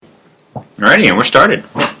Alrighty, and we're started.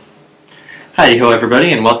 Hi-ho,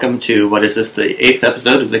 everybody, and welcome to, what is this, the 8th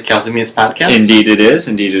episode of the Kalzumeus podcast? Indeed it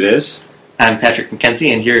is. I'm Patrick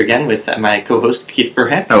McKenzie, and here again with my co-host, Keith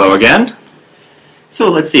Burhat. Hello again. So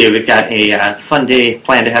let's see, we've got a fun day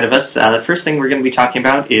planned ahead of us. The first thing we're going to be talking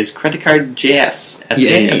about is Credit Card JS at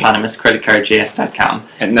the eponymous creditcardjs.com.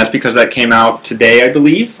 And that's because that came out today, I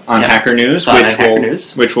believe, on Hacker News,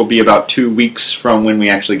 which will be about 2 weeks from when we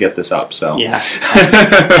actually get this up. So yeah,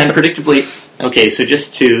 and predictably, okay, so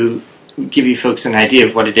just to give you folks an idea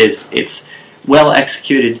of what it is, it's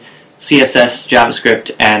well-executed CSS,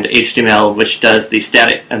 JavaScript, and HTML, which does the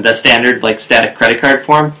standard static credit card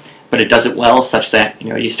form. But it does it well, such that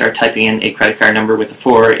you start typing in a credit card number with a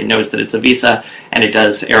 4, it knows that it's a Visa, and it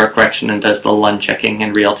does error correction and does the LUN checking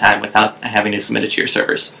in real time without having to submit it to your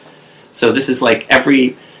servers. So this is like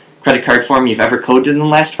every credit card form you've ever coded in the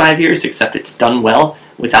last 5 years, except it's done well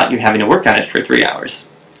without you having to work on it for 3 hours.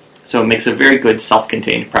 So it makes a very good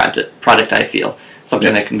self-contained product, I feel.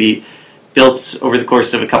 Something that can be built over the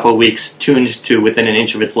course of a couple of weeks, tuned to within an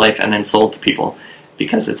inch of its life, and then sold to people,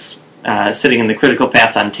 because it's sitting in the critical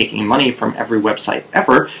path on taking money from every website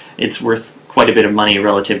ever. It's worth quite a bit of money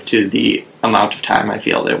relative to the amount of time I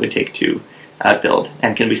feel that it would take to build,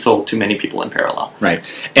 and can be sold to many people in parallel. Right.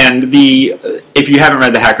 And if you haven't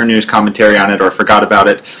read the Hacker News commentary on it or forgot about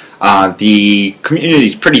it, the community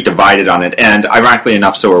is pretty divided on it, and ironically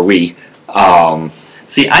enough, so are we.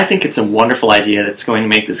 See, I think it's a wonderful idea that's going to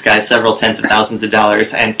make this guy several tens of thousands of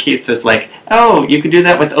dollars, and Keith was like, oh, you could do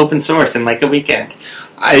that with open source in like a weekend.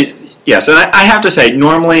 Yes, and I have to say,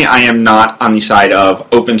 normally I am not on the side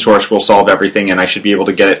of open source will solve everything and I should be able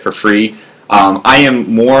to get it for free. I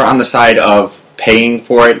am more on the side of paying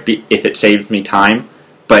for it if it saves me time.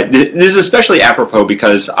 But this is especially apropos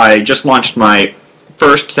because I just launched my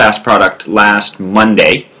first SaaS product this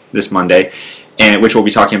Monday, and which we'll be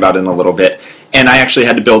talking about in a little bit. And I actually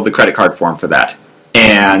had to build the credit card form for that.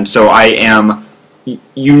 And so I am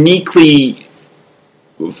uniquely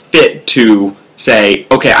fit to say,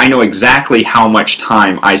 okay, I know exactly how much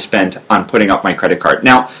time I spent on putting up my credit card.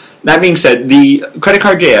 Now, that being said, the Credit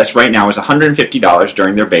Card JS right now is $150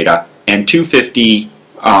 during their beta, and $250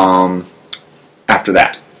 after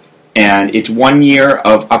that. And it's 1 year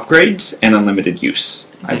of upgrades and unlimited use,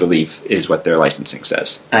 I believe, is what their licensing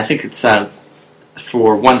says. I think it's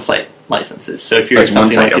for one-site licenses. So if you're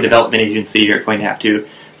something like a development agency, you're going to have to,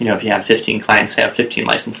 if you have 15 clients, have 15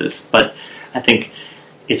 licenses. But I think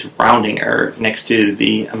it's rounding error next to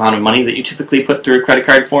the amount of money that you typically put through a credit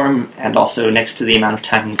card form, and also next to the amount of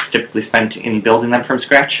time that's typically spent in building them from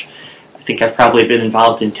scratch. I think I've probably been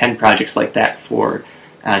involved in 10 projects like that for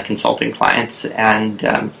consulting clients,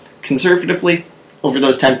 and conservatively, over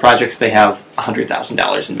those 10 projects, they have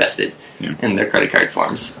 $100,000 invested in their credit card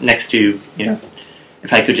forms. Next to,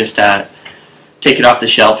 if I could just take it off the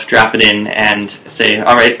shelf, drop it in, and say,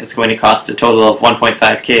 all right, it's going to cost a total of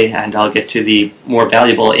 $1.5K, and I'll get to the more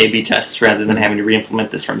valuable A/B tests rather than having to re-implement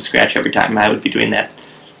this from scratch every time. I would be doing that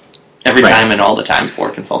every time and all the time for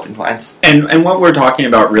consulting clients. And what we're talking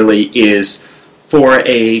about really is for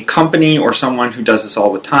a company or someone who does this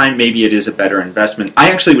all the time, maybe it is a better investment. I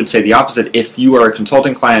actually would say the opposite. If you are a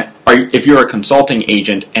consulting client, or if you're a consulting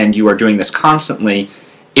agent and you are doing this constantly,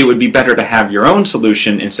 it would be better to have your own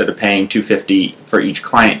solution instead of paying $250 for each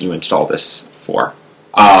client you install this for.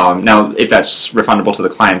 Now, if that's refundable to the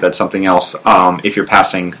client, that's something else, if you're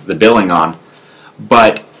passing the billing on.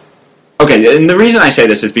 But, okay, and the reason I say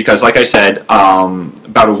this is because, like I said,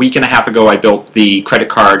 about a week and a half ago, I built the credit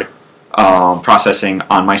card processing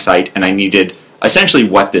on my site, and I needed essentially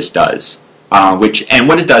what this does. And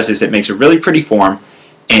what it does is it makes a really pretty form,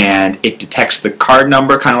 and it detects the card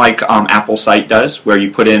number, kind of like Apple's site does, where you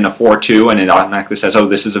put in a 42 and it automatically says, oh,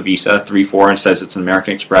 this is a Visa, 34, and says it's an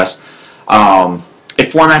American Express. It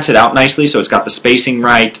formats it out nicely, so it's got the spacing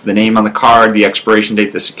right, the name on the card, the expiration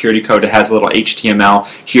date, the security code. It has a little HTML.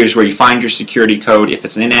 Here's where you find your security code. If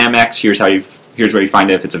it's an Amex, here's where you find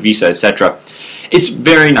it if it's a Visa, etc. It's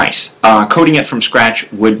very nice. Coding it from scratch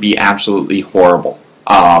would be absolutely horrible.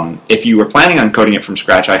 If you were planning on coding it from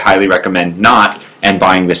scratch, I highly recommend not and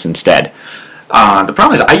buying this instead. The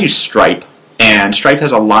problem is I use Stripe, and Stripe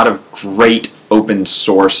has a lot of great open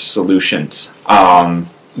source solutions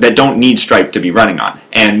that don't need Stripe to be running on.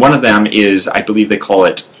 And one of them is, I believe they call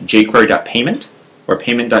it jQuery.payment or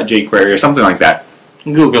payment.jQuery or something like that.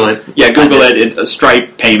 Google it. Yeah, Google it.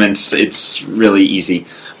 Stripe payments, it's really easy.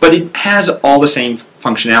 But it has all the same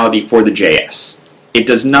functionality for the JS. It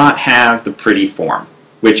does not have the pretty form,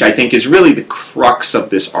 which I think is really the crux of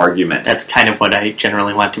this argument. That's kind of what I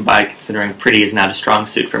generally want to buy, considering pretty is not a strong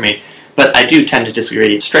suit for me. But I do tend to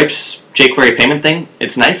disagree. Stripe's jQuery payment thing,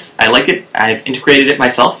 it's nice. I like it. I've integrated it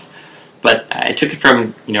myself. But I took it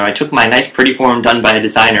from, I took my nice pretty form done by a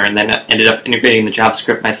designer and then ended up integrating the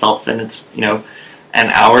JavaScript myself. And it's, an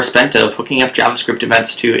hour spent of hooking up JavaScript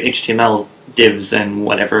events to HTML divs and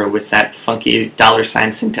whatever with that funky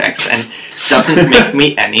 $sign syntax, and doesn't make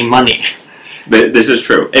me any money. This is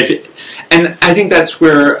true. And I think that's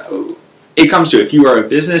where it comes to. If you are a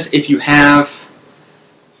business, if you have...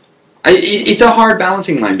 it's a hard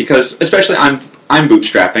balancing line, because especially I'm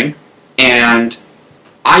bootstrapping, and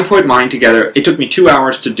I put mine together. It took me 2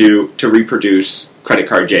 hours to reproduce Credit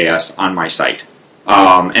Card JS on my site.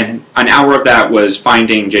 And an hour of that was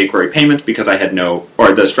finding jQuery payments because I had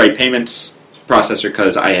or the Stripe payments processor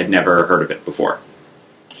because I had never heard of it before.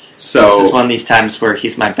 So this is one of these times where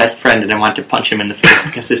he's my best friend and I want to punch him in the face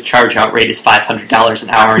because his charge-out rate is $500 an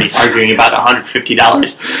hour and he's arguing about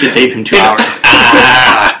 $150 to save him 2 hours.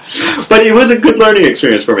 But it was a good learning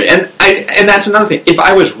experience for me. And that's another thing. If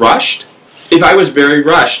I was very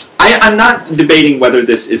rushed, I'm not debating whether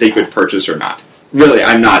this is a good purchase or not. Really,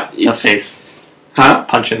 I'm not. The face. Huh?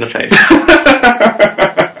 Punch in the face.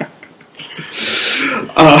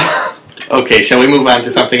 Okay, shall we move on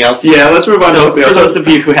to something else? Yeah, let's move on to something else. For those of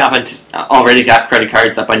you who haven't already got credit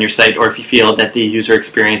cards up on your site, or if you feel that the user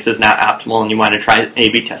experience is not optimal and you want to try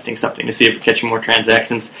A/B testing something to see if you're catching more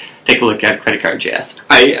transactions, take a look at Credit Card JS.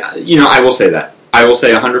 I will say that. I will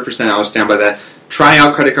say 100%. I will stand by that. Try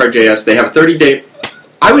out Credit Card JS. They have a 30-day.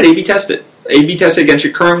 I would A/B test it. A/B test it against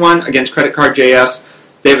your current one, against Credit Card JS.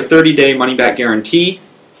 They have a 30-day money-back guarantee.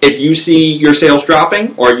 If you see your sales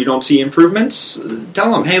dropping or you don't see improvements,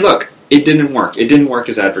 tell them, hey, look, it didn't work. It didn't work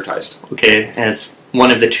as advertised. Okay, as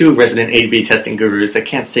one of the two resident A/B testing gurus, I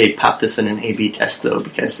can't say pop this in an A/B test, though,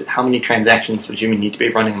 because how many transactions would you need to be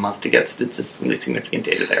running a month to get statistically significant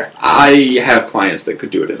data there? I have clients that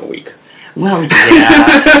could do it in a week. Well,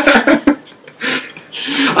 yeah.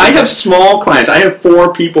 I have small clients. I have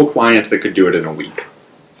 4 people clients that could do it in a week.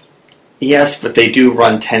 Yes, but they do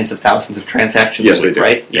run tens of thousands of transactions a week, they do.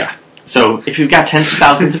 Right? Yeah. So if you've got tens of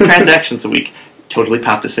thousands of transactions a week, totally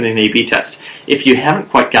pop this in an A/B test. If you haven't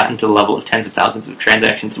quite gotten to the level of tens of thousands of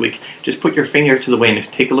transactions a week, just put your finger to the wind and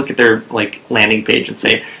take a look at their landing page and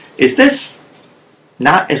say, is this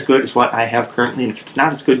not as good as what I have currently? And if it's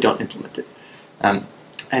not as good, don't implement it. I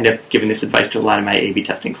end up giving this advice to a lot of my A/B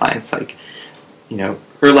testing clients,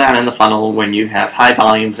 early on in the funnel, when you have high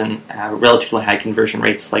volumes and relatively high conversion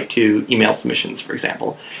rates, like to email submissions, for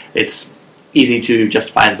example, it's easy to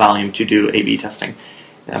justify the volume to do A/B testing.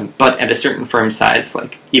 But at a certain firm size,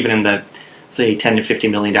 even in the, say, $10 to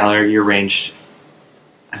 $50 million a year range,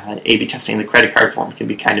 A/B testing the credit card form can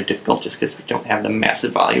be kind of difficult just because we don't have the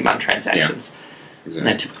massive volume on transactions. Yeah,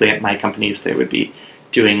 exactly. And typically at my companies, they would be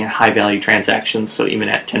doing high-value transactions, so even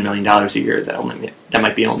at $10 million a year, that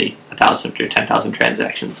might be only 1,000 or 10,000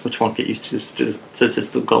 transactions, which won't get used to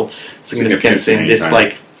statistical significance in this,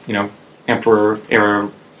 emperor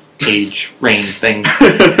era age reign thing.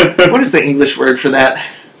 What is the English word for that?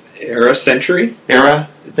 Era? Century? Era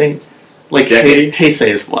thing? Heisei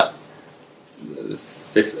is what?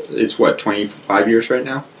 It's what, 25 years right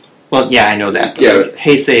now? Well, yeah, I know that. But yeah.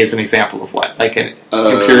 Heisei is an example of what? Like an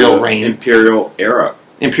imperial reign? Imperial era.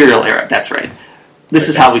 Imperial era, that's right. This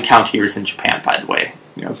is how we count years in Japan, by the way.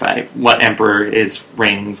 By what emperor is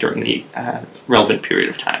reigning during the relevant period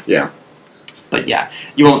of time. Yeah. But yeah,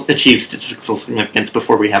 you won't achieve statistical significance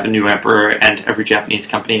before we have a new emperor and every Japanese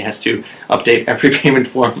company has to update every payment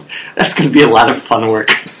form. That's going to be a lot of fun work.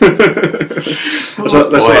 That's a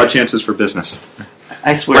lot of chances for business.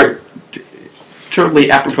 I swear,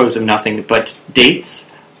 totally apropos of nothing, but dates,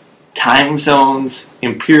 time zones,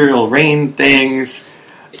 imperial reign things,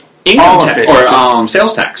 all of it. Or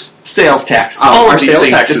sales tax. Sales tax. All of these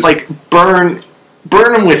things, just burn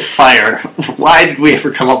them with fire. Why did we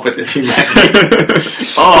ever come up with this humanity?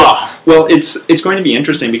 Well, it's going to be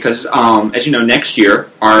interesting because, as you know, next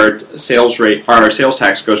year our sales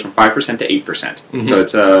tax goes from 5% to 8%. Mm-hmm. So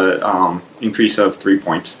it's a increase of 3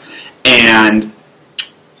 points. And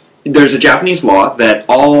there's a Japanese law that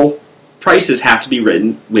all prices have to be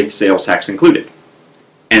written with sales tax included.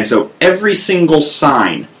 And so every single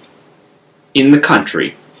sign in the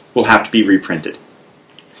country will have to be reprinted.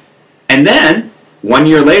 And then 1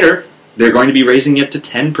 year later, they're going to be raising it to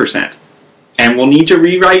 10%. And we'll need to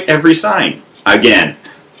rewrite every sign again.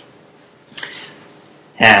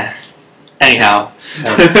 Yeah. Anyhow.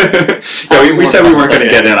 We said we weren't going to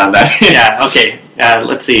get in on that. Yeah, okay.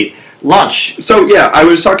 Let's see. Launch. So, yeah, I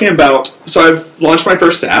was talking about... So I've launched my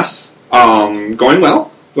first SaaS. Going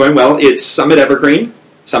well. It's Summit Evergreen.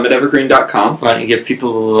 summitevergreen.com. Why don't you give people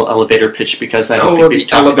a little elevator pitch, because I don't Oh, think the we've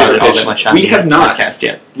talked about elevator it all pitch. that much on We the have not. podcast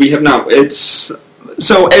yet. We have not.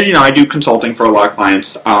 So, as you know, I do consulting for a lot of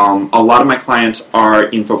clients. A lot of my clients are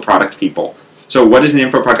info product people. So what is an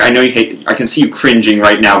info product? I know you hate. I can see you cringing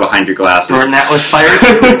right now behind your glasses. Burn that with fire.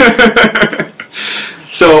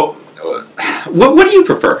 So, what do you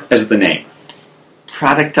prefer as the name?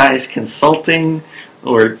 Productized consulting,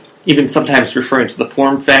 or even sometimes referring to the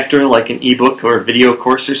form factor, like an ebook or a video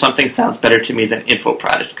course or something, sounds better to me than info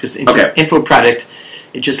product, because info product,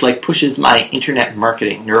 it just like pushes my internet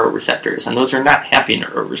marketing neuroreceptors, and those are not happy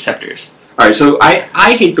neuroreceptors. All right, so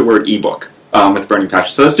I hate the word ebook with burning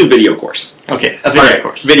passion. So let's do video course. Okay, a video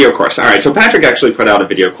course. Video course. All right, so Patrick actually put out a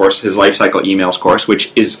video course, his Lifecycle Emails course,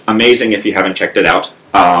 which is amazing if you haven't checked it out.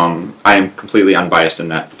 I am completely unbiased in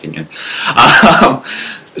that opinion.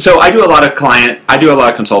 So I do a lot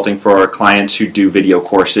of consulting for clients who do video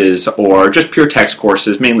courses or just pure text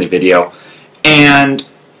courses, mainly video. And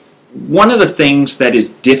one of the things that is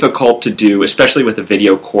difficult to do, especially with a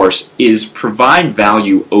video course, is provide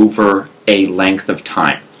value over a length of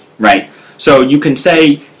time, right? So you can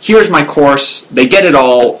say, here's my course, they get it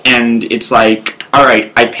all, and it's like, all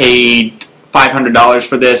right, I paid $500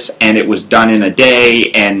 for this, and it was done in a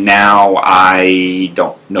day, and now I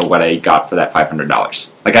don't know what I got for that $500.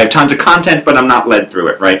 Like, I have tons of content, but I'm not led through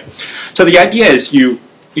it, right? So the idea is you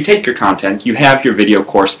take your content, you have your video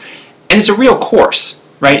course, and it's a real course,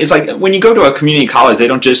 right? It's like when you go to a community college, they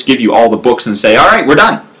don't just give you all the books and say, all right, we're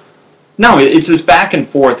done. No, it's this back and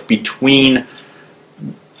forth between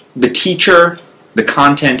the teacher, the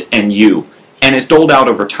content, and you. And it's doled out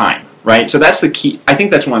over time, right? So that's the key. I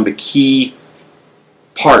think that's one of the key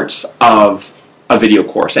parts of a video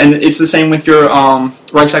course. And it's the same with your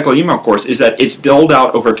Lifecycle Email course, is that it's doled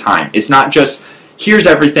out over time. It's not just, here's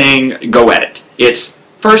everything, go at it. It's,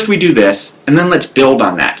 first we do this, and then let's build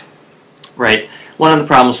on that. Right. One of the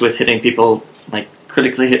problems with hitting people, like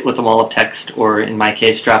critically hit with a wall of text, or in my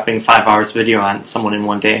case, dropping 5 hours video on someone in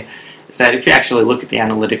one day, is that if you actually look at the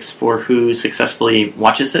analytics for who successfully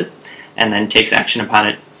watches it and then takes action upon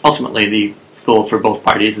it, ultimately the goal for both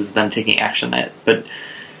parties is them taking action on it. But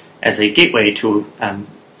as a gateway to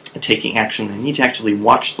taking action, they need to actually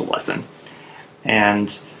watch the lesson.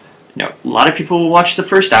 And a lot of people will watch the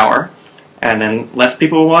first hour, and then less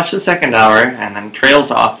people will watch the second hour, and then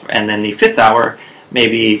trails off, and then the fifth hour,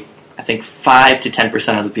 maybe I think 5 to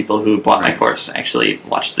 10% of the people who bought my course actually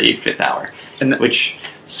watched the fifth hour, which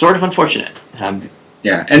is sort of unfortunate.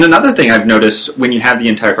 Yeah, and another thing I've noticed when you have the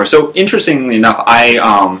entire course, so interestingly enough, I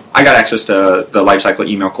got access to the Lifecycle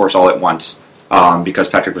Email course all at once because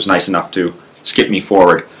Patrick was nice enough to skip me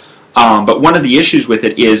forward. But one of the issues with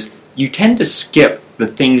it is you tend to skip the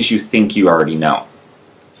things you think you already know.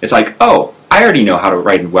 It's like, oh, I already know how to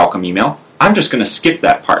write a welcome email. I'm just going to skip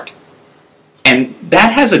that part. And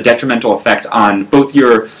that has a detrimental effect on both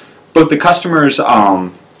the customer's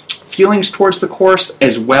feelings towards the course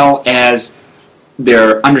as well as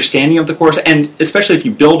their understanding of the course. And especially if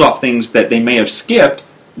you build off things that they may have skipped,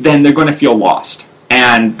 then they're going to feel lost.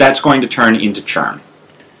 And that's going to turn into churn.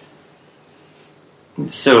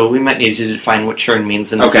 So we might need to define what churn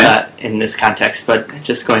means in this context, but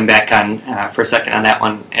just going back on for a second on that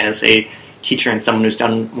one, as a teacher and someone who's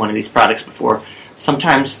done one of these products before,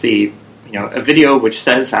 sometimes a video which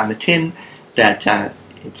says on the tin that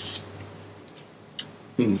it's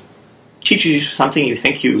teaches you something you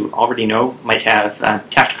think you already know might have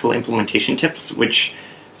tactical implementation tips which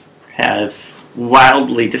have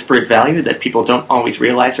wildly disparate value that people don't always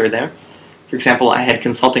realize are there. For example, I had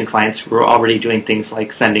consulting clients who were already doing things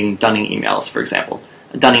like sending dunning emails, for example.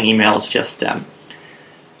 A dunning email is just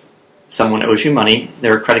someone owes you money,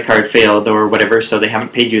 their credit card failed or whatever, so they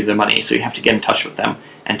haven't paid you the money, so you have to get in touch with them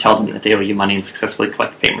and tell them that they owe you money and successfully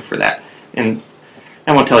collect payment for that. And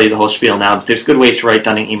I won't tell you the whole spiel now, but there's good ways to write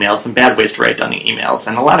dunning emails and bad ways to write dunning emails.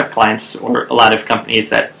 And a lot of clients or a lot of companies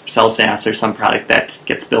that sell SaaS or some product that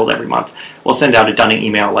gets billed every month will send out a dunning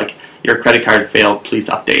email like, your credit card failed, please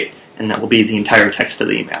update. And that will be the entire text of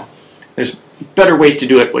the email. There's better ways to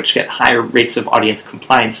do it which get higher rates of audience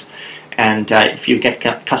compliance. And if you get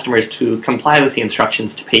customers to comply with the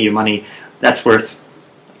instructions to pay you money, that's worth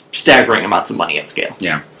staggering amounts of money at scale.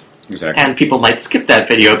 Yeah, exactly. And people might skip that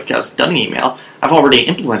video because dunning email, I've already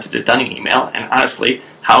implemented a dunning email, and honestly,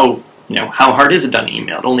 how hard is a dunning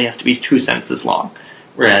email? It only has to be 2 sentences long.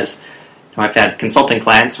 Whereas I've had consulting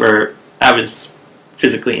clients where I was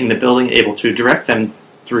physically in the building able to direct them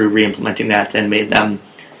through re-implementing that and made them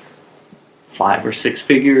 5 or 6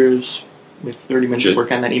 figures with 30 minutes to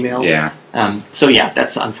work on that email. Yeah. So yeah,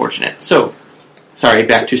 that's unfortunate. So sorry,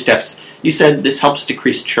 back 2 steps. You said this helps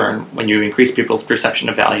decrease churn when you increase people's perception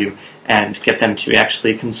of value and get them to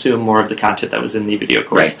actually consume more of the content that was in the video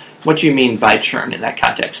course. Right. What do you mean by churn in that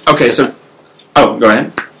context? Okay, so... Oh, go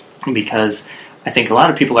ahead. Because I think a lot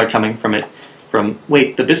of people are coming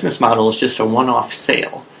wait, the business model is just a one-off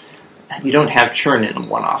sale. You don't have churn in a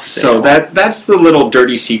one-off sale. So that's the little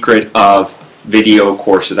dirty secret of video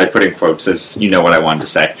courses. I put in quotes as you know what I wanted to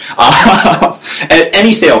say.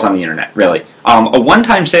 Any sales on the internet, really. A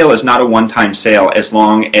one-time sale is not a one-time sale as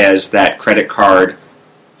long as that credit card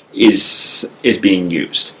is being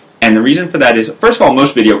used. And the reason for that is, first of all,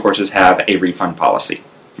 most video courses have a refund policy.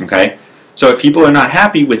 Okay? So if people are not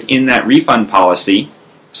happy within that refund policy,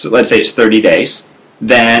 so let's say it's 30 days,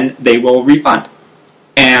 then they will refund.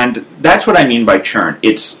 And that's what I mean by churn.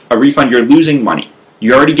 It's a refund. You're losing money.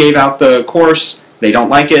 You already gave out the course. They don't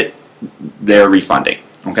like it. They're refunding.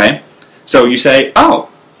 Okay? So you say,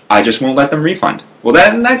 oh, I just won't let them refund. Well,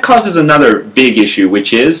 that causes another big issue,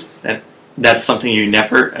 which is... That's something you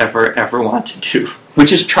never, ever, ever want to do.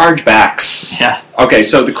 Which is chargebacks. Yeah. Okay,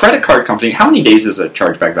 so the credit card company, how many days is a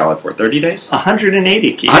chargeback valid for? 30 days?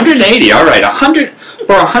 180, Keith. 180, all right.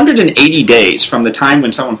 For 180 days from the time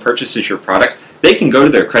when someone purchases your product, they can go to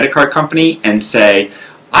their credit card company and say,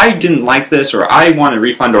 I didn't like this, or I want a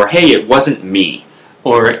refund, or hey, it wasn't me.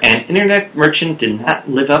 Or an internet merchant did not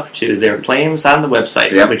live up to their claims on the website,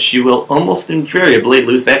 Yep. which you will almost invariably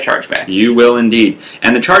lose that chargeback. You will indeed.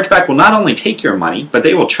 And the chargeback will not only take your money, but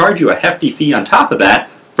they will charge you a hefty fee on top of that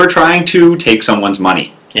for trying to take someone's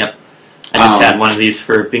money. Yep. I just had one of these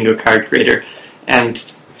for Bingo Card Creator,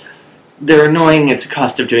 and they're annoying. It's a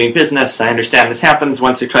cost of doing business. I understand this happens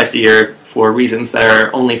once or twice a year for reasons that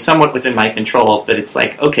are only somewhat within my control, but it's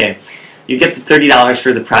like, okay, you get the $30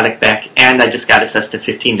 for the product back, and I just got assessed a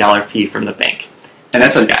 $15 fee from the bank. And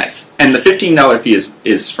that's guys. And the $15 fee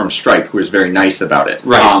is from Stripe, who is very nice about it.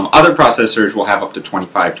 Right. Other processors will have up to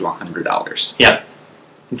 $25 to $100. Yep.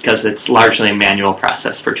 Because it's largely a manual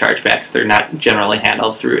process for chargebacks. They're not generally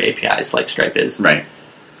handled through APIs like Stripe is. Right.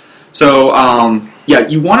 So,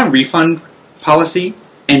 you want a refund policy,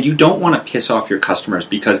 and you don't want to piss off your customers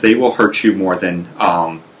because they will hurt you more than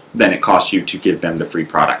it costs you to give them the free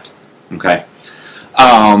product. Okay?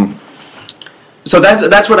 So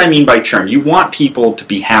that's what I mean by churn. You want people to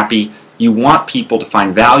be happy. You want people to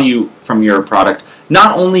find value from your product,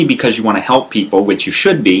 not only because you want to help people, which you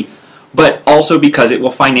should be, but also because it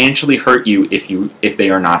will financially hurt you if they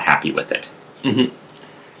are not happy with it. Mm-hmm.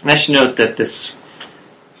 And I should note that this,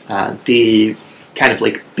 the kind of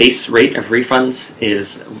like base rate of refunds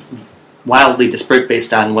is wildly disparate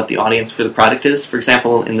based on what the audience for the product is. For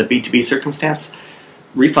example, in the B2B circumstance,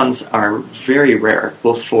 refunds are very rare,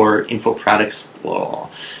 both for info products,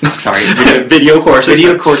 video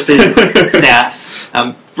courses, SaaS,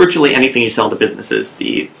 virtually anything you sell to businesses.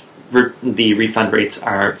 The refund rates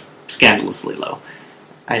are scandalously low.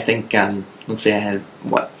 I think, let's say I had,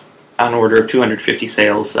 on order of 250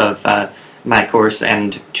 sales of my course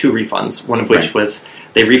and 2 refunds, one of which was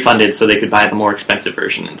they refunded so they could buy the more expensive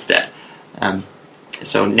version instead.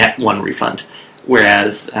 So net 1 refund.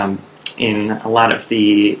 Whereas in a lot of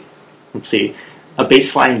the, a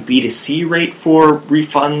baseline B2C rate for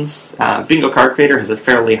refunds, Bingo Card Creator has a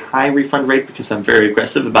fairly high refund rate because I'm very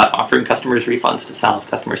aggressive about offering customers refunds to solve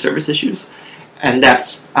customer service issues. And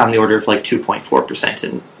that's on the order of like 2.4%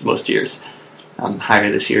 in most years.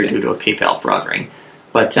 Higher this year due to a PayPal fraud ring.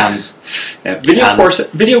 But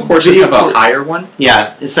video courses have a higher one.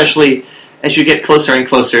 Yeah, especially as you get closer and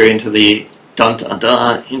closer into the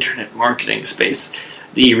internet marketing space,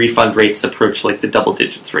 the refund rates approach like the double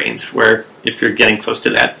digits range, where if you're getting close to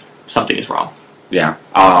that, something is wrong. Yeah.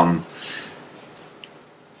 I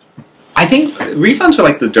think refunds are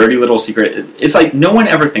like the dirty little secret. It's like no one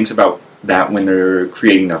ever thinks about that when they're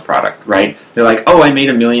creating their product, right? They're like, oh, I made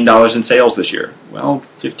 $1 million in sales this year. Well,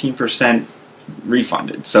 15%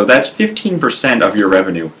 refunded. So that's 15% of your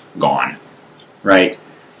revenue gone, right?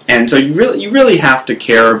 And so you really have to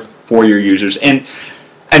care for your users. And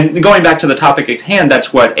going back to the topic at hand,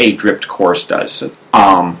 that's what a dripped course does.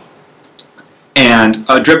 And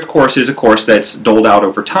a dripped course is a course that's doled out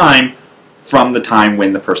over time from the time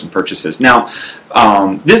when the person purchases. Now,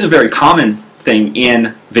 this is a very common thing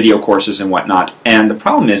in video courses and whatnot, and the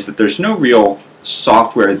problem is that there's no real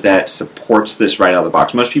software that supports this right out of the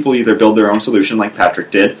box. Most people either build their own solution like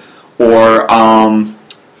Patrick did, or...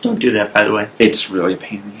 Don't do that, by the way. It's really a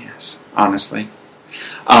pain in the ass, honestly.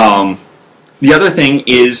 The other thing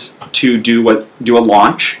is to do a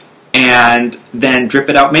launch and then drip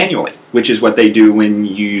it out manually, which is what they do when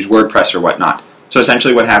you use WordPress or whatnot. So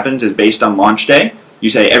essentially what happens is based on launch day, you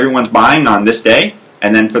say everyone's buying on this day,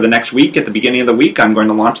 And then for the next week, at the beginning of the week, I'm going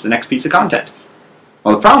to launch the next piece of content.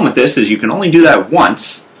 Well, the problem with this is you can only do that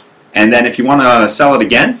once, and then if you want to sell it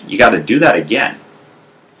again, you got to do that again.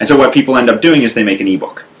 And so what people end up doing is they make an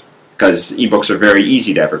ebook, because ebooks are very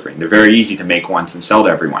easy to evergreen. They're very easy to make once and sell to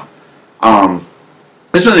everyone.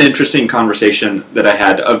 This was an interesting conversation that I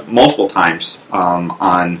had multiple times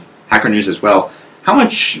on Hacker News as well. How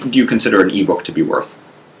much do you consider an ebook to be worth?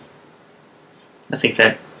 I think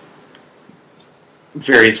that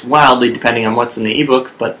varies wildly depending on what's in the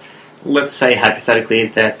ebook, but let's say hypothetically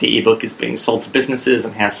that the ebook is being sold to businesses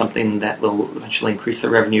and has something that will eventually increase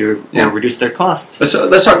their revenue or reduce their costs.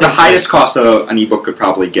 Let's talk the highest cost of an ebook could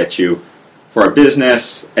probably get you for a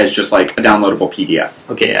business as just like a downloadable PDF.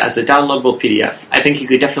 Okay, as a downloadable PDF, I think you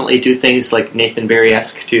could definitely do things like Nathan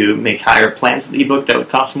Barry-esque to make higher plans of the ebook that would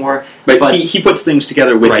cost more. But he puts things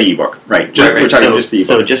together with the ebook, right? We're talking just the ebook.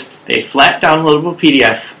 So just a flat downloadable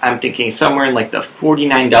PDF, I'm thinking somewhere in like the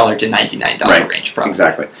 $49 to $99 range, probably.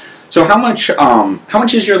 Exactly. So how much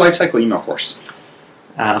is your Lifecycle email course?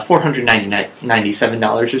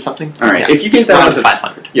 $497 or something. All right. Yeah. If you get that as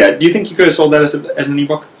 $500. Yeah. Do you think you could have sold that as an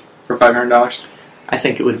ebook for $500? I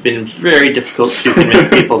think it would have been very difficult to convince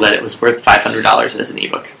people that it was worth $500 as an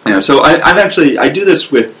ebook. Yeah. So I do this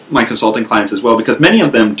with my consulting clients as well, because many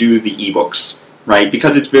of them do the ebooks, right?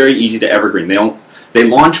 Because it's very easy to evergreen. They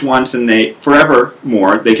launch once and they forever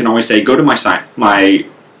more. They can always say, go to my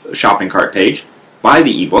shopping cart page, buy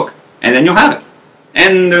the ebook, and then you'll have it.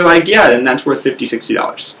 And they're like, yeah, then that's worth $50,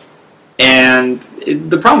 $60. And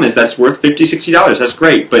the problem is that's worth $50, $60. That's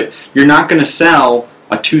great, but you're not going to sell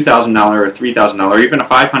a $2,000 or $3,000 or even a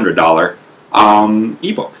 $500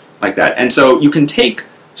 ebook like that. And so you can take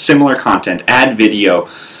similar content, add video,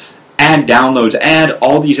 add downloads, add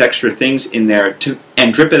all these extra things in there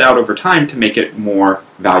and drip it out over time to make it more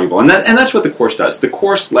valuable. And that's what the course does. The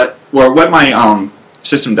course what my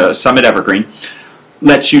system does, Summit Evergreen,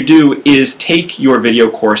 lets you do is take your video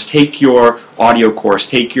course, take your audio course,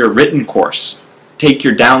 take your written course, take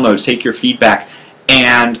your downloads, take your feedback,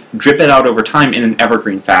 and drip it out over time in an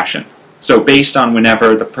evergreen fashion. So based on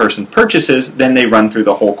whenever the person purchases, then they run through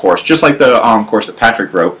the whole course, just like the course that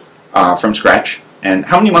Patrick wrote from scratch. And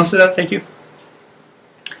how many months did that take you?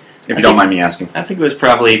 If you don't mind me asking. I think it was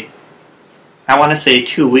probably, I want to say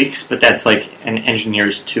 2 weeks, but that's like an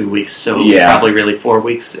engineer's 2 weeks, so probably really 4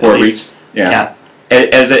 weeks. 4 weeks, yeah.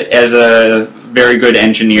 As a very good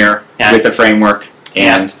engineer with the framework,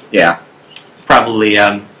 and probably.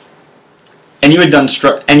 And you had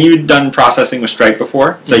done processing with Stripe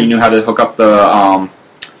before, so you knew how to hook up the.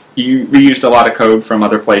 You reused a lot of code from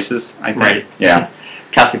other places, I think. Right. Yeah.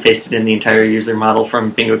 Copy pasted in the entire user model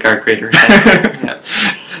from Bingo Card Creator.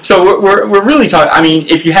 So we're really talking. I mean,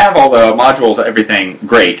 if you have all the modules, everything,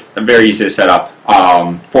 great. Very easy to set up.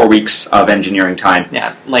 4 weeks of engineering time.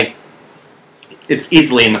 Yeah, like it's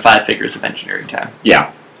easily in the 5 figures of engineering time.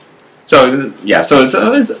 Yeah. So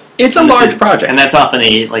it's a large project, and that's often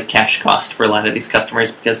a cash cost for a lot of these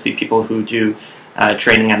customers, because the people who do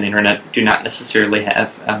training on the internet do not necessarily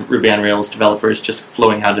have Ruby on Rails developers just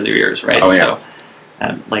flowing out of their ears, right? Oh, yeah.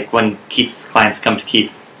 So, when Keith's clients come to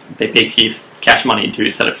Keith, they pay Keith cash money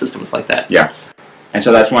to set up systems like that. Yeah, and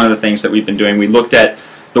so that's one of the things that we've been doing. We looked at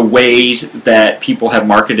the ways that people have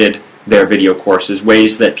marketed their video courses,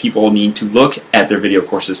 ways that people need to look at their video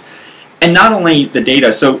courses, and not only the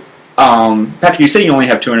data. So, Patrick, you say you only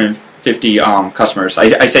have 250 customers.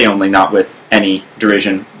 I say only, not with any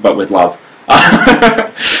derision, but with love.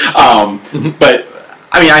 But,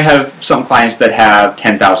 I mean, I have some clients that have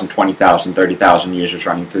 10,000, 20,000, 30,000 users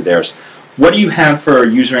running through theirs. What do you have for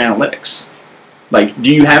user analytics?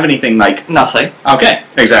 Do you have anything like... Nothing. Okay,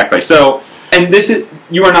 exactly. So, and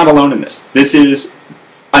you are not alone in this. This is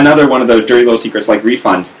another one of those dirty little secrets like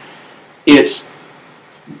refunds.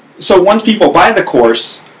 So once people buy the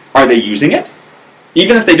course, are they using it?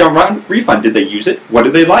 Even if they don't run refund, did they use it? What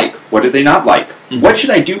do they like? What do they not like? Mm-hmm. What should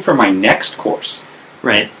I do for my next course?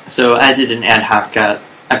 Right. So I did an ad hoc...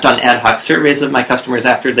 I've done ad hoc surveys of my customers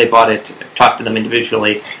after they bought it. I've talked to them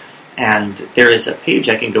individually. And there is a page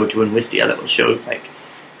I can go to in Wistia that will show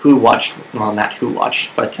who watched... Well, not who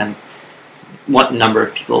watched, but what number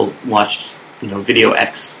of people watched video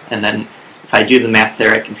X. And then if I do the math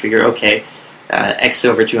there, I can figure, okay... X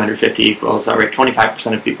over 250 equals, all right,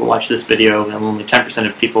 25% of people watch this video, and only 10%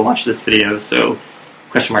 of people watch this video, so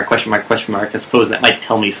question mark, question mark, question mark. I suppose that might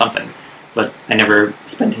tell me something, but I never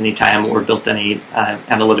spent any time or built any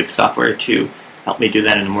analytics software to help me do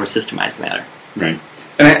that in a more systemized manner. Right.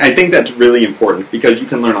 And I think that's really important, because you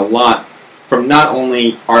can learn a lot from not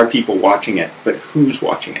only are people watching it, but who's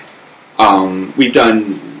watching it. We've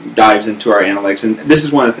done dives into our analytics, and this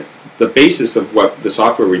is one of the the basis of what the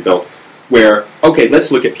software we built, where, okay,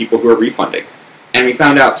 let's look at people who are refunding. And we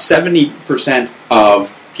found out 70%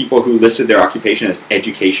 of people who listed their occupation as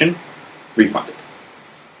education refunded.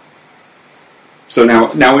 So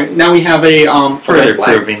now we have a further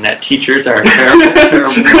proving that teachers are terrible.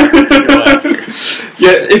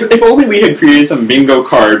 Yeah, if only we had created some bingo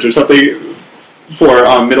cards or something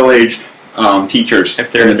for middle-aged teachers.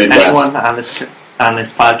 If there is anyone on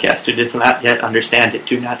this podcast who does not yet understand it,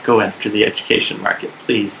 do not go after the education market.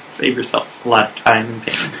 Please save yourself a lot of time and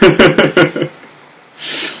pain.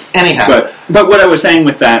 Anyhow, but what I was saying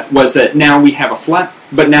with that was that now we have a flag.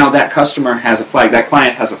 But now that customer has a flag. That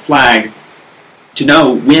client has a flag to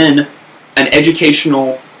know when an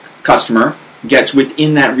educational customer gets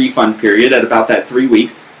within that refund period at about that 3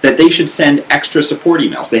 week, that they should send extra support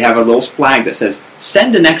emails. They have a little flag that says,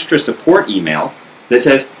 send an extra support email that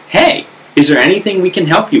says, hey, is there anything we can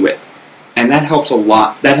help you with? And that helps a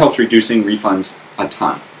lot. That helps reducing refunds a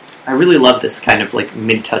ton. I really love this kind of like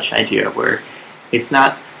mid-touch idea where it's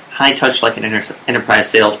not high-touch like an enterprise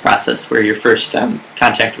sales process where your first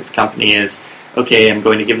contact with the company is, okay, I'm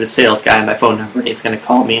going to give the sales guy my phone number, and he's going to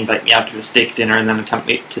call me, invite me out to a steak dinner, and then attempt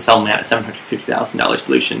to sell me a $750,000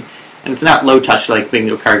 solution. And it's not low-touch like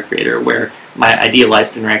Bingo Card Creator, where my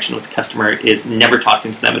idealized interaction with the customer is never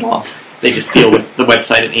talking to them at all. They just deal with the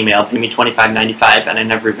website and email, pay me $25.95, and I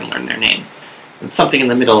never even learn their name. It's something in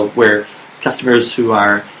the middle where customers who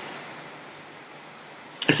are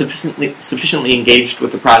sufficiently engaged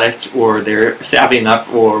with the product, or they're savvy enough,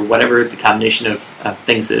 or whatever the combination of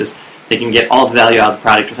things is, they can get all the value out of the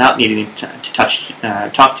product without needing to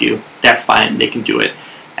talk to you. That's fine. They can do it.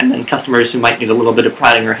 And then customers who might need a little bit of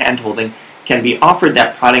prodding or hand-holding can be offered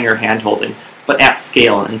that prodding or hand-holding, but at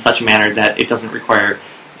scale in such a manner that it doesn't require,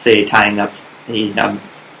 say, tying up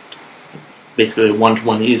basically a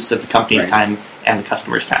one-to-one use of the company's time and the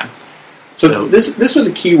customer's time. So this was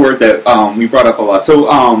a key word that we brought up a lot. So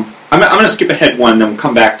I'm going to skip ahead one, then we'll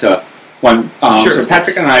come back to one. Sure, so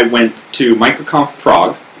Patrick and I went to MicroConf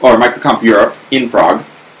Prague, or MicroConf Europe in Prague,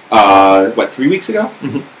 3 weeks ago?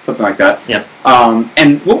 Mm-hmm. Something like that. Yep.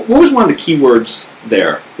 And what was one of the keywords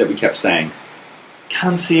there that we kept saying?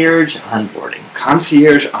 Concierge onboarding.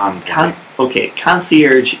 Concierge onboarding.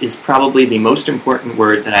 Concierge is probably the most important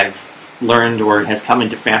word that I've learned or has come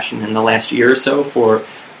into fashion in the last year or so for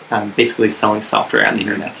basically selling software on the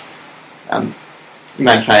internet. You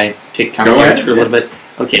mind if I take concierge for a little bit?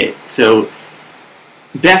 Okay, so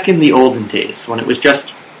back in the olden days when it was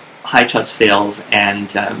just high-touch sales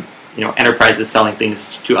and enterprises selling things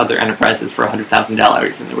to other enterprises for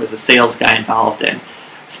 $100,000, and there was a sales guy involved, and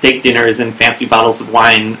steak dinners and fancy bottles of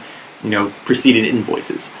wine, preceded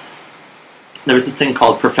invoices. There was a thing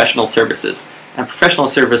called professional services. And professional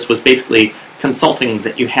service was basically consulting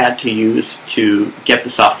that you had to use to get the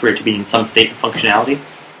software to be in some state of functionality.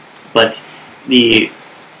 But the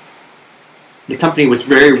company was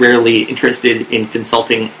very rarely interested in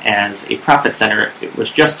consulting as a profit center. It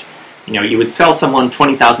was just, you would sell someone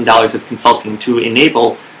 $20,000 of consulting to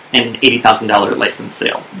enable an $80,000 license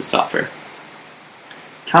sale of the software.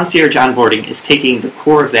 Concierge onboarding is taking the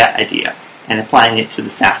core of that idea and applying it to the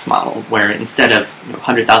SaaS model, where instead of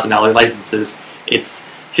 $100,000 licenses, it's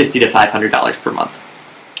 $50 to $500 per month.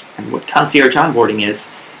 And what concierge onboarding is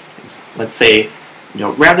let's say,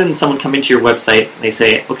 rather than someone come into your website, they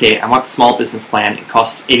say, okay, I want the small business plan, it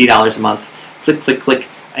costs $80 a month, click, click, click,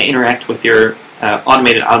 I interact with your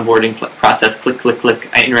automated onboarding process, click, click, click,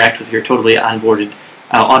 I interact with your totally automated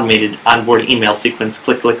onboarding email sequence,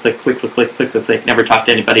 click, click, click, click, click, click, click, click, click, never talk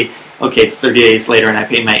to anybody. Okay, it's 30 days later and I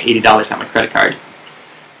pay my $80 on my credit card.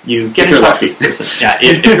 You get in touch with the person. Yeah,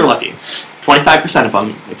 if you're lucky. 25% of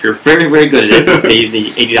them, if you're very, very good at it, will pay you the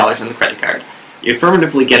 $80 on the credit card. You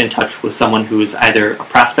affirmatively get in touch with someone who is either a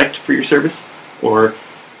prospect for your service or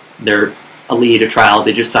they're a lead, a trial,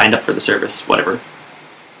 they just signed up for the service, whatever.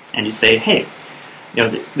 And you say, hey,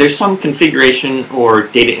 there's some configuration or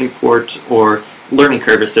data import or learning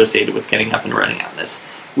curve associated with getting up and running on this.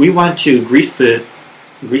 We want to grease the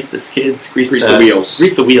skids, grease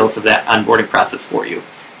the wheels of that onboarding process for you.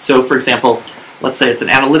 So, for example, let's say it's an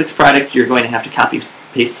analytics product. You're going to have to copy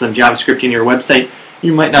paste some JavaScript in your website.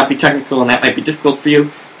 You might not be technical, and that might be difficult for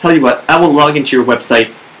you. Tell you what, I will log into your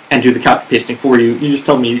website and do the copy pasting for you. You just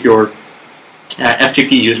tell me your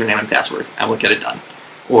FTP username and password. I will get it done.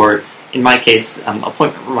 Or in my case,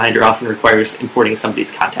 appointment reminder often requires importing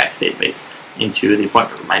somebody's contacts database into the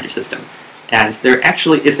appointment reminder system. And there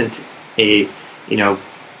actually isn't a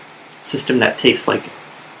system that takes like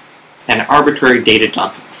an arbitrary data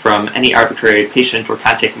dump from any arbitrary patient or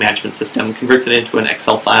contact management system, converts it into an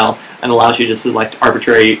Excel file, and allows you to select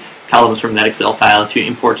arbitrary columns from that Excel file to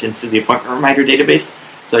import into the appointment reminder database.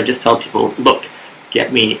 So I just tell people, look,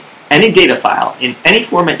 get me any data file in any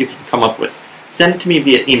format you can come up with. Send it to me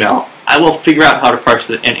via email. I will figure out how to parse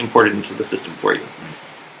it and import it into the system for you.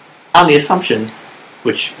 On the assumption,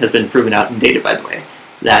 which has been proven out in data, by the way,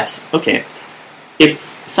 that, okay,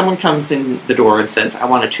 if someone comes in the door and says, I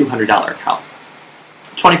want a $200 account,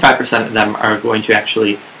 25% of them are going to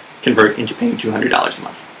actually convert into paying $200 a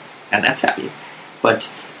month. And that's happy. But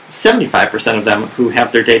 75% of them who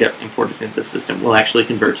have their data imported into the system will actually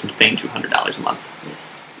convert into paying $200 a month.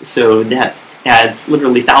 So that adds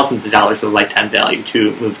literally thousands of dollars of lifetime value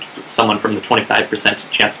to move someone from the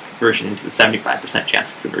 25% chance of conversion into the 75%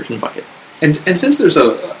 chance of conversion bucket. And since there's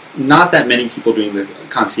not that many people doing the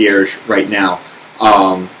concierge right now,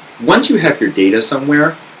 once you have your data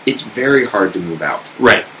somewhere, it's very hard to move out.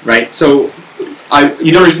 Right. So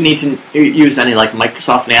you don't need to use any like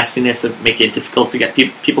Microsoft nastiness of make it difficult to get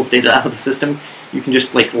people's data out of the system. You can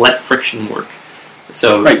just let friction work.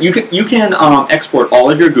 So right, you can export all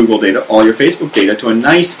of your Google data, all your Facebook data to a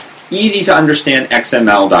nice, easy to understand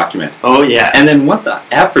XML document. Oh yeah. And then what the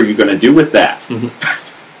F are you going to do with that? Mm-hmm.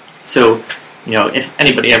 So, if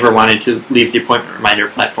anybody ever wanted to leave the appointment reminder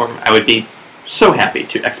platform, I would be so happy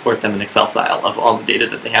to export them an Excel file of all the data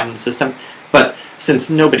that they have in the system. But since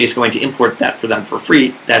nobody's going to import that for them for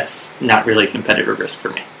free, that's not really a competitive risk for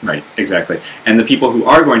me. Right, exactly. And the people who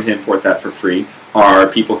are going to import that for free are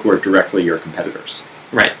people who are directly your competitors.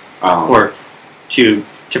 Right. Or to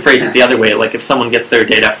phrase it the other way, like if someone gets their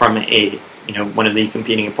data from one of the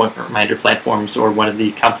competing appointment reminder platforms or one of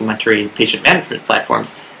the complementary patient management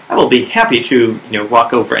platforms, I will be happy to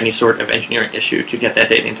walk over any sort of engineering issue to get that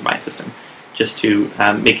data into my system, just to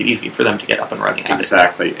make it easy for them to get up and running on it.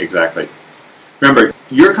 Exactly. Remember,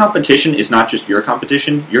 your competition is not just your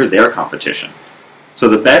competition, you're their competition. So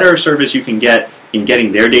the better service you can get in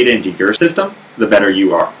getting their data into your system, the better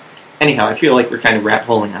you are. Anyhow, I feel like we're kind of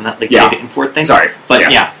rat-holing on that data import thing. Sorry. But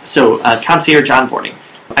so concierge onboarding.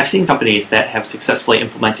 I've seen companies that have successfully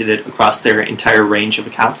implemented it across their entire range of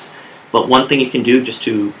accounts. But one thing you can do just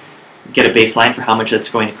to get a baseline for how much it's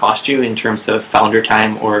going to cost you in terms of founder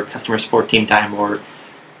time or customer support team time or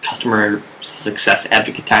customer success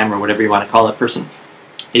advocate time or whatever you want to call that person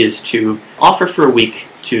is to offer for a week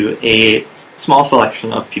to a small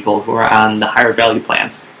selection of people who are on the higher value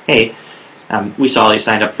plans. Hey, we saw you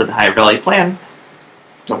signed up for the higher value plan.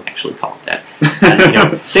 Don't actually call it that.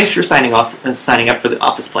 Thanks for signing up for the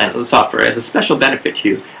Office plan of the software. As a special benefit to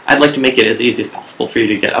you, I'd like to make it as easy as possible for you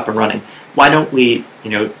to get up and running. Why don't we,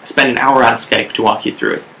 spend an hour on Skype to walk you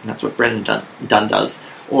through it? And that's what Brendan Dunn does.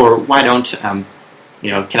 Or why don't, can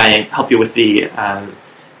I help you with the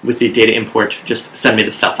data import? Just send me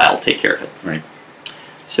the stuff. I'll take care of it. Right.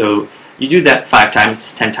 So you do that 5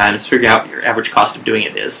 times, 10 times, figure out what your average cost of doing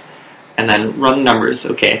it is, and then run the numbers.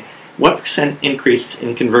 Okay, what percent increase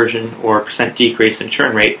in conversion or percent decrease in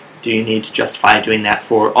churn rate do you need to justify doing that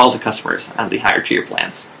for all the customers on the higher tier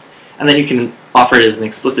plans? And then you can offer it as an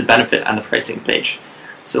explicit benefit on the pricing page.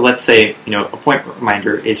 So let's say, appointment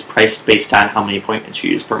reminder is priced based on how many appointments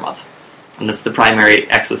you use per month. And that's the primary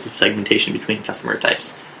axis of segmentation between customer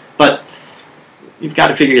types. But you've got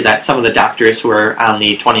to figure that some of the doctors who are on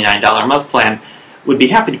the $29 a month plan would be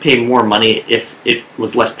happy to pay more money if it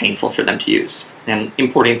was less painful for them to use. And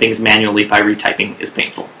importing things manually by retyping is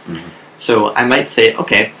painful. Mm-hmm. So I might say,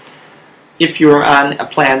 okay, if you're on a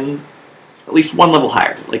plan at least one level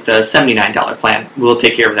higher, like the $79 plan, we'll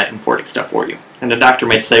take care of that importing stuff for you. And the doctor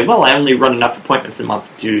might say, well, I only run enough appointments a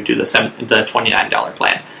month to do the $29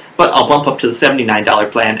 plan. But I'll bump up to the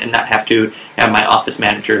 $79 plan and not have to have my office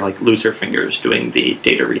manager lose her fingers doing the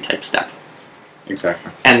data retype step.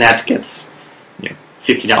 Exactly. And that gets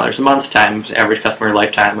 $50 a month times average customer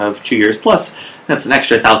lifetime of 2 years plus. That's an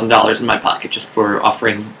extra $1,000 in my pocket just for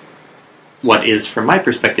offering what is, from my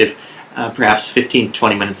perspective, perhaps 15 to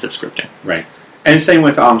 20 minutes of scripting. Right. And same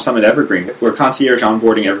with Summit Evergreen. We're concierge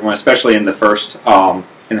onboarding everyone, especially in the first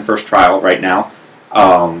trial right now.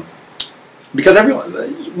 Because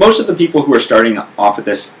most of the people who are starting off at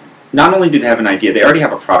this, not only do they have an idea, they already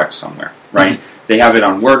have a product somewhere, right? Mm-hmm. They have it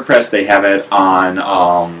on WordPress, they have it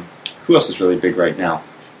on, who else is really big right now?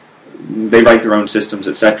 They write their own systems,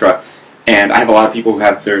 etc. And I have a lot of people who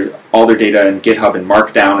have all their data in GitHub and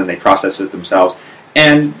Markdown, and they process it themselves.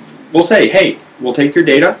 And we'll say, hey, we'll take your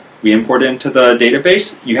data, we import it into the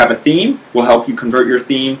database, you have a theme, we'll help you convert your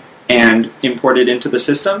theme and import it into the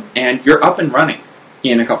system, and you're up and running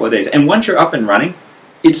in a couple of days. And once you're up and running,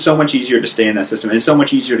 it's so much easier to stay in that system. It's so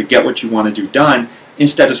much easier to get what you want to do done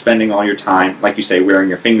instead of spending all your time, like you say, wearing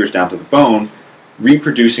your fingers down to the bone,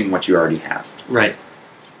 reproducing what you already have. Right.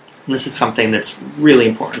 And this is something that's really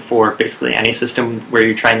important for basically any system where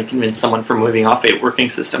you're trying to convince someone from moving off a working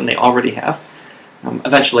system they already have.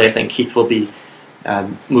 Eventually, I think Keith will be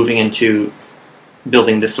moving into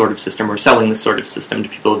building this sort of system or selling this sort of system to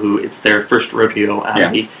people who it's their first rodeo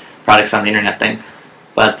on the products on the internet thing.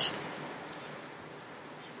 But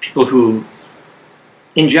people who,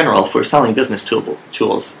 in general, for selling business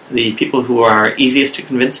tools, the people who are easiest to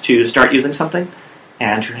convince to start using something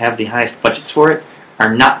and who have the highest budgets for it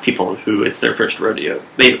are not people who it's their first rodeo.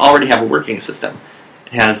 They already have a working system.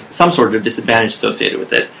 It has some sort of disadvantage associated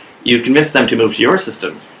with it. You convince them to move to your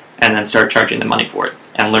system and then start charging them money for it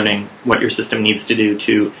and learning what your system needs to do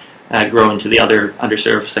to grow into the other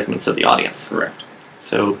underserved segments of the audience. Correct.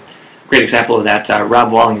 So, great example of that,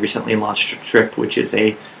 Rob Walling recently launched Drip, which is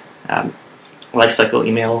a lifecycle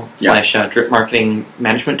email / drip marketing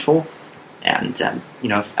management tool. And,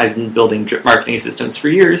 I've been building drip marketing systems for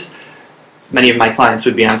years. Many of my clients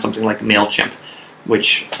would be on something like MailChimp,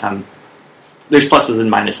 which there's pluses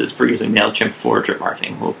and minuses for using MailChimp for drip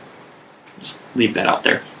marketing. We'll just leave that out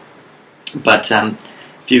there. But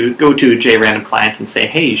if you go to a JRandom client and say,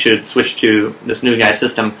 hey, you should switch to this new guy's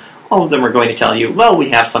system, all of them are going to tell you, well, we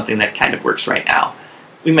have something that kind of works right now.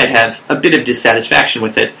 We might have a bit of dissatisfaction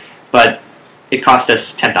with it, but it cost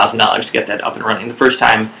us $10,000 to get that up and running the first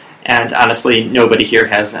time, and honestly, nobody here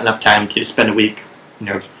has enough time to spend a week,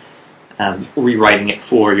 rewriting it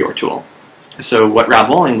for your tool. So what Rob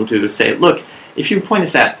Walling will do is say, look, if you point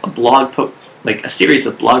us at a blog like a series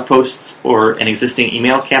of blog posts or an existing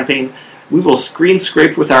email campaign, we will screen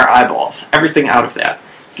scrape with our eyeballs everything out of that,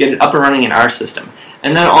 get it up and running in our system,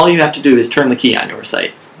 and then all you have to do is turn the key on your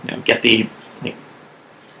site. Get the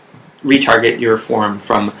retarget your form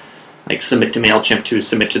from submit to MailChimp to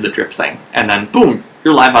submit to the drip thing, and then boom,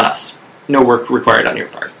 you're live on us. No work required on your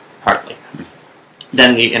part, hardly.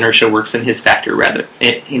 Then the inertia works in his favor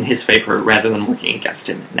rather than working against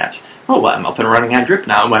him. And that, I'm up and running on Drip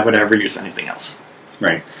now. Why would I ever use anything else?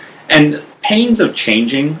 Right. And pains of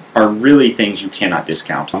changing are really things you cannot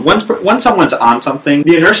discount. Once someone's on something,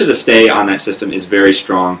 the inertia to stay on that system is very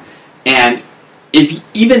strong. And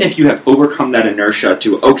even if you have overcome that inertia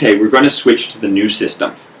to, okay, we're going to switch to the new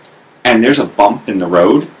system, and there's a bump in the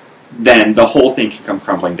road, then the whole thing can come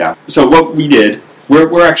crumbling down. So what we did,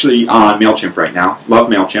 we're actually on MailChimp right now. Love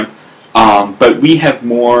MailChimp. But we have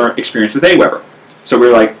more experience with Aweber. So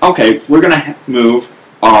we're like, okay, we're going to move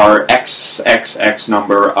our XXX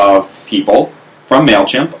number of people from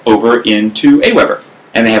MailChimp over into Aweber.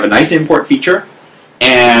 And they have a nice import feature.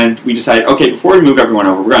 And we decided, okay, before we move everyone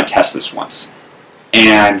over, we're going to test this once.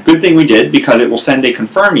 And good thing we did, because it will send a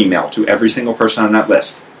confirm email to every single person on that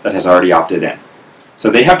list that has already opted in. So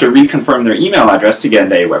they have to reconfirm their email address to get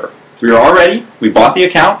into Aweber. We were all ready. We bought the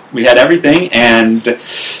account. We had everything. And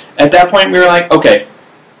at that point, we were like, okay,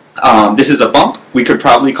 this is a bump. We could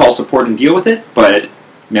probably call support and deal with it, but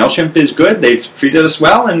MailChimp is good. They've treated us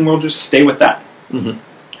well, and we'll just stay with that. Mm-hmm.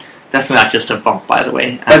 That's not just a bump, by the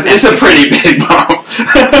way. It's a pretty big bump.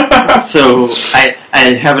 So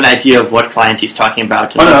I have an idea of what client he's talking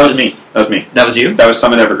about. Oh, no, that was me. That was me. That was you? That was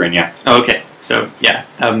Summit Evergreen, yeah. Oh, okay. So, yeah.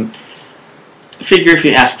 Figure if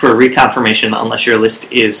you ask for a reconfirmation, unless your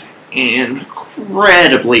list is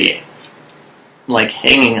incredibly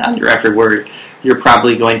hanging on your every word, you're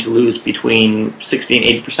probably going to lose between 60 and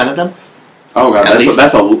 80% of them. Oh god,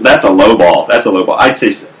 that's a low ball. That's a low ball. I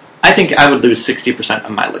think I would lose 60%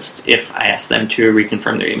 of my list if I asked them to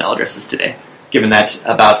reconfirm their email addresses today, given that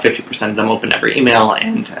about 50% of them open every email,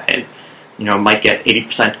 and I might get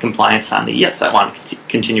 80% compliance on the yes, I want to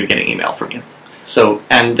continue getting email from you. So,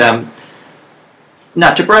 and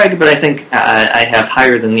not to brag, but I think I have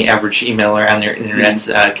higher than the average emailer on their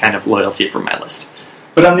internet kind of loyalty for my list.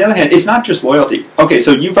 But on the other hand, it's not just loyalty. Okay,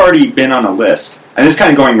 so you've already been on a list, and it's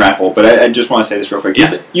kind of going rat hole, but I just want to say this real quick.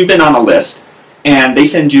 Yeah. You've been on a list, and they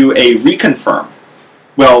send you a reconfirm.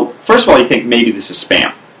 Well, first of all, you think maybe this is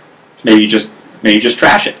spam. Maybe you just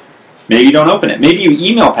trash it. Maybe you don't open it. Maybe you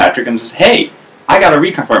email Patrick and says, hey, I got a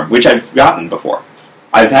reconfirm, which I've gotten before.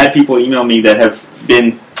 I've had people email me that have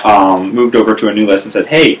been moved over to a new list and said,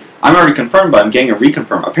 hey, I'm already confirmed, but I'm getting a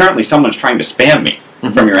reconfirm. Apparently someone's trying to spam me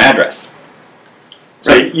from your address.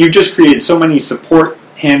 So you just created so many support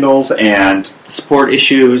handles and support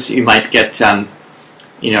issues. You might get,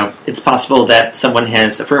 it's possible that someone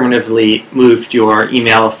has affirmatively moved your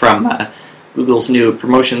email from Google's new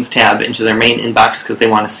promotions tab into their main inbox because they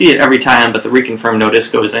want to see it every time, but the reconfirm notice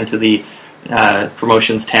goes into the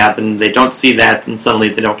promotions tab, and they don't see that, and suddenly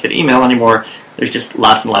they don't get email anymore. There's just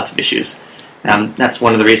lots and lots of issues. That's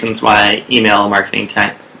one of the reasons why email marketing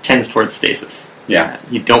tends towards stasis. Yeah.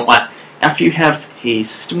 You don't want, after you have a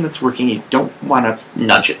system that's working, you don't want to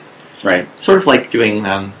nudge it. Right. Sort of like doing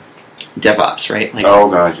DevOps, right? Like, oh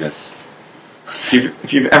gosh, yes.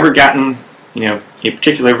 If you've ever gotten, a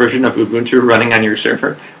particular version of Ubuntu running on your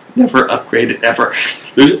server, never upgrade it ever.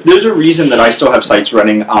 There's a reason that I still have sites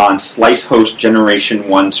running on Slicehost Generation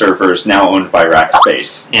 1 servers now owned by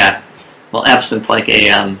Rackspace. Yeah. Well, absent like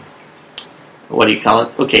a, what do you call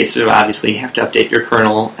it? Okay, so obviously you have to update your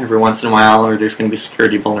kernel every once in a while, or there's going to be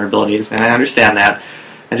security vulnerabilities, and I understand that.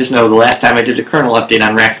 I just know the last time I did a kernel update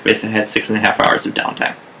on Rackspace, I had 6.5 hours of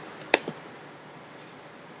downtime.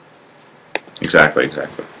 Exactly.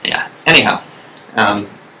 Yeah. Anyhow. All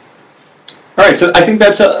right, so I think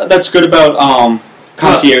that's good about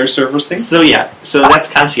concierge servicing. So that's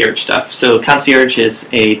concierge stuff. So concierge is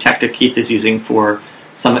a tactic Keith is using for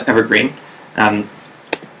Summit Evergreen.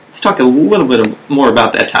 Let's talk a little bit more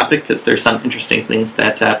about that topic, because there's some interesting things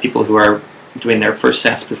that people who are doing their first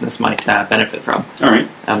SaaS business might benefit from. All right.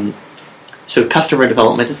 So customer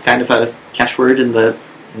development is kind of a catchword in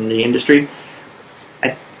the industry.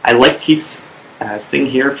 I like Keith's thing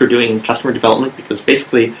here for doing customer development, because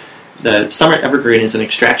basically the Summit Evergreen is an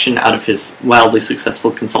extraction out of his wildly successful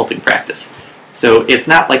consulting practice. So it's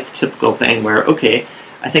not like the typical thing where, okay,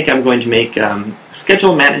 I think I'm going to make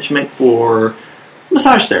schedule management for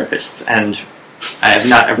massage therapists, and I have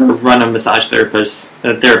not ever run a massage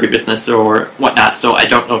therapy business or whatnot, so I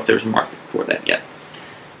don't know if there's a market for that yet.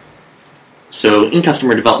 So in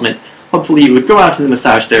customer development, hopefully you would go out to the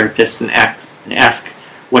massage therapist and ask,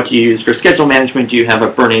 what do you use for schedule management? Do you have a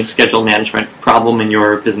burning schedule management problem in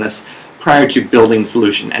your business, prior to building the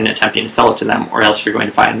solution and attempting to sell it to them, or else you're going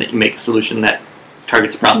to find that you make a solution that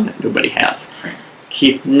targets a problem that nobody has. Right.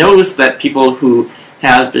 Keith knows that people who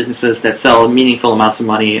have businesses that sell meaningful amounts of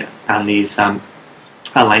money on these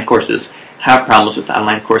online courses have problems with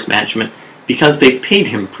online course management, because they paid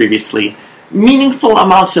him previously meaningful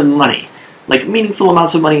amounts of money. Like meaningful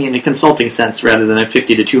amounts of money in a consulting sense, rather than a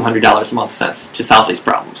 $50 to $200 a month sense, to solve these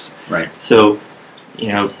problems. Right. So,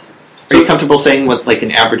 are you comfortable saying what like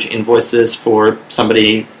an average invoice is for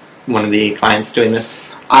somebody, one of the clients doing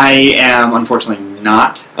this? I am unfortunately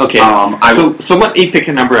not. Okay. So let me pick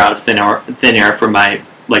a number out of thin air from my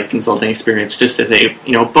consulting experience, just as a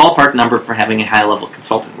ballpark number for having a high level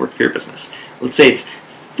consultant work for your business. Let's say it's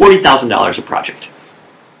 $40,000 a project.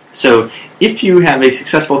 So if you have a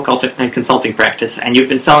successful consulting practice and you've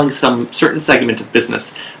been selling some certain segment of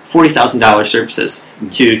business $40,000 services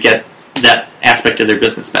to get that aspect of their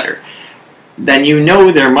business better, then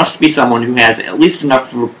there must be someone who has at least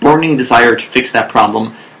enough of a burning desire to fix that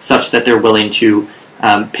problem, such that they're willing to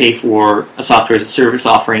pay for a software as a service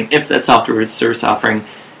offering, if that software as a service offering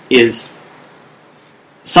is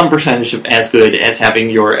some percentage of as good as having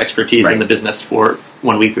your expertise in the business for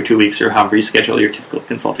 1 week or 2 weeks, or however you schedule your typical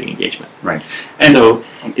consulting engagement. Right. And so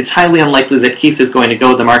it's highly unlikely that Keith is going to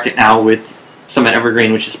go to the market now with Summit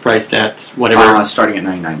Evergreen, which is priced at whatever. Starting at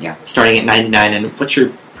 $99, yeah. Starting at $99, and what's your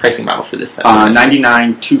pricing model for this?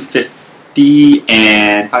 $99, $250,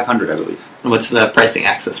 and $500, I believe. And what's the pricing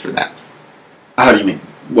access for that? How do you mean?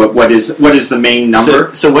 What is the main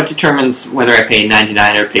number? So what determines whether I pay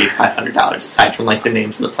 $99 or pay $500, aside from the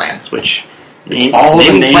names of the plans, which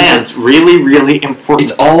naming plans really, really important.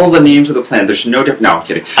 It's all the names of the plan. There's no difference. No, I'm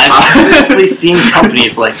kidding. I've honestly seen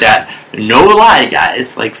companies like that. No lie,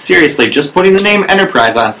 guys. Seriously, just putting the name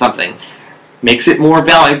enterprise on something makes it more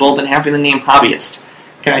valuable than having the name hobbyist.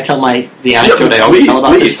 Can I tell the anecdote I always tell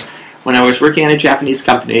about this? When I was working at a Japanese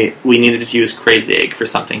company, we needed to use Crazy Egg for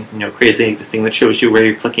something. Crazy Egg, the thing that shows you where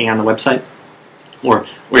you're clicking on the website, or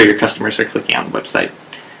where your customers are clicking on the website.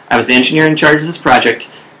 I was the engineer in charge of this project.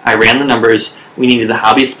 I ran the numbers. We needed the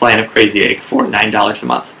hobbyist plan of Crazy Egg for $9 a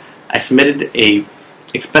month. I submitted a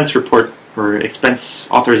expense report or expense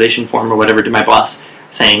authorization form or whatever to my boss,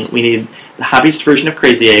 saying we need the hobbyist version of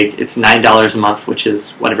Crazy Egg. It's $9 a month, which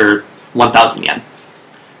is whatever, 1,000 yen.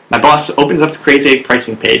 My boss opens up the Crazy Egg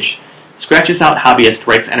pricing page, scratches out hobbyist,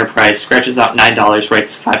 writes enterprise, scratches out $9,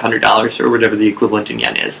 writes $500 or whatever the equivalent in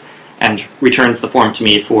yen is, and returns the form to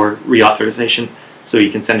me for reauthorization so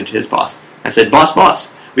he can send it to his boss. I said,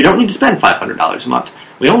 boss, we don't need to spend $500 a month.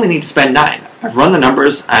 We only need to spend $9. I've run the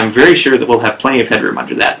numbers. I'm very sure that we'll have plenty of headroom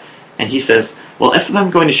under that. And he says, well, if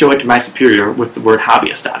I'm going to show it to my superior with the word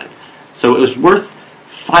hobbyist on it. So it was worth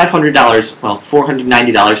 $500, well,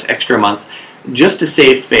 $490 extra a month, just to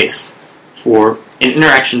save face for an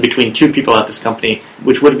interaction between two people at this company,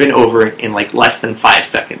 which would have been over in less than 5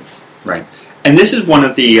 seconds. Right. And this is one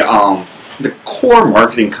of the core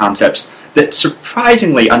marketing concepts that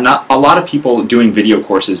surprisingly a lot of people doing video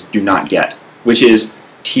courses do not get. which is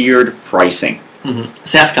tiered pricing. Mm-hmm.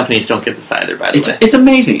 SaaS companies don't get this either, by the way. It's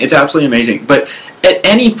amazing. It's absolutely amazing. But at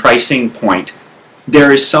any pricing point,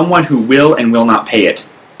 there is someone who will and will not pay it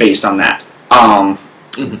based on that.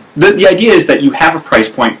 The idea is that you have a price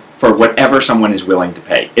point for whatever someone is willing to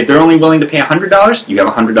pay. If they're only willing to pay $100, you have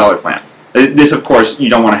a $100 plan. This, of course, you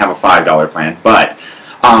don't want to have a $5 plan, but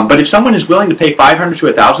if someone is willing to pay $500 to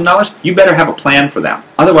 $1,000, you better have a plan for them.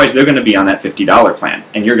 Otherwise, they're going to be on that $50 plan,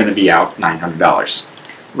 and you're going to be out $900.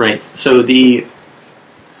 Right. So in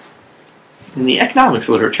the economics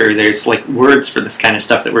literature, there's like words for this kind of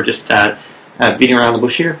stuff that we're just beating around the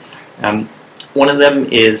bush here. One of them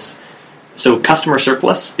is, so customer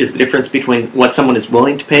surplus is the difference between what someone is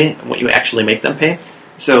willing to pay and what you actually make them pay.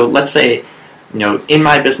 So let's say, in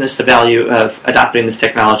my business, the value of adopting this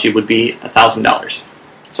technology would be $1,000.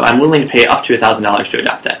 So I'm willing to pay up to $1,000 to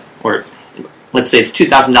adopt that. Or let's say it's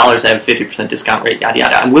 $2,000, I have a 50% discount rate, yada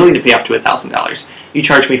yada. I'm willing to pay up to $1,000. You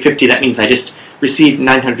charge me $50, that means I just received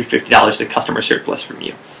 $950 of customer surplus from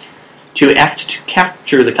you. To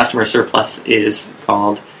capture the customer surplus is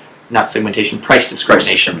called, not segmentation, price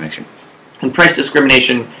discrimination. And price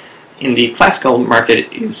discrimination in the classical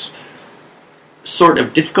market is sort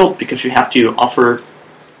of difficult because you have to offer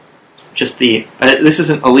just this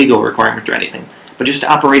isn't a legal requirement or anything, but just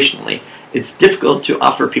operationally, it's difficult to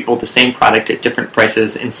offer people the same product at different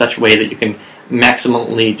prices in such a way that you can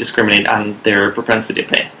maximally discriminate on their propensity to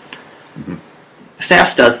pay. Mm-hmm.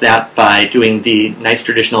 SaaS does that by doing the nice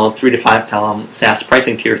traditional 3 to 5 column SaaS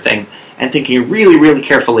pricing tier thing and thinking really, really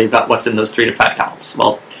carefully about what's in those 3 to 5 columns.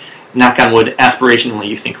 Well, knock on wood, aspirationally,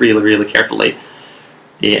 you think really, really carefully.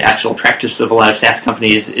 The actual practice of a lot of SaaS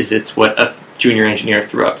companies is it's what a junior engineer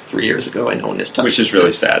threw up 3 years ago and no one has touched. Which is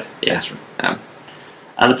really sad. Yeah.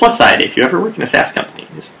 On the plus side, if you ever work in a SaaS company,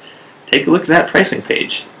 just take a look at that pricing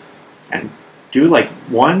page and do like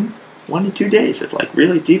 1 to 2 days of like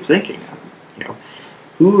really deep thinking.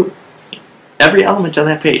 Every element on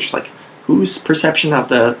that page, like whose perception of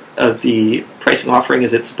the pricing offering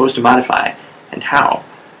is it supposed to modify and how.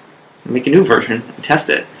 Make a new version and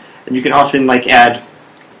test it, and you can often like add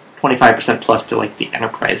 25% plus to like the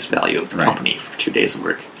enterprise value of the company for 2 days of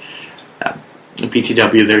work. In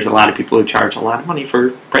PTW, there's a lot of people who charge a lot of money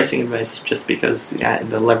for pricing advice just because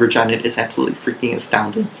the leverage on it is absolutely freaking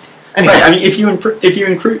astounding. Anyway, right. I mean, if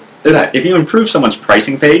you improve someone's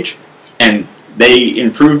pricing page and they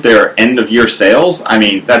improve their end of year sales, I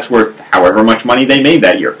mean, that's worth however much money they made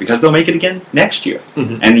that year because they'll make it again next year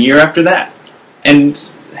and the year after that. And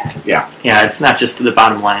yeah, it's not just to the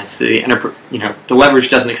bottom line. It's to the the leverage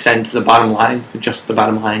doesn't extend to the bottom line, just the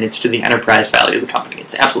bottom line. It's to the enterprise value of the company.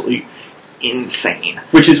 It's absolutely insane.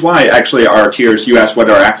 Which is why, actually, our tiers, you asked what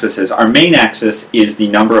our axis is. Our main axis is the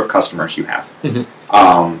number of customers you have. And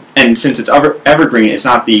since it's evergreen, it's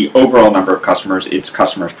not the overall number of customers, it's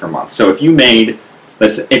customers per month. So if you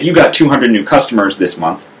got 200 new customers this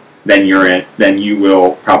month, then you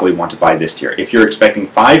will probably want to buy this tier. If you're expecting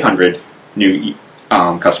 500 new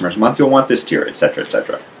customers a month, you'll want this tier, etc.,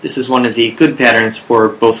 etc. This is one of the good patterns for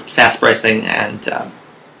both SaaS pricing and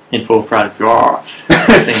info product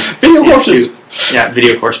pricing. Video courses.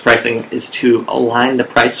 Video course pricing is to align the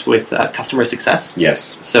price with customer success.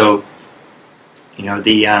 Yes. So,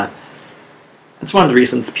 that's one of the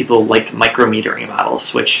reasons people like micrometering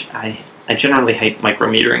models, which I generally hate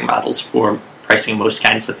micrometering models for pricing most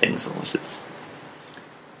kinds of things,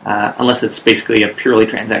 unless it's basically a purely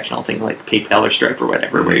transactional thing like PayPal or Stripe or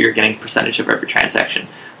whatever, where you're getting a percentage of every transaction.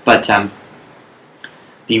 But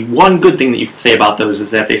the one good thing that you can say about those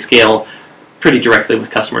is that they scale pretty directly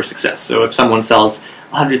with customer success. So if someone sells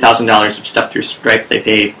 $100,000 of stuff through Stripe, they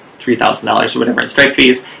pay $3,000 or whatever in Stripe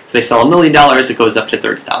fees. If they sell $1 million, it goes up to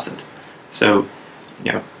 $30,000. So,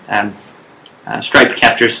 Stripe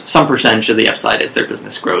captures some percentage of the upside as their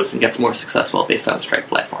business grows and gets more successful based on the Stripe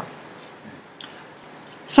platform.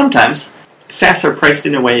 Sometimes, SaaS are priced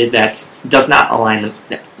in a way that does not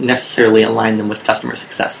necessarily align them with customer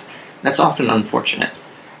success. That's often unfortunate.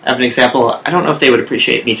 I have an example. I don't know if they would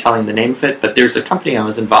appreciate me telling the name of it, but there's a company I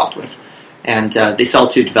was involved with, and they sell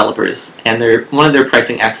to developers, and one of their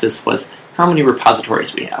pricing axis was how many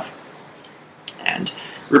repositories we have. And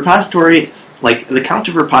repositories, like the count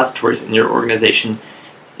of repositories in your organization,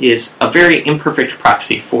 is a very imperfect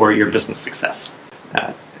proxy for your business success.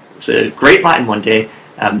 It's a great line one day.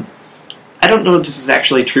 I don't know if this is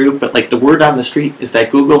actually true, but like the word on the street is that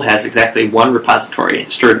Google has exactly one repository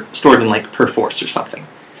stored in like Perforce or something.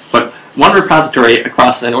 But one repository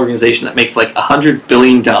across an organization that makes like $100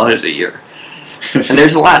 billion a year. And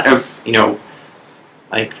there's a lot of,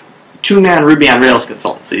 like 2-man Ruby on Rails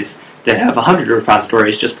consultancies that have 100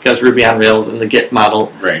 repositories just because Ruby on Rails and the Git model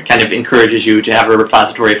kind of encourages you to have a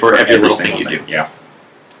repository for every little thing you do. Yeah.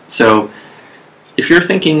 So if you're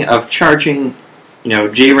thinking of charging,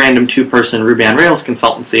 JRandom two-person Ruby on Rails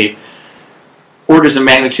consultancy orders of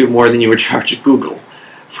magnitude more than you would charge at Google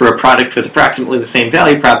for a product with approximately the same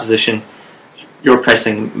value proposition, your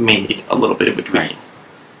pricing may need a little bit of a tweaking.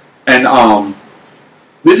 Right. And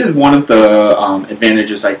this is one of the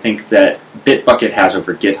advantages I think that Bitbucket has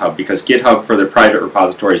over GitHub, because GitHub for their private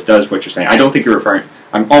repositories does what you're saying. I don't think you're referring.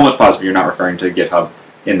 I'm almost positive you're not referring to GitHub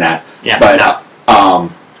in that. Yeah.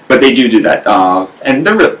 But they do that, and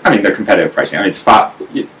they're competitive pricing. I mean, it's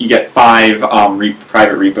you get 5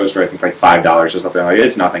 private repos for I think like $5 or something like that.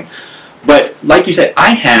 It's nothing. But like you said,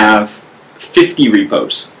 I have 50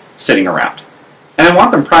 repos sitting around. And I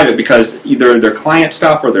want them private because either they're client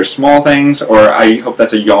stuff or they're small things, or I hope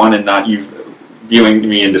that's a yawn and not you viewing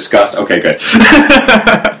me in disgust. Okay, good.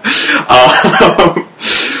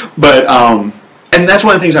 And that's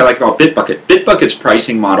one of the things I like about Bitbucket. Bitbucket's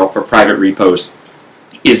pricing model for private repos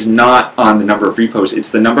is not on the number of repos,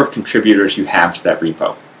 it's the number of contributors you have to that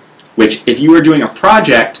repo. Which, if you were doing a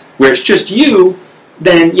project where it's just you,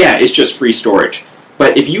 then yeah, it's just free storage.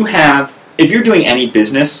 But if you're doing any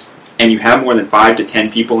business and you have more than 5 to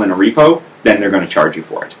 10 people in a repo, then they're going to charge you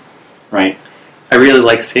for it, right? I really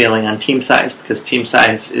like scaling on team size, because team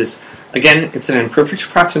size is, again, it's an imperfect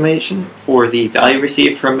approximation for the value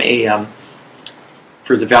received from a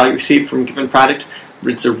given product.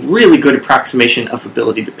 But it's a really good approximation of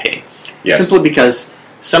ability to pay. Yes. Simply because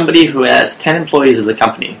somebody who has 10 employees of the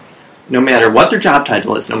company, no matter what their job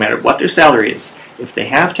title is, no matter what their salary is, if they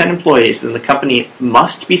have 10 employees, then the company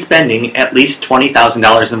must be spending at least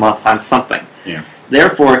 $20,000 a month on something. Yeah.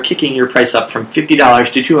 Therefore, kicking your price up from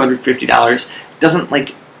 $50 to $250 doesn't,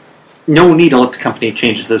 no needle at the company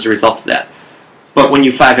changes as a result of that. But when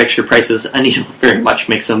you 5x your prices, a needle very much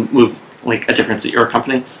makes a move, a difference at your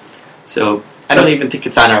company. So I don't even think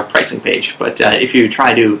it's on our pricing page, but if you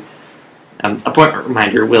try to, appointment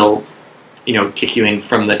reminder will, kick you in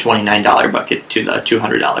from the $29 bucket to the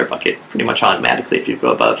 $200 bucket pretty much automatically if you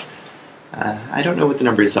go above. I don't know what the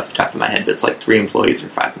number is off the top of my head, but it's like 3 employees or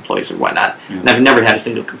 5 employees or whatnot. Yeah. And I've never had a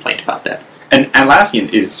single complaint about that. And Atlassian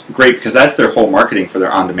is great because that's their whole marketing for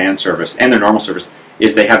their on-demand service and their normal service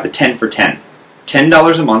is they have the 10 for 10.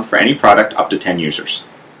 $10 a month for any product up to 10 users.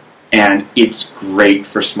 And it's great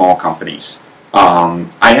for small companies. I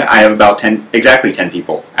have about exactly 10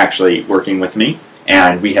 people actually working with me,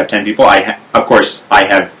 and we have 10 people. Of course, I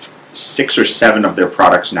have 6 or 7 of their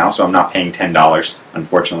products now, so I'm not paying $10,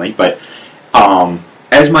 unfortunately. But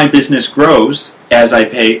as my business grows, as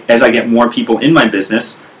I get more people in my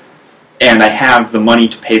business, and I have the money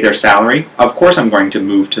to pay their salary, of course I'm going to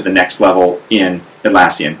move to the next level in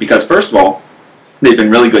Atlassian. Because first of all, they've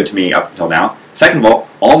been really good to me up until now. Second of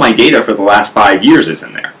all my data for the last 5 years is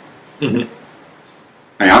in there. Mm-hmm.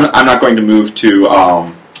 I'm not going to move to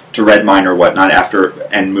Redmine or whatnot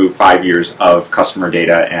and move 5 years of customer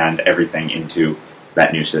data and everything into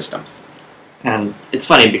that new system. And it's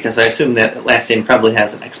funny because I assume that Atlassian probably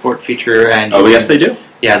has an export feature. And yes, they do.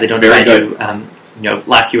 Yeah, they don't try to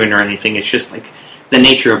lock you in or anything. It's just the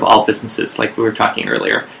nature of all businesses, like we were talking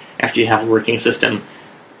earlier. After you have a working system,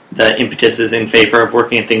 the impetus is in favor of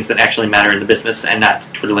working at things that actually matter in the business and not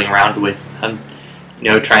twiddling around with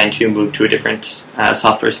trying to move to a different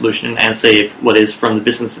software solution and save what is, from the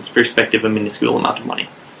business's perspective, a minuscule amount of money.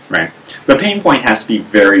 Right. The pain point has to be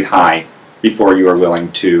very high before you are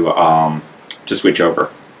willing to switch over.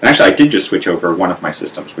 And actually, I did just switch over one of my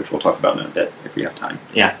systems, which we'll talk about in a bit if we have time.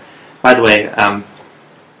 Yeah. By the way,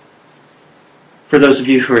 for those of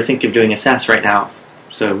you who are thinking of doing a SaaS right now,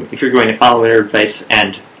 so if you're going to follow our advice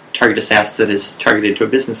and target a SaaS that is targeted to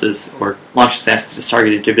businesses, or launch a SaaS that is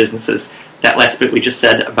targeted to businesses, that last bit we just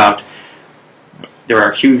said about there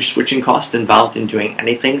are huge switching costs involved in doing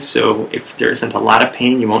anything, so if there isn't a lot of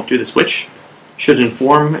pain, you won't do the switch, should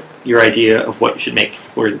inform your idea of what you should make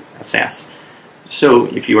for a SaaS. So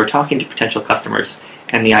if you are talking to potential customers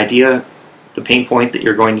and the pain point that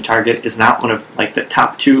you're going to target is not one of the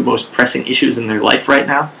top 2 most pressing issues in their life right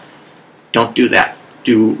now, don't do that.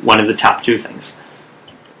 Do one of the top 2 things.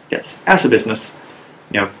 Yes, as a business,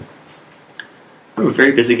 I'm a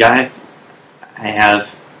very busy guy. I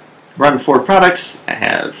have run 4 products. I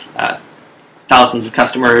have thousands of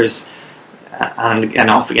customers, on and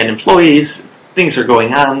off again employees. Things are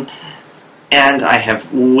going on, and I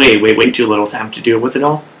have way, way, way too little time to deal with it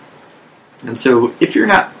all. And so, if you're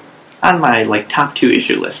not on my top 2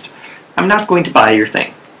 issue list, I'm not going to buy your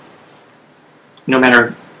thing. No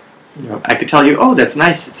matter, I could tell you, oh, that's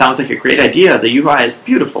nice. It sounds like a great idea. The UI is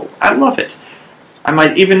beautiful. I love it. I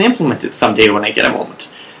might even implement it someday when I get a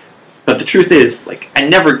moment. But the truth is, like, I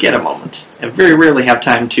never get a moment. I very rarely have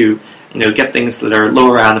time to, get things that are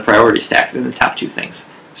lower on the priority stack than the top two things.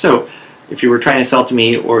 So, if you were trying to sell to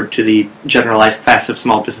me or to the generalized class of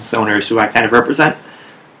small business owners who I kind of represent,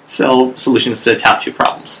 sell solutions to the top two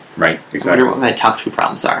problems. Right, exactly. I wonder what my top two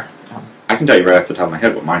problems are. I can tell you right off the top of my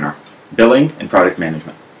head what mine are. Billing and product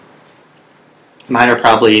management. Mine are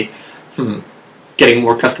probably getting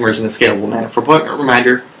more customers in a scalable manner. For appointment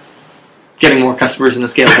reminder, getting more customers in a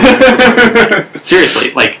scalable manner.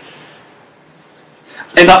 Seriously, like,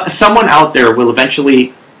 someone out there will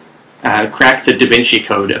eventually crack the Da Vinci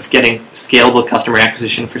Code of getting scalable customer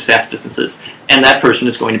acquisition for SaaS businesses, and that person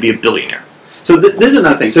is going to be a billionaire. So this is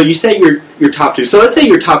another thing. So you say your top two. So let's say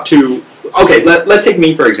your top two. Okay, let's take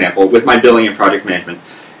me for example with my billing and project management,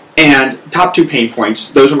 and top two pain points.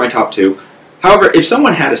 Those are my top two. However, if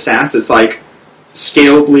someone had a SaaS that's like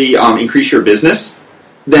scalably increase your business,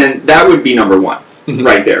 then that would be number one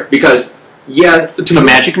right there. Because yes, the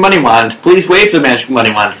magic money wand. Please wave the magic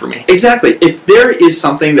money wand for me. Exactly. If there is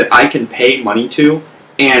something that I can pay money to,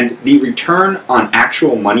 and the return on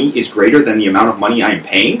actual money is greater than the amount of money I am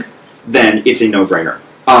paying, then it's a no-brainer.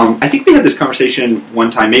 I think we had this conversation one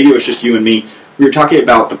time, maybe it was just you and me, we were talking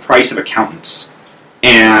about the price of accountants.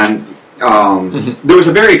 And there was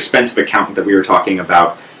a very expensive accountant that we were talking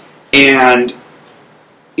about, and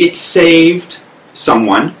it saved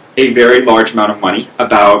someone a very large amount of money,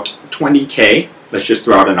 about $20K. Let's just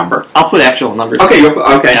throw out a number. I'll put actual numbers. Okay,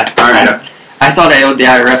 okay, yeah. All right. I thought I owed the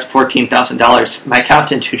IRS $14,000. My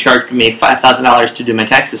accountant, who charged me $5,000 to do my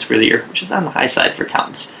taxes for the year, which is on the high side for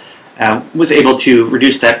accountants, was able to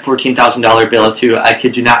reduce that $14,000 bill to, I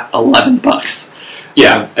kid you not, $11.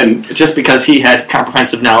 Yeah, and just because he had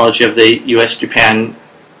comprehensive knowledge of the U.S.-Japan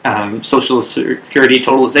Social Security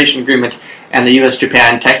Totalization Agreement and the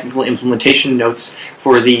U.S.-Japan Technical Implementation Notes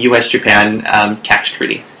for the U.S.-Japan Tax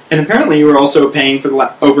Treaty. And apparently you were also overpaying for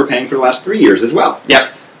the last 3 years as well.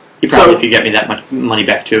 Yep. He probably could get me that much money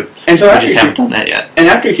back too. And so I just haven't done that yet. And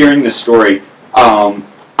after hearing this story,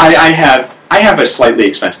 I have a slightly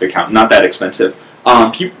expensive account, not that expensive.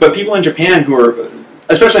 But people in Japan who are,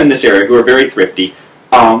 especially in this area, who are very thrifty,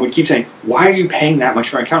 would keep saying, "Why are you paying that much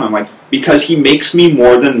for an account?" I'm like, because he makes me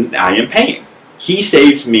more than I am paying. He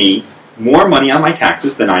saves me more money on my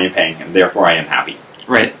taxes than I am paying him. Therefore, I am happy.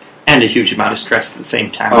 Right. And a huge amount of stress at the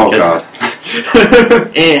same time. Oh, God.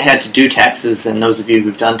 A, I had to do taxes, and those of you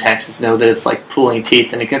who've done taxes know that it's like pulling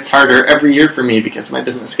teeth, and it gets harder every year for me because my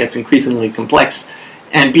business gets increasingly complex.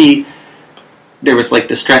 And B, there was like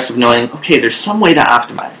the stress of knowing, okay, there's some way to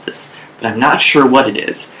optimize this, but I'm not sure what it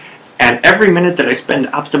is. And every minute that I spend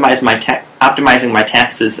optimizing my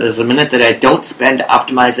taxes is a minute that I don't spend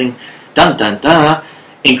optimizing,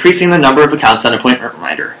 increasing the number of accounts on Appointment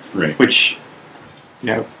Reminder. Right. Which,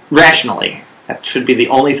 rationally, that should be the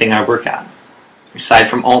only thing I work on, aside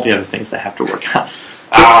from all the other things I have to work on.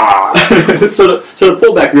 So to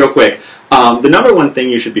pull back real quick, the number one thing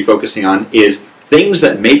you should be focusing on is things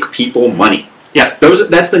that make people money. Yeah.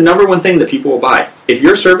 That's the number one thing that people will buy. If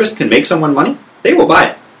your service can make someone money, they will buy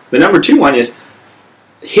it. The number two one is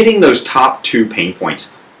hitting those top two pain points.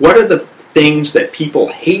 What are the things that people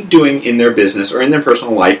hate doing in their business or in their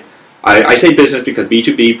personal life? I say business because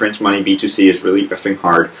B2B prints money, B2C is really effing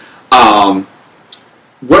hard.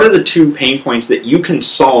 What are the two pain points that you can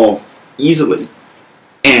solve easily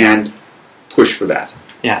and push for that?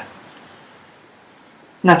 Yeah.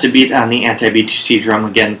 Not to beat on the anti-B2C drum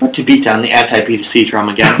again, but to beat on the anti-B2C drum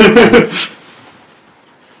again.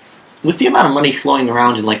 With the amount of money flowing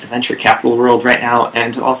around in like the venture capital world right now,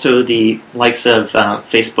 and also the likes of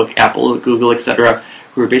Facebook, Apple, Google, etc.,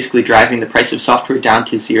 who are basically driving the price of software down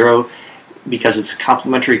to zero because it's a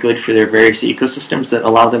complementary good for their various ecosystems that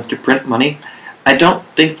allow them to print money, I don't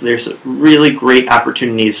think there's really great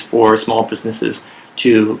opportunities for small businesses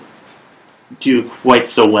to do quite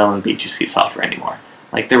so well in B2C software anymore.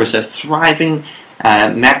 Like there was a thriving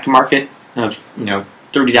Mac market of $30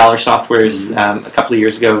 softwares a couple of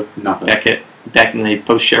years ago, back in the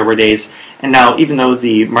post-shareware days, and now even though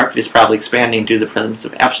the market is probably expanding due to the presence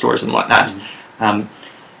of app stores and whatnot,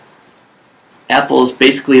 Apple's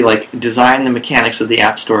basically like designed the mechanics of the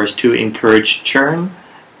app stores to encourage churn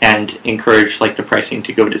and encourage like the pricing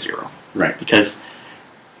to go to zero. Right. Because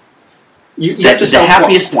you have to sell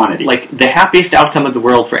quantity. Like the happiest outcome of the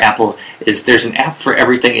world for Apple is there's an app for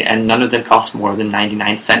everything, and none of them cost more than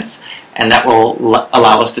 99 cents, and that will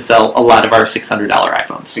allow us to sell a lot of our $600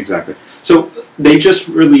 iPhones. Exactly. So they just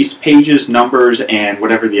released Pages, Numbers, and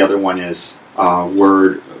whatever the other one is.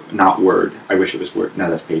 Word, not Word. I wish it was Word. No,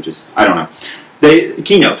 that's Pages. I don't know.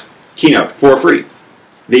 Keynote for free.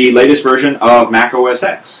 the latest version of Mac OS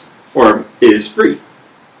X, is free.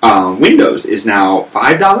 Windows is now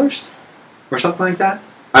 $5 or something like that.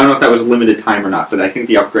 I don't know if that was a limited time or not, but I think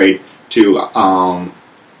the upgrade to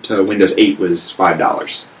Windows 8 was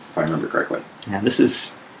 $5, if I remember correctly. Yeah,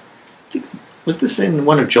 was this in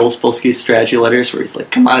one of Joel Spolsky's strategy letters where he's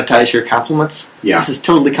like, commoditize your compliments? Yeah. This is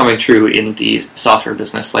totally coming true in the software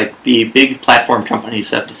business. Like, the big platform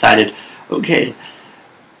companies have decided, okay,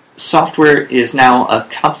 software is now a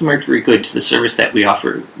complementary good to the service that we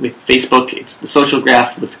offer. With Facebook, it's the social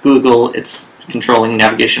graph. With Google, it's controlling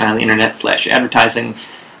navigation on the internet / advertising.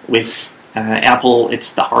 With Apple,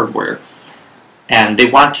 it's the hardware. And they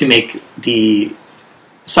want to make the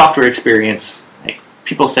software experience, like,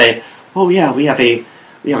 people say, oh yeah, we have a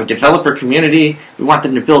developer community, we want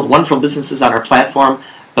them to build wonderful businesses on our platform,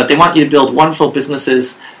 but they want you to build wonderful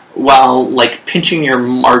businesses while, like, pinching your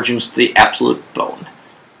margins to the absolute bone.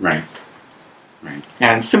 Right.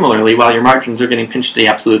 And similarly, while your margins are getting pinched to the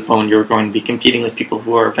absolute bone, you're going to be competing with people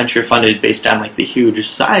who are venture funded based on, like, the huge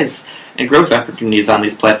size and growth opportunities on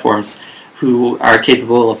these platforms, who are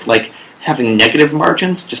capable of, like, having negative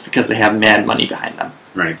margins just because they have mad money behind them.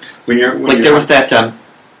 Right. There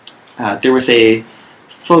was a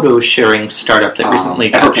photo sharing startup that recently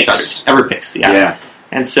got started. Everpix, yeah.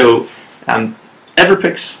 And so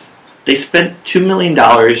Everpix, they spent $2 million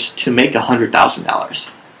to make $100,000.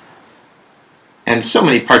 And so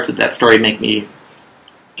many parts of that story make me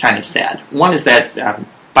kind of sad. One is that,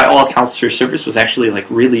 by all accounts, their service was actually, like,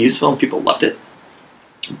 really useful and people loved it.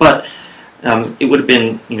 But it would have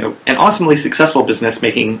been, an awesomely successful business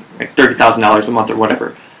making like $30,000 a month or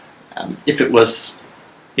whatever, if it was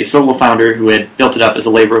a solo founder who had built it up as a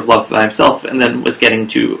labor of love by himself and then was getting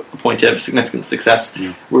to a point of significant success,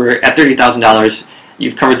 where at $30,000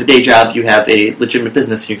 you've covered the day job, you have a legitimate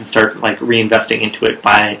business, and you can start, like, reinvesting into it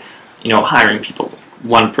by, hiring people,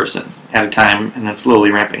 one person at a time, and then slowly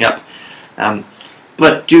ramping up.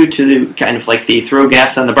 But due to kind of like the throw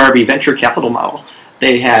gas on the Barbie venture capital model,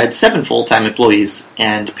 they had 7 full-time employees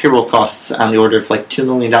and payroll costs on the order of like $2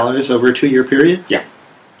 million over a 2-year period. Yeah.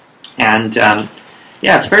 And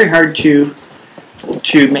it's very hard to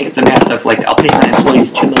make the math of, like, I'll pay my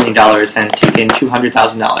employees $2 million and take in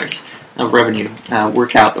 $200,000 of revenue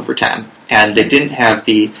work out over time. And they didn't have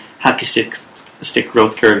the hockey stick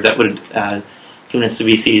growth curve that would convince the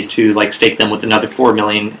VCs to, like, stake them with another $4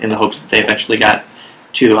 million in the hopes that they eventually got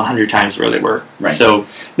to 100 times where they were. Right. So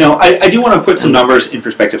now, I do want to put some numbers in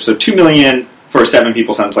perspective. So $2 million for 7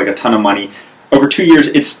 people sounds like a ton of money. Over 2 years,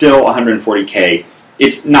 it's still $140K.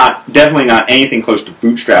 It's definitely not anything close to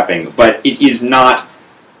bootstrapping, but it is not.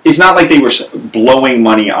 It's not like they were blowing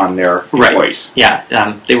money on their employees. Right.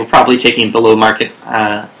 Yeah, they were probably taking below market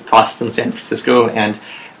costs in San Francisco, and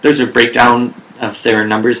there's a breakdown of their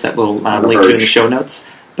numbers that we'll link to in the show notes.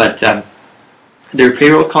 But their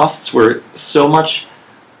payroll costs were so much.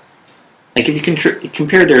 Like, if you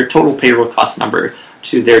compare their total payroll cost number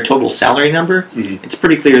to their total salary number, it's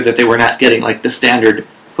pretty clear that they were not getting, like, the standard,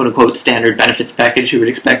 quote-unquote, standard benefits package you would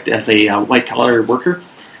expect as a white-collar worker.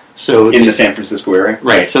 So in the San Francisco area?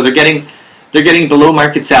 Right. So they're getting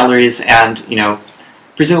below-market salaries, and,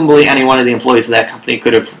 presumably any one of the employees of that company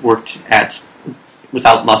could have worked at,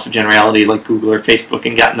 without loss of generality, like Google or Facebook,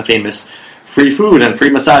 and gotten the famous free food and free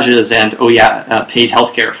massages and, paid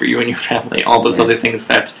healthcare for you and your family, all those other things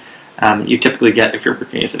that you typically get if you're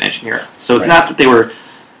working as an engineer. So it's not that they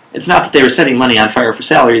were setting money on fire for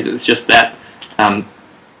salaries. It's just that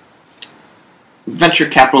venture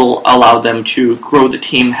capital allowed them to grow the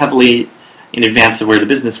team heavily in advance of where the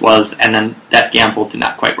business was, and then that gamble did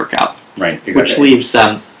not quite work out. Right. Exactly. Which leaves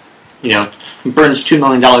burns $2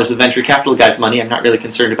 million of venture capital guys' money. I'm not really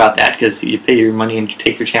concerned about that because you pay your money and you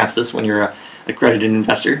take your chances when you're a accredited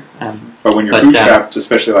investor. But when you're bootstrapped,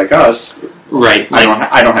 especially like us, right?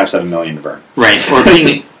 I don't have $7 million to burn. Right. Or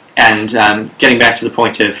being getting back to the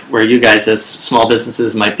point of where you guys as small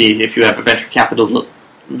businesses might be, if you have a venture capital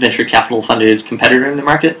funded competitor in the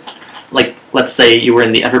market, like let's say you were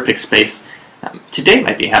in the Everpix space, today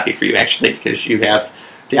might be happy for you actually because you have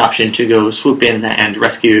the option to go swoop in and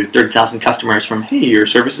rescue 30,000 customers from, hey, your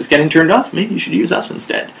service is getting turned off, maybe you should use us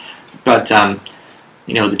instead. But the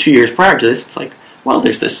 2 years prior to this, it's like, well,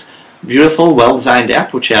 there's this beautiful, well-designed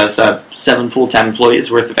app which has 7 full-time employees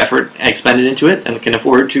worth of effort expended into it and can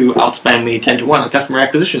afford to outspend me 10 to 1 on customer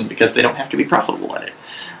acquisition because they don't have to be profitable at it.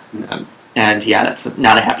 That's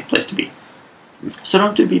not a happy place to be. So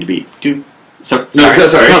don't do B2B. Do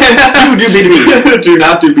B2B. Do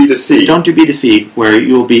not do B2C. Don't do B2C, where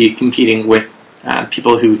you will be competing with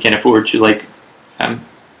people who can afford to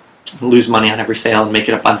lose money on every sale and make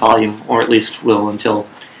it up on volume, or at least will until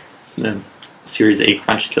the Series A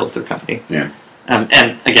crunch kills their company. Yeah.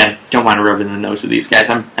 And again, don't want to rub it in the nose of these guys.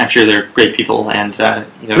 I'm sure they're great people, and I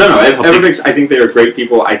think they are great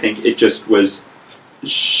people. I think it just was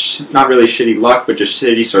not really shitty luck, but just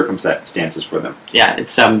shitty circumstances for them. Yeah,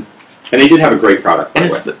 it's and they did have a great product. And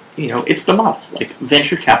it's the model. Like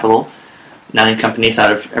venture capital, 9 companies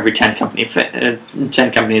out of every 10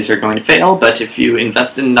 companies are going to fail. But if you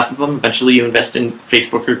invest in enough of them, eventually you invest in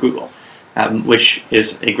Facebook or Google. Which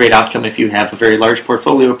is a great outcome if you have a very large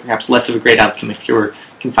portfolio, perhaps less of a great outcome if you're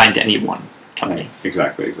confined to any one company.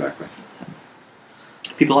 Exactly.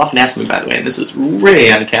 People often ask me, by the way, and this is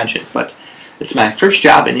way on a tangent, but it's my first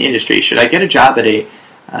job in the industry. Should I get a job at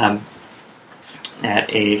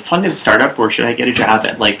a funded startup, or should I get a job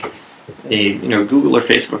at like a Google or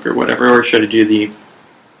Facebook or whatever, or should I do the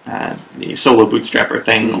solo bootstrapper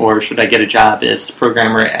thing, or should I get a job as a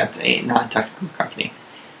programmer at a non-technical company?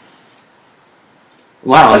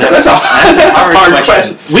 Wow, that's a hard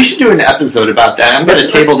question. We should do an episode about that. I'm going to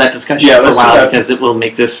table that discussion for a while because it will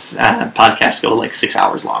make this podcast go like 6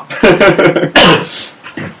 hours long.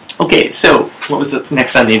 Okay, so what was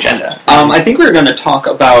next on the agenda? I think we're going to talk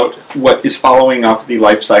about what is following up the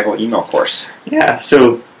Lifecycle email course. Yeah,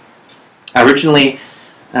 so I originally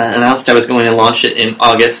announced I was going to launch it in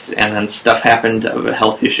August, and then stuff happened of a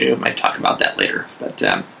health issue. I might talk about that later. But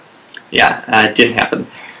it didn't happen.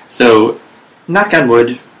 So knock on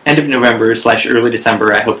wood, end of November / early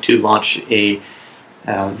December, I hope to launch a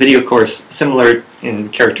video course similar in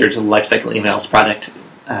character to the Lifecycle Emails product,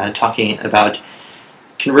 talking about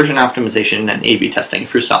conversion optimization and A/B testing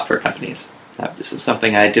for software companies. This is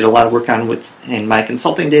something I did a lot of work on in my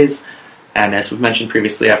consulting days, and as we've mentioned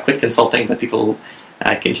previously, I've quit consulting, but people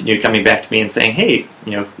continue coming back to me and saying, hey,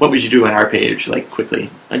 what would you do on our page, like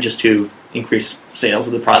quickly, just to increase sales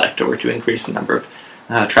of the product or to increase the number of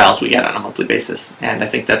trials we get on a monthly basis. And I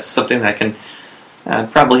think that's something that I can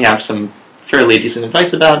probably have some fairly decent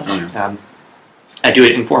advice about. I do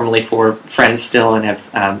it informally for friends still, and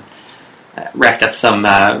have racked up some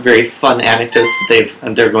very fun anecdotes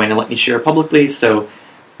that they're going to let me share publicly. So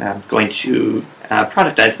I'm going to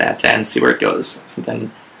productize that and see where it goes. And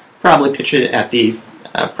then probably pitch it at the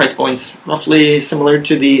price points roughly similar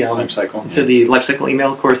to the Lifecycle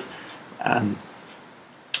email course.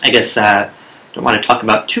 I guess don't want to talk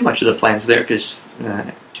about too much of the plans there because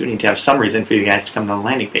I do need to have some reason for you guys to come to the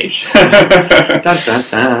landing page. Dun, dun,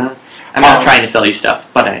 dun. I'm not trying to sell you stuff,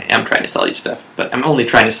 but I am trying to sell you stuff. But I'm only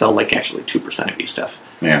trying to sell actually 2% of you stuff.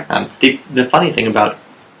 Yeah. The funny thing about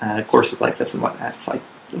courses like this and whatnot, it's like,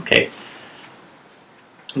 okay,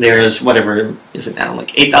 there's whatever is it now,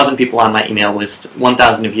 like 8,000 people on my email list.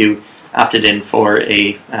 1,000 of you opted in for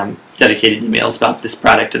a dedicated emails about this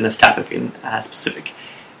product and this topic in specific.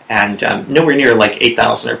 And nowhere near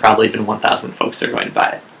 8,000 or probably even 1,000 folks that are going to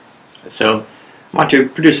buy it. So I want to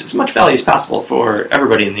produce as much value as possible for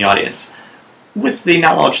everybody in the audience, with the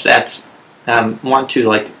knowledge that I want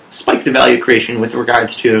to spike the value creation with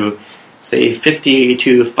regards to, say, 50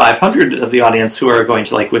 to 500 of the audience who are going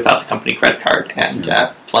to whip out the company credit card and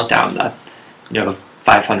plunk down the $500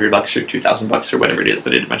 or $2,000 or whatever it is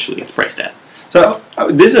that it eventually gets priced at. So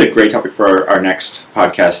this is a great topic for our next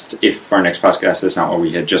podcast, if our next podcast is not what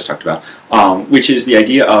we had just talked about, which is the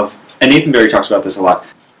idea of, and Nathan Barry talks about this a lot,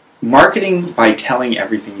 marketing by telling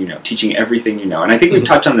everything you know, teaching everything you know. And I think we've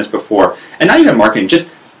touched on this before, and not even marketing, just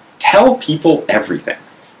tell people everything,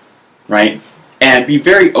 right? And be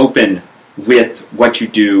very open with what you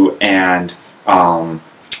do, and I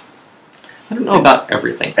don't know about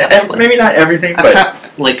everything, honestly. Maybe not everything, but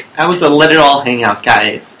I was a let it all hang out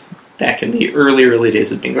guy back in the early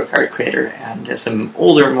days of Bingo Card Creator, and as I'm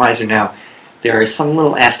older and wiser now, there are some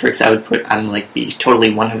little asterisks I would put on be totally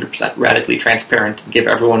 100% radically transparent and give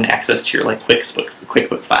everyone access to your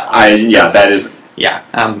QuickBook files. That is. Yeah.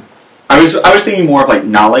 I was thinking more of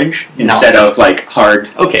knowledge instead of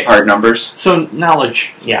hard numbers. So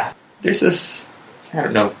knowledge, yeah. There's this, I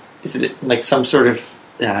don't know, is it some sort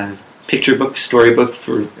of picture book, storybook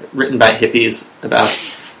written by hippies about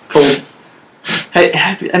cold?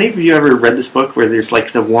 Have any of you ever read this book where there's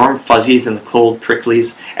the warm fuzzies and the cold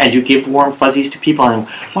pricklies, and you give warm fuzzies to people, and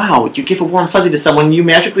wow, you give a warm fuzzy to someone, you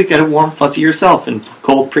magically get a warm fuzzy yourself, and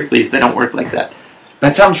cold pricklies, they don't work like that.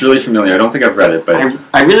 That sounds really familiar. I don't think I've read it, but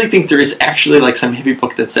I really think there is actually some hippie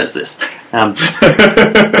book that says this.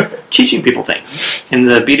 Teaching people things in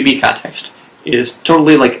the B2B context is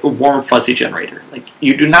totally a warm fuzzy generator.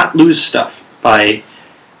 You do not lose stuff by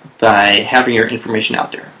having your information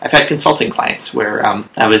out there. I've had consulting clients where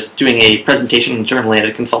I was doing a presentation internally at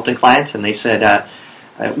a consulting client, and they said,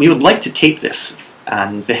 we would like to tape this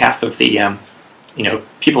on behalf of the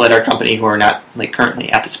people at our company who are not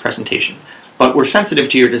currently at this presentation. but we're sensitive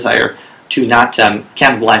to your desire to not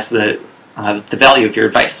cannibalize the value of your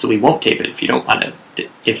advice, so we won't tape it if you don't want to,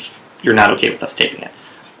 if you're not okay with us taping it.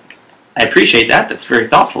 I appreciate that. That's very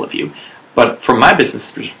thoughtful of you. But from my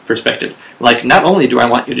business perspective, like, not only do I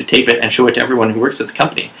want you to tape it and show it to everyone who works at the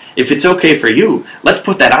company, if it's okay for you, let's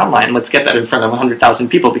put that online. Let's get that in front of 100,000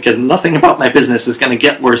 people, because nothing about my business is going to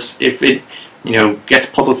get worse if it, gets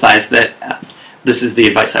publicized that this is the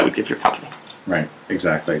advice I would give your company. Right.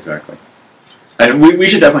 Exactly. And we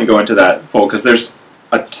should definitely go into that full, because there's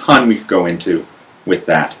a ton we could go into with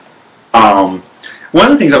that. One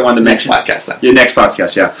of the things I wanted to mention... Next podcast, then. Yeah, next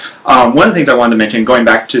podcast, yeah. One of the things I wanted to mention, going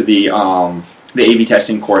back to the A/B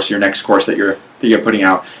testing course, your next course that you're putting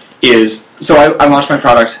out, is... So I launched my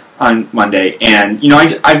product on Monday, and,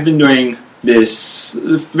 I've been doing this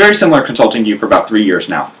very similar consulting to you for about 3 years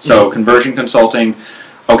now. So conversion consulting,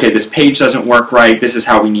 okay, this page doesn't work right, this is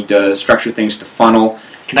how we need to structure things to funnel.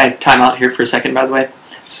 Can I time out here for a second, by the way?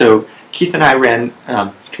 So Keith and I ran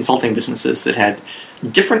consulting businesses that had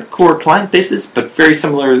different core client bases, but very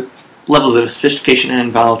similar levels of sophistication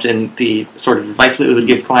involved in the sort of advice we would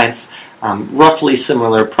give clients. Roughly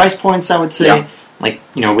similar price points, I would say,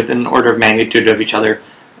 within an order of magnitude of each other.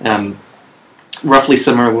 Roughly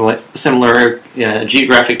similar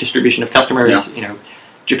geographic distribution of customers.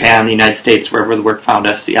 Japan, the United States, wherever the work found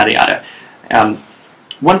us, yada yada.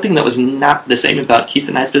 One thing that was not the same about Keith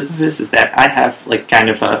and I's businesses is that I have kind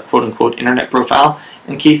of a quote unquote internet profile,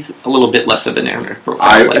 and Keith a little bit less of an internet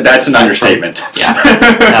profile. That's an understatement.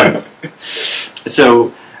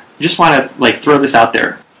 So just want to throw this out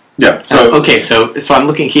there. Yeah. So I'm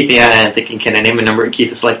looking Keith in the eye and thinking, can I name a number? And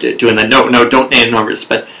Keith is doing the no, don't name numbers.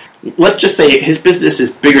 But let's just say his business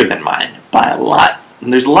is bigger than mine by a lot.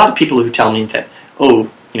 And there's a lot of people who tell me that,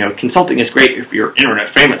 consulting is great if you're internet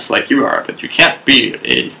famous like you are, but you can't be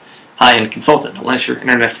a high-end consultant unless you're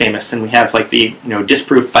internet famous. And we have the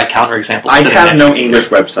disproof by counterexamples. I have no English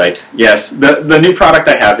website. Yes, the new product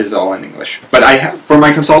I have is all in English. But for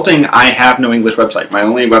my consulting, I have no English website. My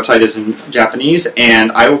only website is in Japanese,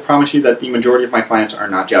 and I will promise you that the majority of my clients are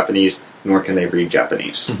not Japanese, nor can they read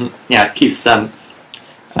Japanese. Mm-hmm. Yeah, Keith's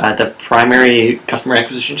the primary customer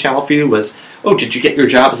acquisition channel for you was, did you get your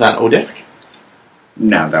jobs on Odesk?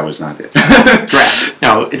 No, that was not it. Correct.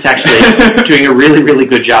 No, it's actually doing a really, really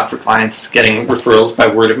good job for clients, getting referrals by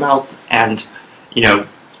word of mouth, and,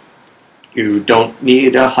 you don't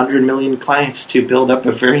need 100 million clients to build up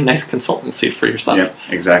a very nice consultancy for yourself. Yeah,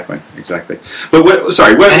 exactly.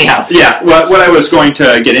 But anyhow. Yeah, what I was going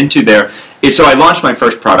to get into there is, so I launched my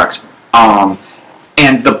first product,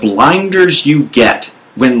 and the blinders you get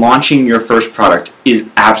when launching your first product is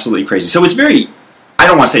absolutely crazy. So it's I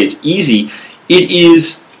don't want to say it's easy. It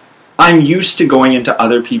is, I'm used to going into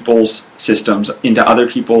other people's systems, into other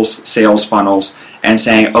people's sales funnels, and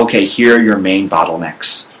saying, okay, here are your main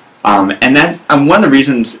bottlenecks. And one of the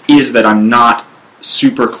reasons is that I'm not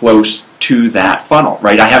super close to that funnel,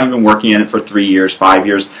 right? I haven't been working in it for 3 years, 5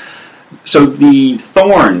 years. So the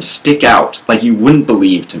thorns stick out like you wouldn't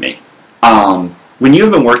believe to me. When you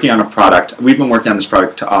have been working on a product, we've been working on this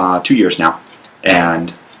product 2 years now,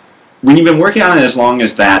 and when you've been working on it as long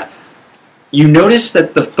as that, you notice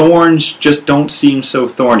that the thorns just don't seem so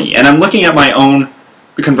thorny. And I'm looking at my own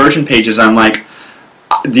conversion pages, I'm like,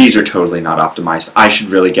 these are totally not optimized. I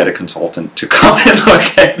should really get a consultant to come and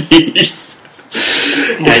look at these.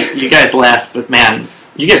 Yeah, you guys laugh, but man,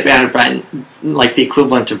 you get banner blind, like the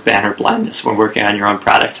equivalent of banner blindness when working on your own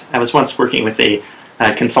product. I was once working with a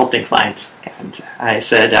consulting client, and I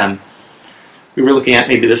said, we were looking at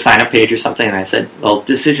maybe the sign-up page or something, and I said, well,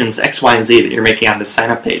 decisions X, Y, and Z that you're making on this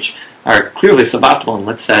sign-up page are clearly suboptimal, and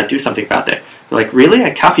let's do something about that. They're like, really? I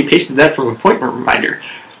copy-pasted that from Appointment Reminder.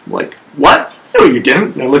 I'm like, what? No, you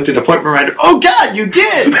didn't. And I looked at Appointment Reminder. Oh, God, you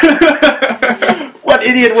did! What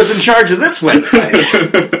idiot was in charge of this website?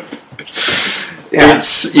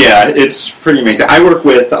 It's pretty amazing. I work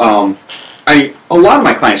with, a lot of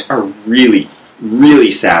my clients are really, really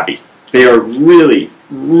savvy. They are really,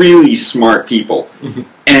 really smart people. Mm-hmm.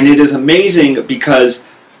 And it is amazing because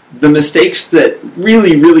the mistakes that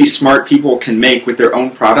really, really smart people can make with their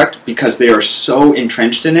own product because they are so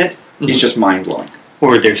entrenched in it is just mind-blowing.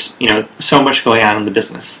 Or there's, so much going on in the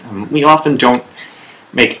business. We often don't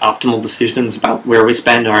make optimal decisions about where we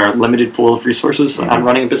spend our limited pool of resources on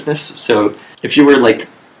running a business. So if you were like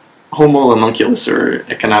homo homunculus or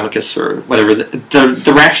economicus or whatever,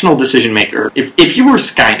 the rational decision maker, if you were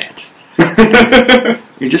Skynet,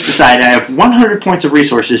 you just decide I have 100 points of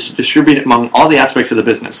resources to distribute among all the aspects of the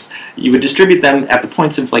business. You would distribute them at the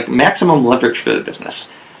points of maximum leverage for the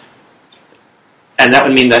business. And that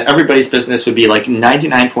would mean that everybody's business would be like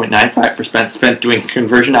 99.95% spent doing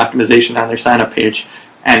conversion optimization on their sign-up page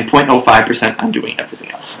and 0.05% on doing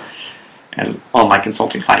everything else. And all my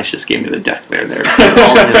consulting clients just gave me the death glare there.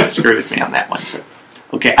 All of them disagree with me on that one. But,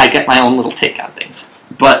 okay, I get my own little take on things.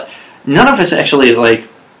 But none of us actually,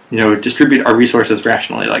 distribute our resources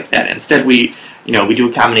rationally like that. Instead, we do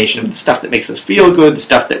a combination of the stuff that makes us feel good, the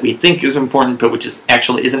stuff that we think is important, but which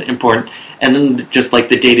actually isn't important, and then just like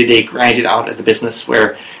the day-to-day grind it out of the business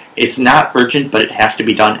where it's not urgent, but it has to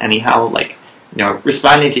be done anyhow. Like,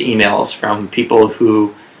 responding to emails from people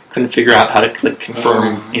who couldn't figure out how to click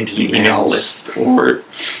confirm into the email list, or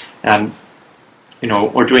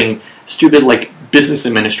or doing stupid like business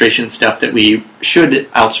administration stuff that we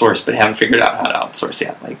should outsource but haven't figured out how to outsource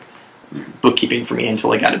yet, like bookkeeping for me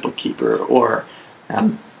until I got a bookkeeper, or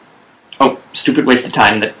stupid waste of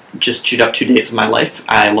time that just chewed up 2 days of my life.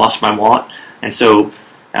 I lost my wallet, and so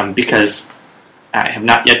because I have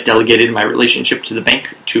not yet delegated my relationship to the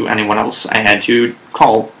bank to anyone else, I had to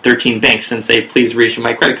call 13 banks and say, please reissue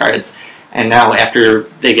my credit cards. And now after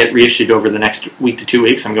they get reissued over the next week to 2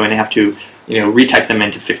 weeks, I'm going to have to retype them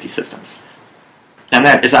into 50 systems. And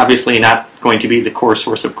that is obviously not going to be the core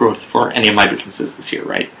source of growth for any of my businesses this year,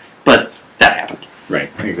 right? But that happened. Right,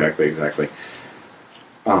 exactly.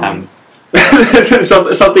 Something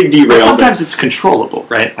derailed. But sometimes it's controllable,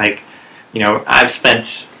 right? Like, I've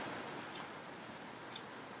spent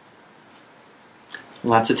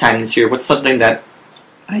lots of time this year. What's something that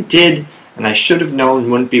I did and I should have known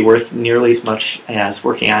wouldn't be worth nearly as much as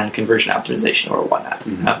working on conversion optimization or whatnot?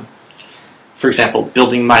 Mm-hmm. For example,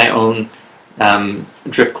 building my own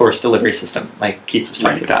drip course delivery system, like Keith was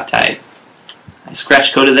talking about. I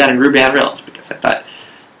scratch coded that in Ruby on Rails because I thought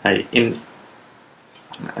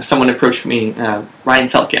someone approached me, Ryan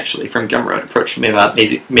Felk actually from Gumroad approached me about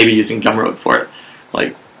maybe using Gumroad for it.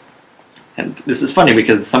 And this is funny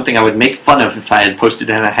because it's something I would make fun of if I had posted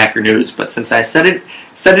it on Hacker News, but since I said it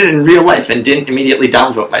in real life and didn't immediately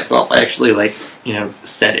downvote myself, I actually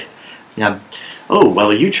said it. Oh,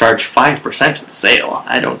 well, you charge 5% of the sale.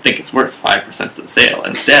 I don't think it's worth 5% of the sale.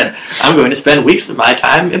 Instead, I'm going to spend weeks of my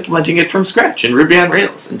time implementing it from scratch in Ruby on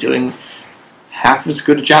Rails and doing half as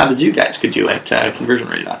good a job as you guys could do at conversion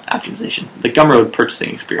rate optimization. The Gumroad purchasing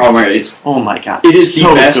experience. Oh my god! It is so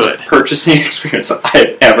the best good. Purchasing experience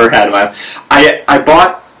I've ever had in my life. I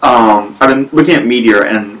bought. I've been looking at Meteor,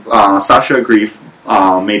 and Sasha Grief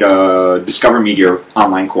made a Discover Meteor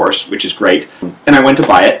online course, which is great. And I went to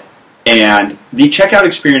buy it, and the checkout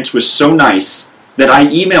experience was so nice that I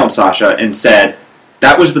emailed Sasha and said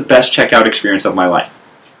that was the best checkout experience of my life.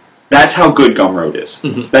 That's how good Gumroad is.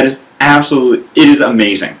 Mm-hmm. That is absolutely, it is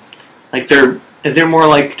amazing. Like they're more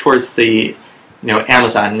like towards the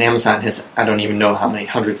Amazon, and Amazon has, I don't even know how many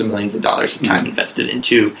hundreds of millions of dollars of time invested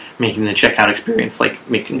into making the checkout experience, like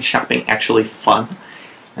making shopping actually fun.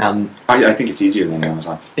 I think it's easier than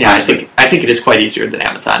Amazon. Yeah, honestly. I think it is quite easier than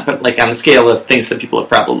Amazon, but like on the scale of things that people have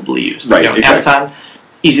probably used. Right, exactly. Amazon,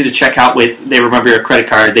 easy to check out with. They remember your credit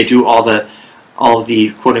card. They do all of the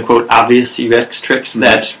quote-unquote obvious UX tricks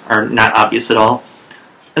that are not obvious at all.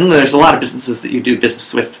 And there's a lot of businesses that you do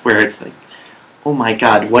business with where it's like, oh my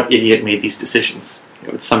god, what idiot made these decisions?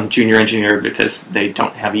 It's some junior engineer because they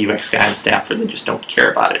don't have a UX guy on staff or they just don't care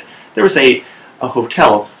about it. There was a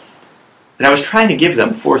hotel that I was trying to give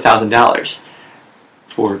them $4,000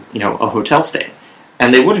 for a hotel stay.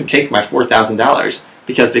 And they wouldn't take my $4,000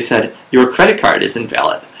 because they said, your credit card is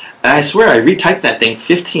invalid. And I swear I retyped that thing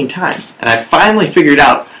 15 times. And I finally figured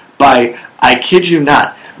out by, I kid you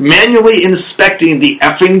not, manually inspecting the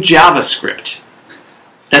effing JavaScript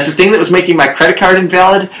that the thing that was making my credit card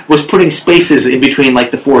invalid was putting spaces in between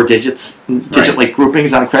like the 4 digit like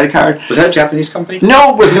groupings on a credit card. Was that a Japanese company?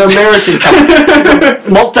 No, it was an American company. It was a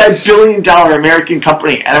multi-billion-dollar American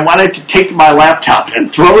company, and I wanted to take my laptop and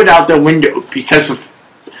throw it out the window because of.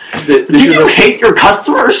 Do you hate your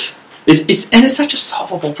customers? It's such a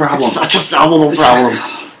solvable problem. It's such a solvable problem.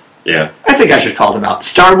 Yeah. I think I should call them out.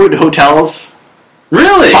 Starwood Hotels.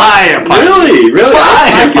 Really? Really?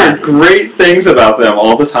 I hear great things about them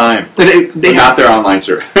all the time. They not their online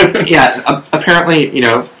service. Yeah, apparently,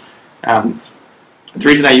 the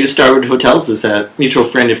reason I use Starwood Hotels is a mutual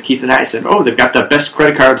friend of Keith and I said, oh, they've got the best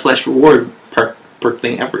credit card / reward perk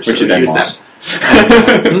thing ever. Which you then lost.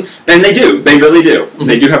 And they do. They really do. Mm-hmm.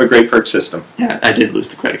 They do have a great perk system. Yeah, I did lose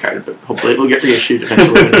the credit card, but hopefully it will get reissued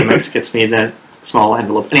eventually when Amex gets me the small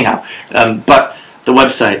envelope. Anyhow, but the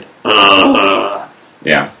website,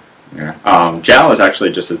 Yeah. JAL is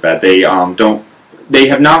actually just as bad. They They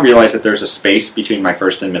have not realized that there's a space between my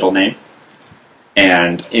first and middle name,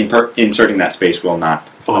 and inserting that space will not.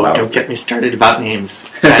 Oh, don't get me started about names.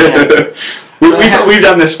 We've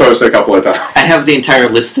done this post a couple of times. I have the entire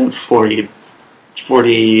list of 40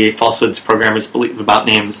 falsehoods programmers believe about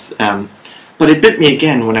names. But it bit me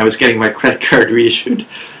again when I was getting my credit card reissued.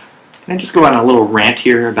 Can I just go on a little rant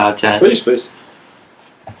here about Please.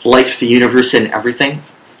 life, the universe, and everything?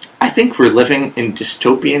 I think we're living in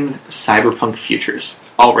dystopian cyberpunk futures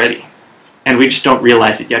already. And we just don't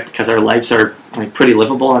realize it yet because our lives are pretty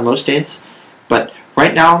livable on most days. But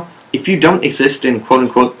right now, if you don't exist in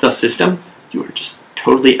quote-unquote the system, you are just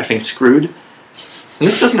totally effing screwed. And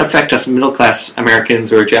this doesn't affect us middle-class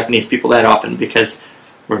Americans or Japanese people that often because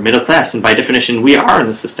we're middle class, and by definition, we are in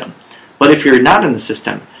the system. But if you're not in the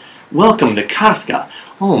system, welcome to Kafka.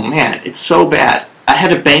 Oh man, it's so bad. I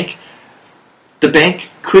had a bank. The bank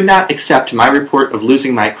could not accept my report of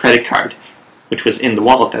losing my credit card, which was in the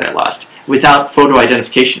wallet that I lost, without photo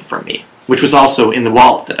identification from me, which was also in the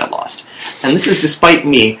wallet that I lost. And this is despite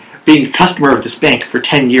me being a customer of this bank for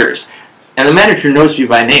 10 years. And the manager knows me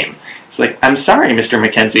by name. It's like, I'm sorry, Mr.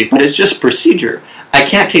 McKenzie, but it's just procedure. I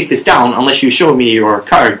can't take this down unless you show me your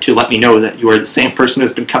card to let me know that you are the same person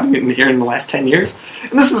who's been coming in here in the last 10 years.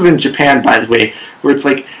 And this is in Japan, by the way, where it's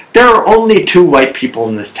like, there are only 2 white people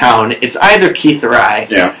in this town. It's either Keith or I.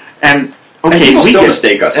 Yeah. And, okay, and people still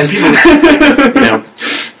mistake us. And people mistake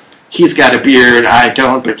us, he's got a beard, I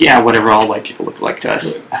don't, but yeah, whatever, all white people look like to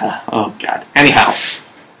us. Oh, God. Anyhow.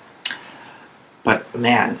 But,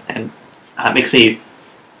 man, and it makes me...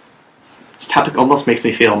 This topic almost makes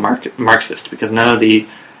me feel Marxist because none of the,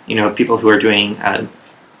 people who are doing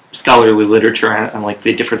scholarly literature on like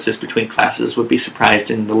the differences between classes would be surprised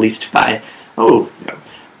in the least by,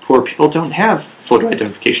 poor people don't have photo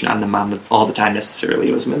identification on them all the time necessarily.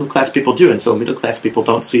 It was middle class people do, and so middle class people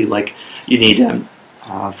don't see like you need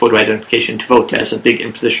photo identification to vote as a big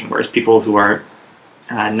imposition, whereas people who are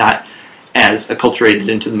not as acculturated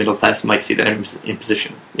into the middle class might see that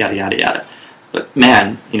imposition. Yada yada yada. But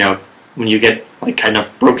man, when you get like kind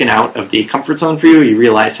of broken out of the comfort zone for you, you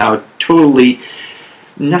realize how totally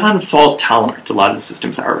non-fault tolerant a lot of the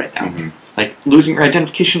systems are right now. Mm-hmm. Like losing your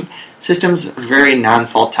identification systems are very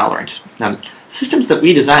non-fault tolerant. Systems that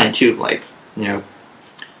we design too, like, I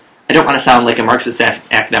don't want to sound like a Marxist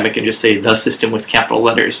academic and just say the system with capital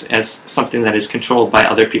letters as something that is controlled by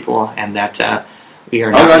other people and that we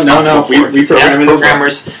are not responsible for. We as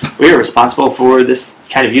programmers, we are responsible for this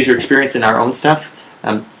kind of user experience in our own stuff.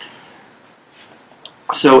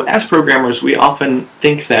 So as programmers, we often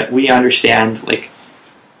think that we understand,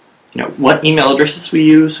 what email addresses we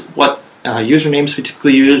use, what usernames we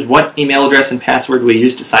typically use, what email address and password we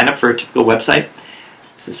use to sign up for a typical website.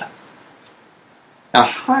 This is a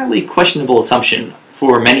highly questionable assumption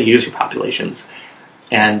for many user populations.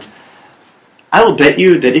 And I will bet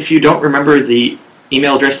you that if you don't remember the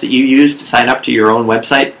email address that you use to sign up to your own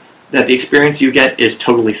website, that the experience you get is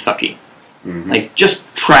totally sucky. Mm-hmm. Just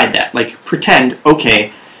try that. Pretend,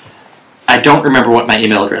 okay, I don't remember what my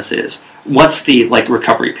email address is. What's the,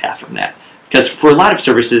 recovery path from that? Because for a lot of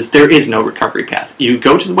services, there is no recovery path. You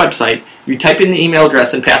go to the website, you type in the email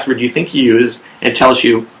address and password you think you used, and it tells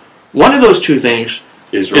you, one of those 2 things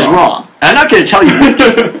is wrong. And I'm not going to tell you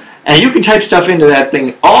which. And you can type stuff into that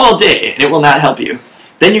thing all day, and it will not help you.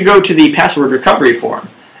 Then you go to the password recovery form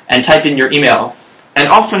and type in your email. And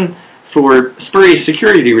often, for spurious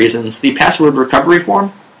security reasons, the password recovery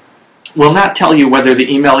form will not tell you whether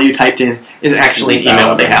the email you typed in is actually an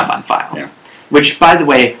email they have on file. Yeah. Which, by the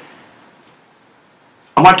way,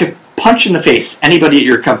 I want to punch in the face anybody at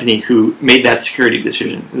your company who made that security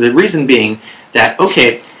decision. The reason being that,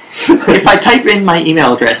 okay, if I type in my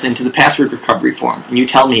email address into the password recovery form and you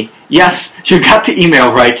tell me, yes, you got the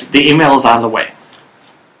email right, the email is on the way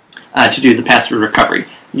to do the password recovery.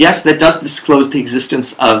 Yes, that does disclose the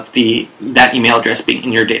existence of that email address being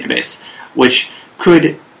in your database, which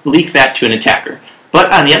could leak that to an attacker.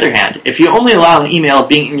 But on the other hand, if you only allow an email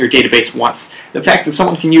being in your database once, the fact that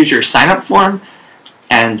someone can use your sign-up form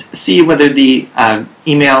and see whether the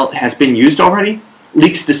email has been used already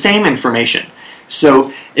leaks the same information.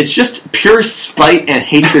 So it's just pure spite and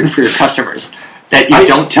hatred for your customers that you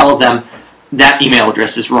don't tell them that email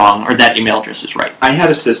address is wrong or that email address is right. I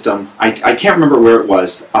had a system. I can't remember where it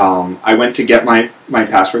was. I went to get my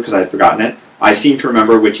password because I had forgotten it. I seem to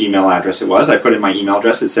remember which email address it was. I put in my email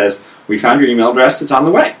address. It says, we found your email address. It's on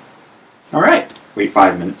the way. All right. Wait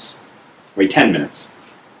 5 minutes. Wait 10 minutes.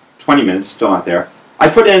 20 minutes. Still not there. I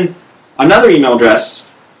put in another email address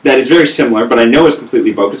that is very similar, but I know is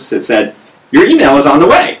completely bogus. It said, your email is on the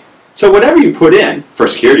way. So whatever you put in, for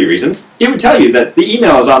security reasons, it would tell you that the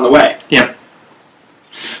email is on the way. Yep.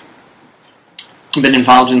 I've been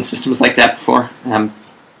involved in systems like that before.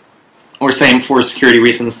 Or saying for security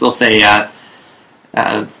reasons, they'll say,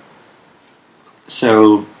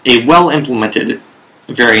 So a well-implemented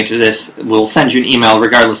variant of this will send you an email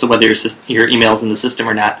regardless of whether your email is in the system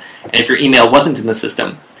or not. And if your email wasn't in the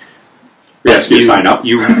system, yes, you sign up.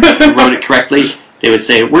 You wrote it correctly, they would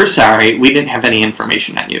say, "We're sorry, we didn't have any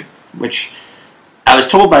information on you." Which I was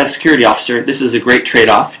told by a security officer, this is a great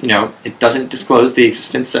trade-off. It doesn't disclose the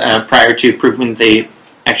existence prior to proving they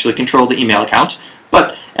actually control the email account.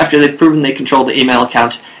 But after they've proven they control the email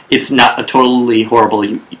account, it's not a totally horrible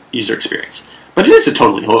user experience. But it is a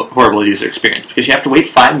totally horrible user experience because you have to wait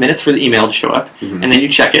 5 minutes for the email to show up, and then you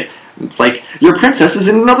check it. It's like, your princess is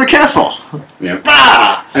in another castle. Yeah.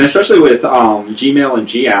 Ah! And especially with Gmail and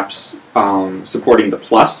G-apps supporting the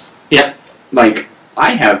plus. Yep. Like,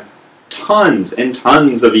 I have tons and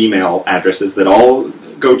tons of email addresses that all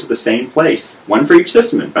go to the same place. One for each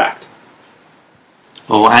system, in fact.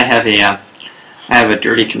 Well, I have a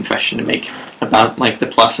dirty confession to make about the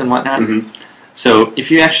plus and whatnot. Mm-hmm. So if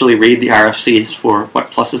you actually read the RFCs for what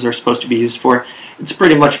pluses are supposed to be used for, it's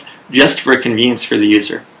pretty much just for convenience for the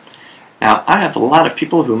user. Now, I have a lot of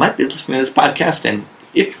people who might be listening to this podcast, and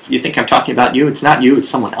if you think I'm talking about you, it's not you, it's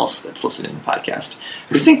someone else that's listening to the podcast,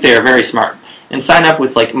 who think they are very smart, and sign up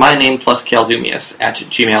with my name plus Kalzumeus at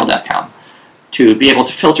gmail.com to be able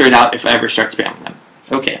to filter it out if I ever start spamming them.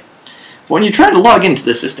 Okay. When you try to log into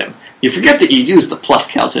the system, you forget that you use the plus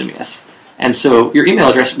Kalzumeus. And so your email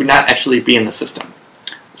address would not actually be in the system.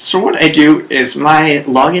 So what I do is my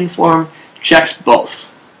login form checks both.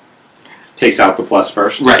 Takes out the plus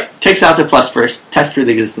first? Right. Takes out the plus first, tests for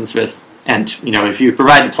the existence of it, and if you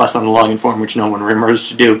provide the plus on the login form, which no one remembers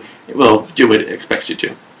to do, it will do what it expects you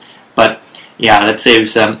to. But, yeah, that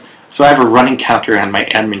saves... so I have a running counter on my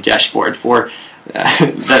admin dashboard for...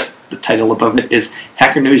 the title above it is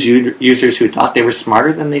Hacker News Users Who Thought They Were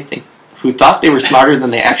Smarter Than They Think. Who thought they were smarter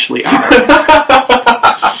than they actually are.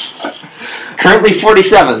 Currently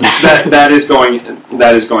 47. That is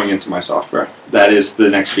going into my software. That is the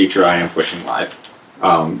next feature I am pushing live.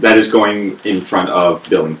 That is going in front of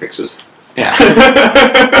billing fixes. Yeah.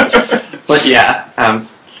 But yeah,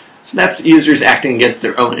 so that's users acting against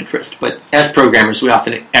their own interest. But as programmers, we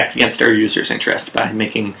often act against our users' interest by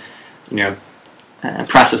making,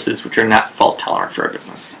 processes which are not fault tolerant for our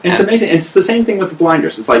business. And it's amazing. It's the same thing with the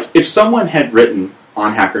blinders. It's like if someone had written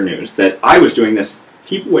on Hacker News that I was doing this,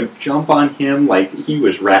 people would jump on him like he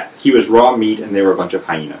was raw meat and they were a bunch of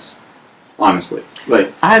hyenas. Honestly,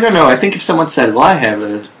 I don't know. I think if someone said, "Well, I have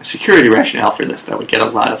a security rationale for this," that would get a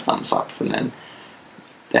lot of thumbs up, and then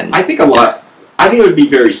I think I think it would be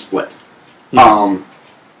very split. Mm-hmm.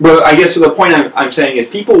 But I guess the point I'm saying is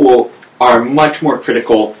people are much more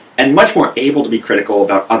critical and much more able to be critical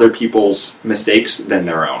about other people's mistakes than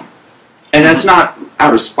their own. And that's not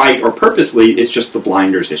out of spite or purposely, it's just the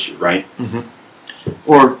blinders issue, right? Mm-hmm.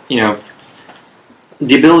 Or,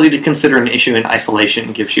 the ability to consider an issue in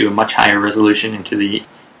isolation gives you a much higher resolution into the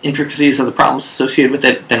intricacies of the problems associated with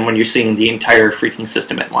it than when you're seeing the entire freaking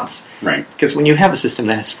system at once. Right. Because when you have a system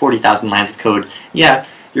that has 40,000 lines of code, yeah,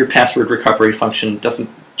 your password recovery function doesn't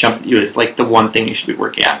jump at you as the one thing you should be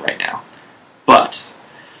working on right now. But...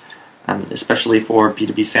 especially for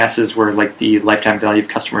B2B SaaSes where the lifetime value of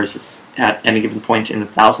customers is at any given point in the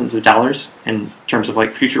thousands of dollars in terms of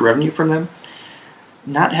future revenue from them,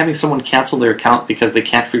 not having someone cancel their account because they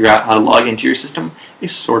can't figure out how to log into your system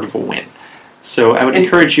is sort of a win. So I would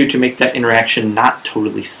encourage you to make that interaction not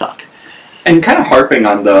totally suck. And kind of harping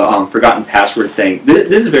on the forgotten password thing,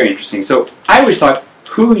 this is very interesting. So I always thought,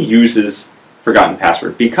 who uses forgotten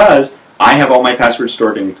password? Because I have all my passwords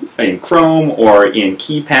stored in Chrome or in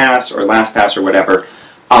KeePass or LastPass or whatever.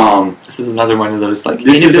 This is another one of those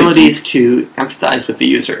inabilities to empathize with the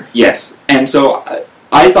user. Yes, and so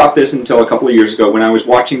I thought this until a couple of years ago when I was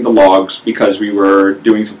watching the logs because we were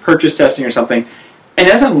doing some purchase testing or something. And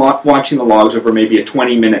as I'm watching the logs over maybe a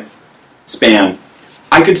 20-minute span,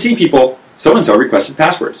 I could see people, so-and-so requested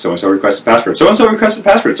password, so-and-so requested password, so-and-so requested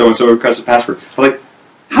password, so-and-so requested password. I'm like,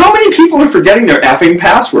 how many people are forgetting their effing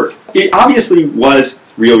password? It obviously was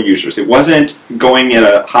real users. It wasn't going at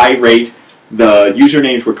a high rate. The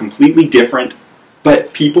usernames were completely different,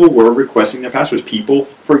 but people were requesting their passwords. People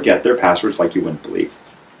forget their passwords like you wouldn't believe.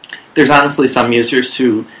 There's honestly some users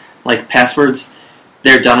who, passwords,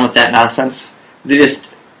 they're done with that nonsense. They just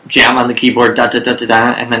jam on the keyboard,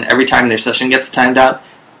 da-da-da-da-da, and then every time their session gets timed out,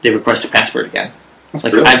 they request a password again. That's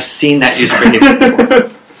brilliant. I've seen that user behavior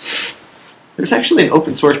before. There's actually an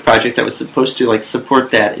open source project that was supposed to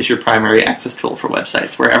support that as your primary access tool for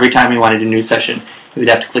websites, where every time you wanted a new session, you would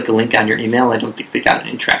have to click a link on your email. I don't think they got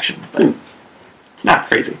any traction, but it's not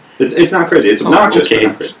crazy. It's not crazy. It's obnoxious, okay. But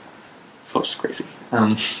not crazy. It's close to crazy.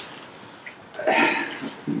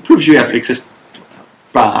 Proves you have to exist.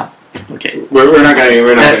 Okay. We're not going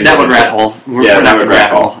to... That would rat hole. We're not going to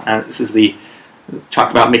rat hole. hole. This is the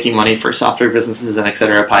talk about making money for software businesses and et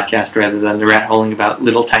cetera podcast rather than the rat holing about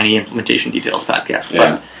little tiny implementation details podcast.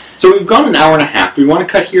 Yeah. But, so we've gone an hour and a half. Do we want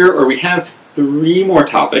to cut here, or we have 3 more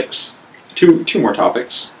topics? Two more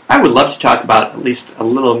topics. I would love to talk about at least a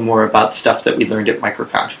little more about stuff that we learned at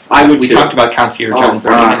MicroConf. I would We too. talked about concierge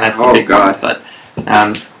onboarding, and that's the big one. But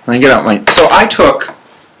let me get out my... So I took,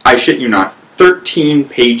 I shit you not, 13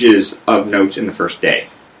 pages of notes in the first day.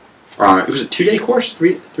 It was a 2-day course?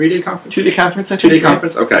 3-day conference? 2-day conference, I think. 2-day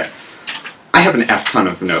conference? Okay. I have an F-ton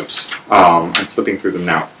of notes. I'm flipping through them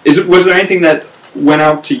now. Was there anything that went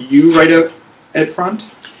out to you right at front?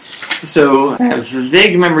 So I have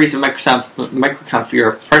vague memories of MicroConf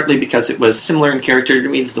Europe, partly because it was similar in character to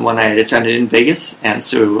me as the one I had attended in Vegas, and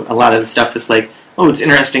so a lot of the stuff was like, oh, it's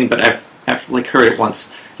interesting, but I've like heard it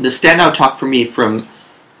once. The standout talk for me from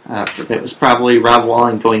it was probably Rob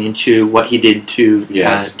Wallen going into what he did to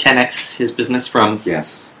 10x his business from.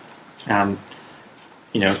 Yes.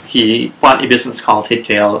 He bought a business called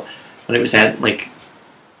Hittail when it was at like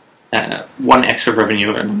 1x of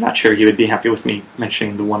revenue, and I'm not sure he would be happy with me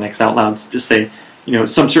mentioning the 1x out loud. So just say,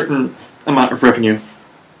 some certain amount of revenue.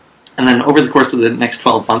 And then over the course of the next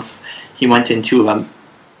 12 months, he went into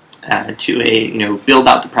build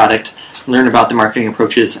out the product, learn about the marketing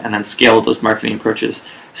approaches, and then scale those marketing approaches.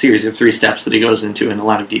 A series of 3 steps that he goes into in a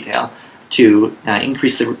lot of detail to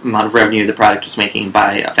increase the amount of revenue the product was making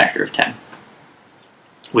by a factor of 10,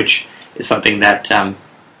 which is something that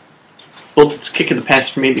both it's a kick in the pants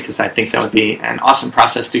for me because I think that would be an awesome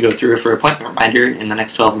process to go through for appointment reminder in the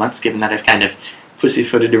next 12 months, given that I've kind of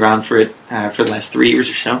pussyfooted around for it for the last 3 years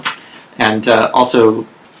or so. And also,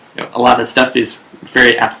 a lot of stuff is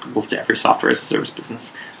very applicable to every software as a service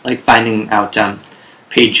business, like finding out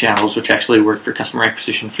paid channels which actually work for customer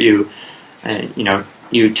acquisition for you.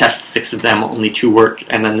 You test 6 of them, only 2 work,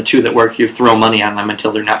 and then the 2 that work, you throw money on them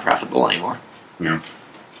until they're not profitable anymore. Yeah.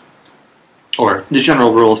 Or the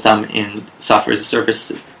general rule of thumb in software as a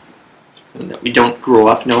service that we don't grow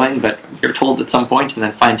up knowing, but you're told at some point and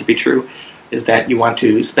then find to be true, is that you want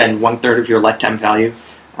to spend 1/3 of your lifetime value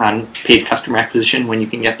on paid customer acquisition when you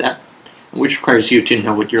can get that, which requires you to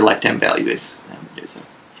know what your lifetime value is. There's a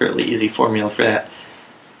fairly easy formula for that.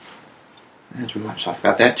 Do we want to talk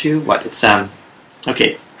about that too? It's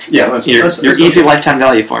okay. Yeah, let's your go easy lifetime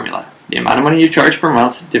value formula: the amount of money you charge per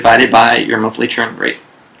month divided by your monthly churn rate.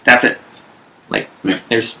 That's it.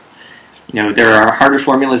 There's, there are harder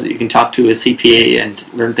formulas that you can talk to a CPA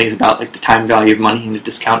and learn things about, like the time value of money and the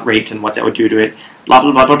discount rate and what that would do to it. Blah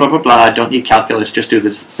blah blah blah blah blah blah. Don't need calculus. Just do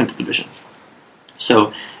the simple division.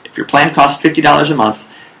 So if your plan costs $50 a month,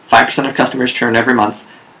 5% of customers churn every month.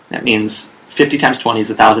 That means 50 times 20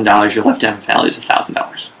 is $1,000. Your lifetime value is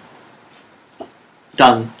 $1,000.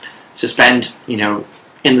 Done. So spend, in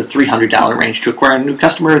the $300 range to acquire a new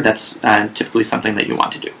customer. That's typically something that you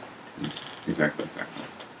want to do. Exactly.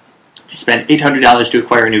 If you spend $800 to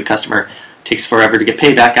acquire a new customer, it takes forever to get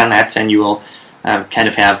payback on that, and you will kind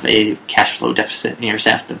of have a cash flow deficit in your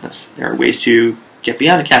SaaS business. There are ways to get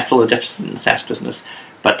beyond a cash flow deficit in the SaaS business,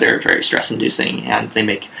 but they're very stress-inducing, and they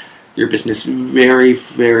make your business very,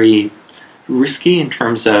 very risky in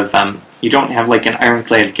terms of you don't have like an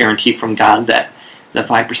ironclad guarantee from God that the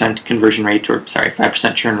 5% conversion rate,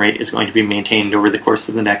 5% churn rate is going to be maintained over the course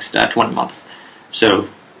of the next 20 months. So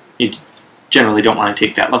you generally don't want to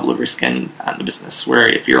take that level of risk on the business, where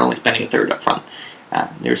if you're only spending 1/3 up front,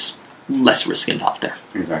 there's less risk involved there.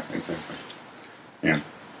 Exactly. Yeah.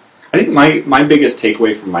 I think my biggest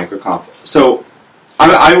takeaway from MicroConf, so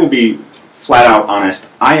I will be flat out honest,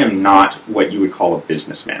 I am not what you would call a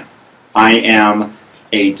businessman. I am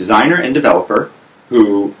a designer and developer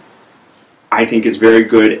who I think is very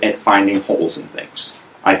good at finding holes in things.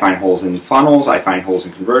 I find holes in funnels, I find holes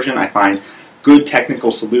in conversion, I find good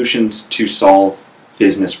technical solutions to solve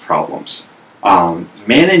business problems.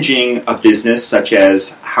 Managing a business, such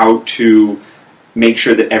as how to make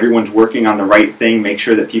sure that everyone's working on the right thing, make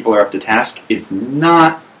sure that people are up to task, is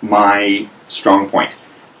not my strong point.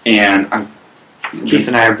 And Keith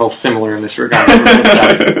and I are both similar in this regard.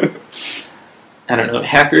 I don't know,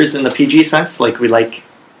 hackers in the PG sense, like we like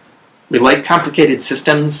complicated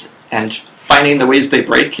systems and finding the ways they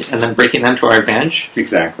break and then breaking them to our advantage.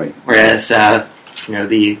 Exactly. Whereas,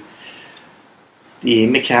 the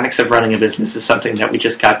mechanics of running a business is something that we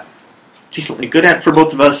just got decently good at for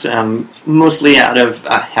both of us, mostly out of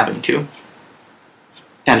having to.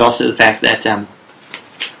 And also the fact that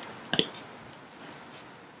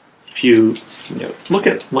if you look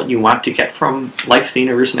at what you want to get from life, the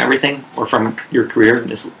universe, and everything, or from your career,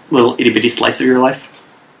 this little itty-bitty slice of your life,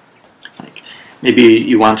 maybe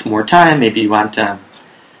you want more time, maybe you want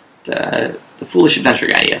the foolish adventure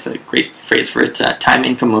guy. He has a great phrase for it. Time,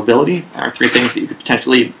 income, mobility are three things that you could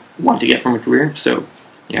potentially want to get from a career. So,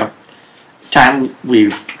 time,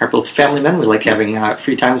 we are both family men. We like having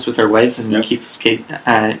free times with our wives, and in Keith's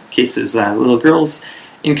case is little girls.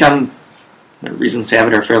 Income, the reasons to have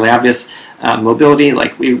it are fairly obvious. Mobility,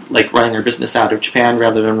 like we like running our business out of Japan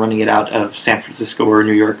rather than running it out of San Francisco or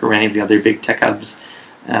New York or any of the other big tech hubs,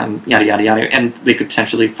 yada, yada, yada. And they could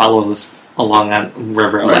potentially follow us along on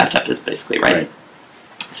wherever our laptop is, basically, right?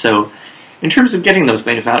 So, in terms of getting those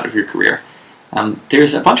things out of your career,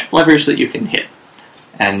 there's a bunch of levers that you can hit.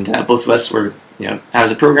 And both of us were, I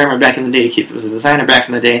was a programmer back in the day, Keith was a designer back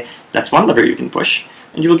in the day. That's one lever you can push.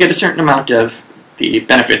 And you will get a certain amount of the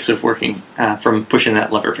benefits of working from pushing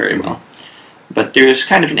that lever very well. But there's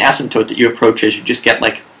kind of an asymptote that you approach as you just get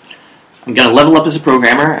like, I'm going to level up as a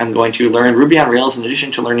programmer, I'm going to learn Ruby on Rails in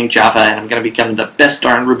addition to learning Java, and I'm going to become the best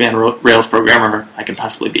darn Ruby on Rails programmer I can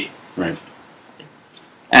possibly be. Right.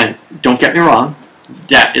 And don't get me wrong,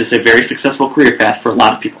 that is a very successful career path for a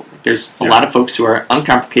lot of people. There's a lot of folks who are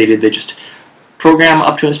uncomplicated, they just program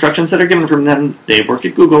up to instructions that are given from them, they work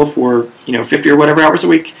at Google for 50 or whatever hours a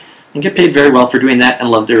week, and get paid very well for doing that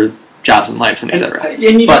and love their jobs and lives and etc.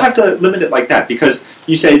 And you don't have to limit it like that, because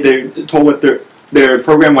you say they're told what their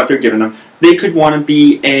program, what they're giving them. They could want to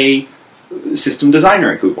be a system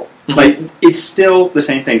designer at Google. Mm-hmm. Like, it's still the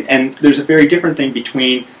same thing. And there's a very different thing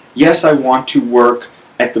between, yes, I want to work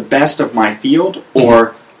at the best of my field,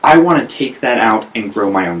 or I want to take that out and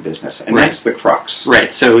grow my own business. And that's the crux.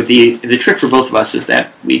 Right. So the trick for both of us is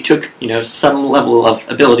that we took, some level of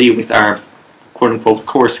ability with our quote-unquote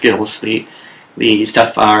core skills, the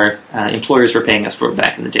stuff our employers were paying us for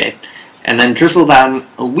back in the day, and then drizzle down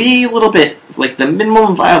a wee little bit, like the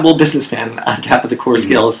minimum viable businessman on top of the core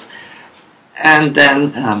skills. And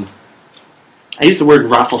then I use the word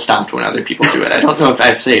raffle stomped when other people do it. I don't know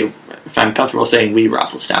if I'm comfortable saying we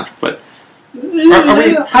raffle stomped, but we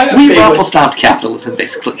raffle stomped capitalism,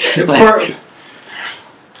 basically.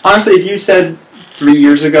 Honestly, if you said 3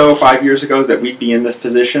 years ago, 5 years ago that we'd be in this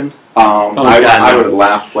position, I would have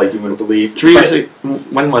laughed like you wouldn't believe. 3 years ago,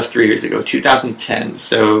 when was 3 years ago? 2010.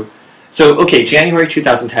 So okay, January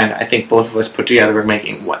 2010, I think both of us put together were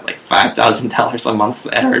making, like $5,000 a month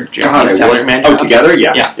at our Japanese salaryman jobs. Oh, together?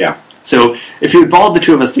 Yeah. So if you balled the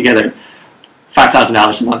two of us together,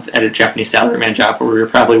 $5,000 a month at a Japanese salaryman job where we were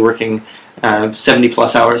probably working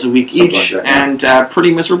 70-plus hours a week each, like that, and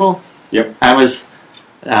pretty miserable. Yep. I was,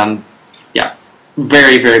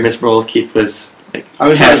 very, very miserable. Keith was... I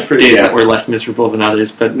was pretty days that were less miserable than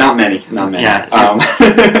others, but not many. Yeah.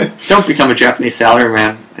 Don't become a Japanese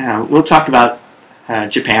salaryman. We'll talk about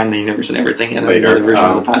Japan, the universe, and everything in another version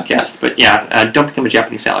of the podcast. But don't become a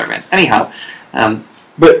Japanese salaryman. Anyhow,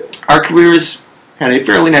 but our careers had a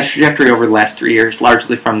fairly nice trajectory over the last 3 years,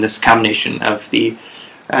 largely from this combination of the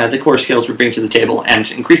core skills we bring to the table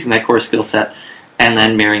and increasing that core skill set, and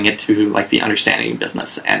then marrying it to like the understanding of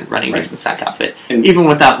business and running business on top of it, and even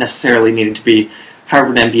without necessarily needing to be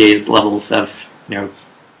Harvard MBA's levels of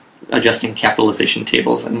adjusting capitalization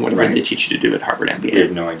tables and whatever they teach you to do at Harvard MBA. We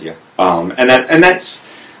have no idea, and that's,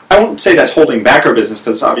 I won't say that's holding back our business,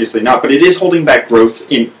 because it's obviously not, but it is holding back growth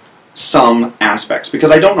in some aspects,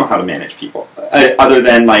 because I don't know how to manage people other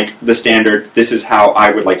than like the standard. This is how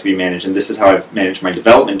I would like to be managed, and this is how I've managed my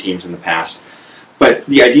development teams in the past. But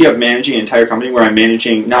the idea of managing an entire company where I'm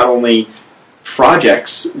managing not only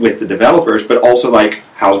projects with the developers, but also like,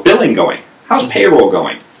 how's billing going? How's payroll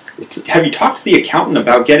going? Have you talked to the accountant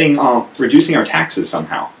about getting reducing our taxes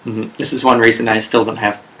somehow? Mm-hmm. This is one reason I still don't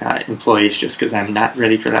have employees, just because I'm not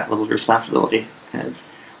ready for that level of responsibility.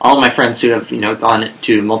 All of my friends who have gone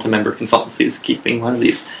to multi-member consultancies, Keith being one of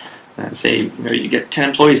these, say, you get 10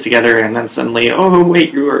 employees together, and then suddenly, oh,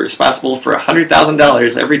 wait, you are responsible for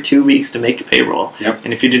 $100,000 every 2 weeks to make payroll. Yep.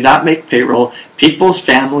 And if you do not make payroll, people's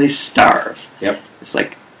families starve. Yep. It's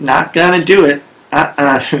like, not gonna do it.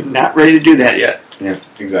 Not ready to do that yet. Yeah,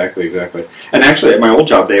 exactly. And actually, at my old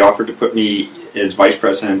job, they offered to put me as vice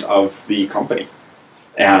president of the company.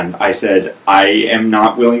 And I said, I am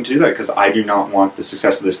not willing to do that, because I do not want the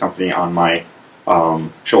success of this company on my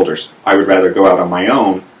shoulders. I would rather go out on my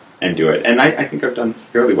own and do it. And I think I've done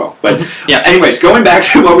fairly well. But anyways, going back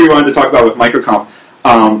to what we wanted to talk about with microcomp,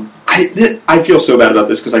 I feel so bad about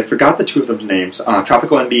this because I forgot the two of them's names.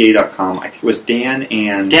 TropicalMBA.com, I think it was Dan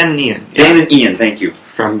and Ian. Dan and Ian, thank you.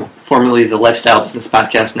 From formerly the Lifestyle Business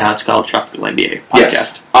Podcast, now it's called Tropical MBA Podcast.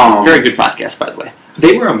 Yes. Very good podcast, by the way.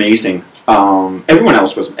 They were amazing.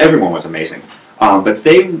 Everyone was amazing. But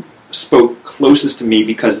they spoke closest to me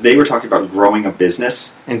because they were talking about growing a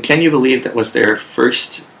business. And can you believe that was their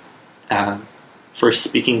first first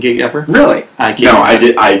speaking gig ever. Really? I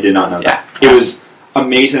did not know that. It was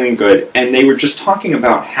amazingly good, and they were just talking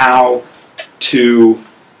about how to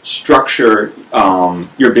structure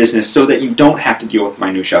your business so that you don't have to deal with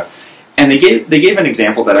minutia. And they gave an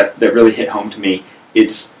example that really hit home to me.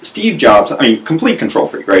 It's Steve Jobs. I mean, complete control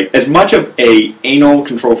freak, right? As much of a anal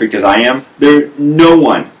control freak as I am, no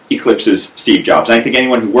one eclipses Steve Jobs. And I think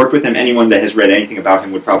anyone who worked with him, anyone that has read anything about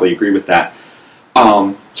him would probably agree with that.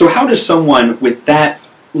 So how does someone with that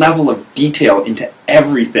level of detail into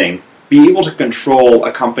everything be able to control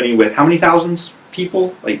a company with how many thousands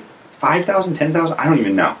people? Like 5,000, 10,000? I don't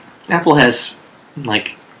even know. Apple has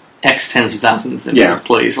like X tens of thousands of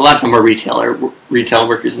employees. A lot of them are retail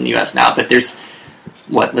workers in the U.S. now, but there's,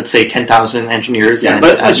 let's say 10,000 engineers and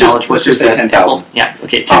knowledge workers. Let's just say 10,000. Yeah,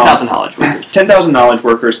 okay, 10,000 knowledge workers. 10,000 knowledge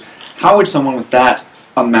workers. How would someone with that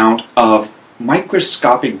amount of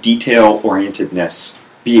microscopic detail-orientedness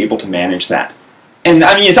be able to manage that? And,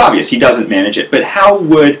 I mean, it's obvious he doesn't manage it, but how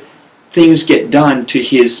would things get done to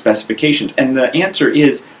his specifications? And the answer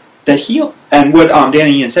is that and what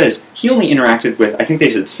Danny Ian said is, he only interacted with, I think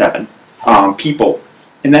they said 7 people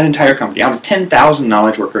in that entire company. Out of 10,000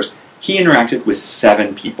 knowledge workers, he interacted with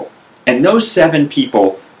 7 people. And those 7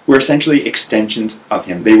 people were essentially extensions of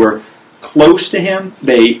him. They were close to him.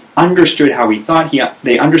 They understood how he thought.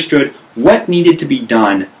 They understood what needed to be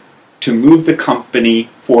done to move the company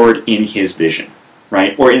forward in his vision,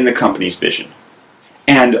 right? Or in the company's vision.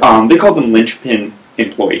 And they called them linchpin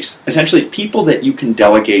employees. Essentially, people that you can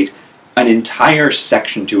delegate an entire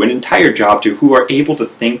section to, an entire job to, who are able to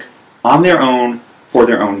think on their own for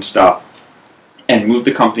their own stuff and move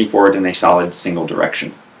the company forward in a solid single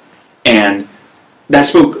direction. And that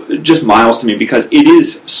spoke just miles to me, because it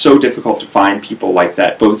is so difficult to find people like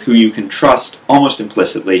that, both who you can trust almost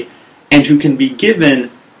implicitly and who can be given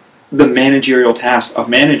the managerial task of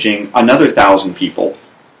managing another 1,000 people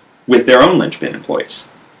with their own linchpin employees,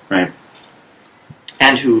 right?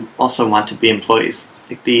 And who also want to be employees.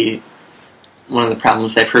 Like one of the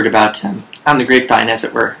problems I've heard about on the grapevine, as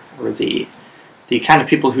it were the kind of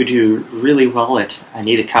people who do really well at, I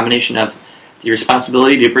need a combination of the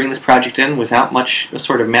responsibility to bring this project in without much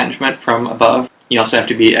sort of management from above. You also have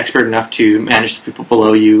to be expert enough to manage the people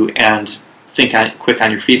below you and think quick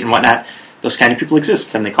on your feet and whatnot. Those kind of people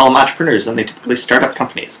exist, and they call them entrepreneurs, and they typically start up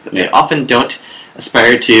companies. But they often don't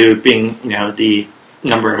aspire to being, the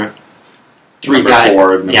number 3 guy.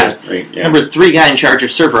 Number 3 guy in charge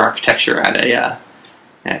of server architecture at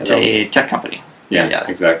a tech company. Yeah,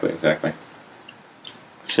 exactly.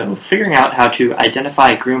 So figuring out how to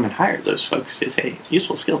identify, groom, and hire those folks is a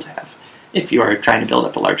useful skill to have if you are trying to build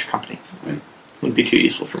up a larger company. Right. Wouldn't be too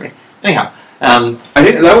useful for me. Anyhow. I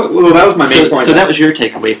think that was my main point. So that was your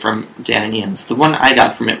takeaway from Dan and Ian's. The one I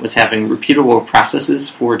got from it was having repeatable processes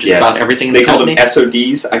for just about everything in the company. They call them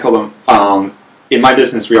SODs. I call them, in my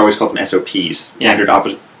business, we always call them SOPs, Standard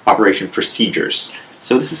Operation Procedures.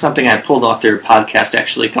 So this is something I pulled off their podcast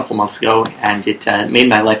actually a couple months ago, and it made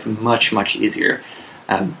my life much, much easier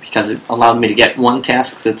because it allowed me to get one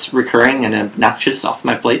task that's recurring and obnoxious off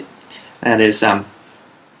my plate. That is,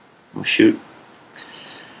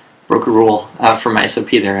 broke a rule for my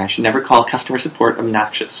SOP there. I should never call customer support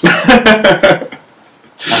obnoxious. I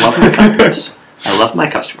love my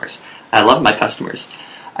customers. I love my customers.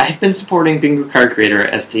 I have been supporting Bingo Card Creator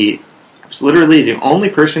as I was literally the only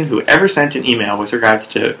person who ever sent an email with regards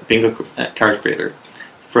to Bingo Card Creator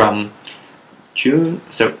from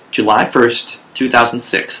July 1st,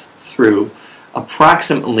 2006 through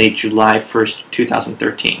approximately July 1st,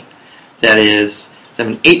 2013. That is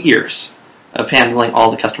 8 years of handling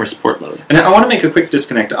all the customer support load. And I want to make a quick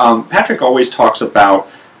disconnect. Patrick always talks about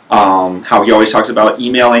how he always talks about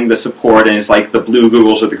emailing the support, and it's like the blue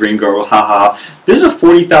Googles or the green Googles, haha. This is a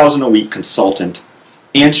 $40,000 a week consultant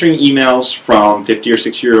answering emails from 50 or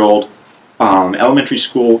 60-year-old elementary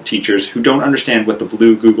school teachers who don't understand what the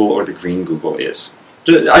blue Google or the green Google is.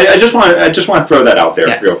 I just want to throw that out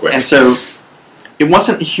there real quick. And so it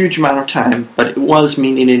wasn't a huge amount of time, but it was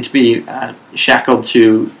me needing to be shackled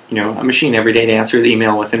to a machine every day to answer the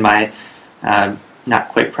email within my not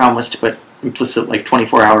quite promised but implicit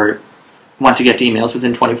 24-hour want to get to emails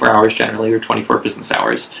within 24 hours generally, or 24 business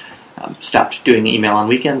hours. Stopped doing the email on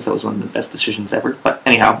weekends. That was one of the best decisions ever. But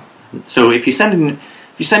anyhow, so if you send an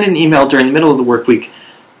email during the middle of the work week,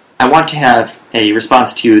 I want to have a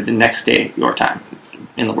response to you the next day your time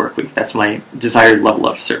in the work week. That's my desired level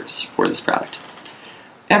of service for this product.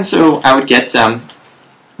 And so I would get,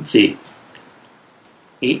 8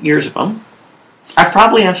 years of them. I've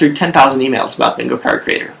probably answered 10,000 emails about Bingo Card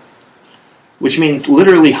Creator, which means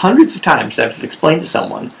literally hundreds of times I've explained to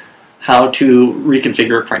someone how to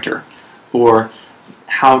reconfigure a printer, or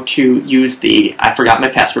how to use the "I forgot my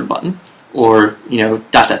password" button, or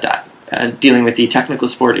dealing with the technical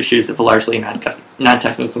support issues of a largely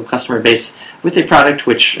non-technical customer base with a product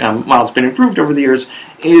which, while it's been improved over the years,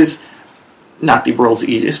 is not the world's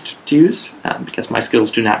easiest to use, because my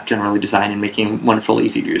skills do not generally design in making wonderful,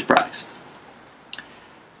 easy-to-use products.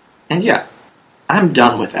 And yeah, I'm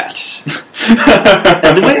done with that.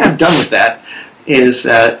 And the way I'm done with that is,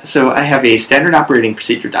 so I have a standard operating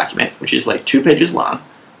procedure document, which is like 2 pages long.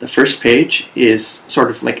 The first page is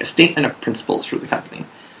sort of like a statement of principles for the company.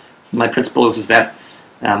 My principles is that,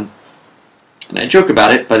 and I joke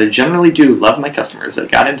about it, but I generally do love my customers. I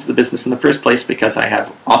got into the business in the first place because I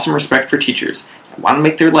have awesome respect for teachers. I want to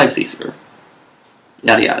make their lives easier.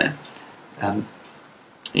 Yada yada.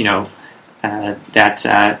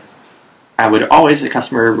 I would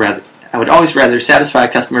always rather satisfy a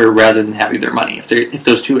customer rather than having their money if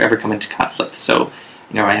those two ever come into conflict. So,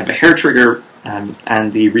 I have a hair trigger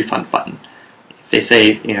and the refund button. If they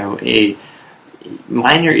say, a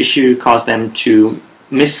minor issue caused them to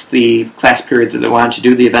miss the class period that they wanted to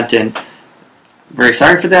do the event in, very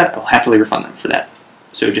sorry for that, I'll happily refund them for that.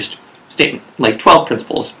 So just statement, like 12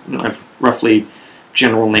 principles of roughly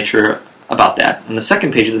general nature about that. And the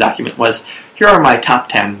second page of the document was, here are my top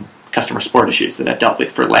 10 customer support issues that I've dealt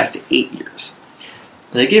with for the last 8 years.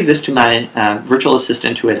 And I gave this to my virtual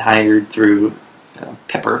assistant who had hired through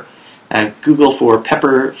Pepper. Google for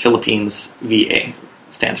Pepper Philippines VA.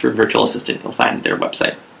 Stands for Virtual Assistant. You'll find their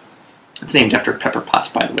website. It's named after Pepper Potts,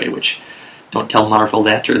 by the way, which don't tell Marvel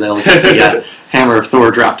that or they'll get the hammer of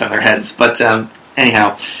Thor dropped on their heads. But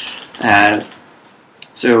anyhow,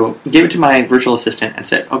 so I gave it to my virtual assistant and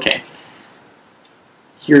said, okay,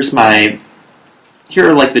 here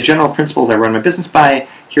are like the general principles I run my business by.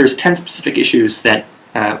 Here's 10 specific issues that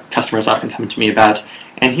customers often come to me about.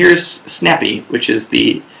 And here's Snappy, which is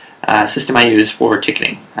the system I use for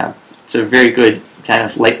ticketing. It's a very good kind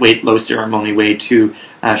of lightweight, low-ceremony way to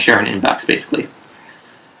share an inbox, basically.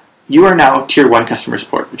 You are now Tier 1 customer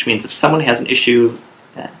support, which means if someone has an issue,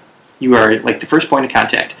 you are like the first point of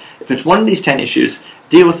contact. If it's one of these 10 issues,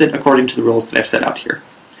 deal with it according to the rules that I've set out here.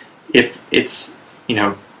 If it's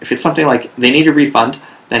something like they need a refund,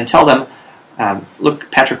 then tell them,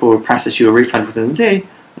 look, Patrick will process you a refund within the day,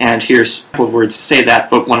 and here's a couple of words to say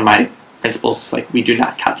that, but one of my principles is like, we do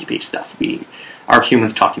not copy-paste stuff. We are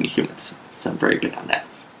humans talking to humans. So I'm very big on that.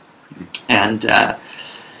 And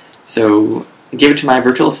so I gave it to my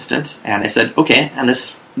virtual assistant, and I said, okay, and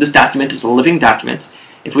this document is a living document.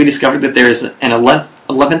 If we discover that there is an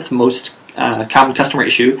 11th most common customer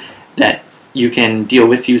issue that you can deal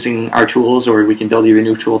with using our tools, or we can build you a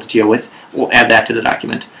new tool to deal with, we'll add that to the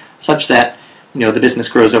document, such that the business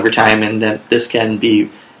grows over time, and that this can be,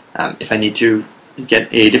 if I need to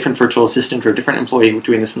get a different virtual assistant or a different employee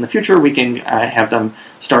doing this in the future, we can have them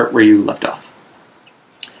start where you left off.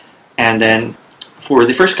 And then for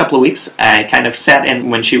the first couple of weeks, I kind of sat in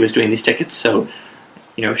when she was doing these tickets. So,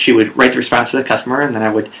 she would write the response to the customer, and then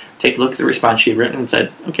I would take a look at the response she had written and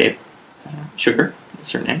said, okay, Sugar,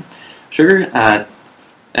 that's her name, Sugar,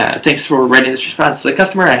 thanks for writing this response to the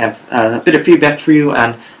customer. I have a bit of feedback for you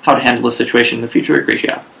on how to handle this situation in the future. Great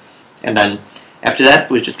job. And then after that, it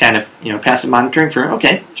was just kind of, passive monitoring for,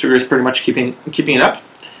 okay, Sugar is pretty much keeping it up.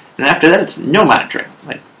 And after that, it's no monitoring.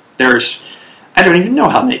 Like, I don't even know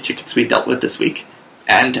how many tickets we dealt with this week.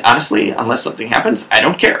 And honestly, unless something happens, I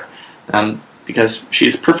don't care. Because she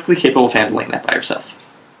is perfectly capable of handling that by herself.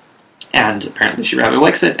 And apparently she rather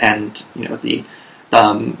likes it, and, the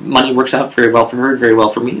money works out very well for her, very well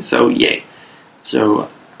for me, so yay. So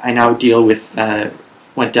I now deal with,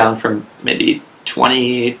 went down from maybe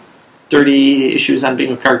 20, 30 issues on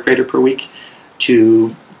being a card creator per week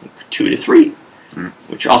to 2 to 3,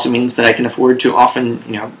 which also means that I can afford to often,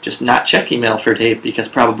 just not check email for a day, because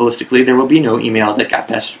probabilistically there will be no email that got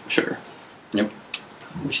past Sugar. Yep.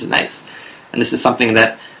 Which is nice. And this is something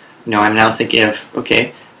that, I'm now thinking of,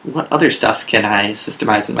 okay, what other stuff can I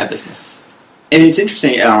systemize in my business? And it's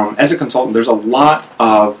interesting, as a consultant, there's a lot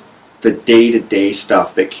of the day-to-day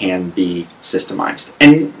stuff that can be systemized.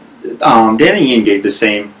 And Dan and Ian gave the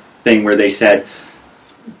same thing where they said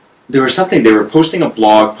there was something, they were posting a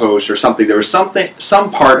blog post or something, there was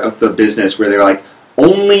some part of the business where they were like,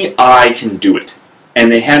 only I can do it.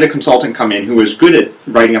 And they had a consultant come in who was good at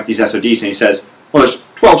writing up these SODs, and he says, well, there's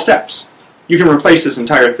 12 steps. You can replace this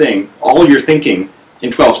entire thing, all your thinking, in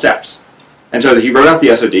 12 steps. And so he wrote out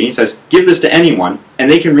the SOD, and he says, give this to anyone,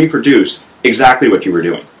 and they can reproduce exactly what you were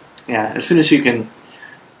doing. Yeah, as soon as you can,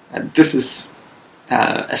 this is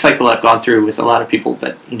a cycle I've gone through with a lot of people,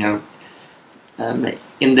 but, in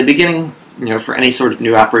the beginning, for any sort of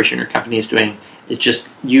new operation your company is doing, It's just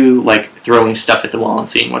you like throwing stuff at the wall and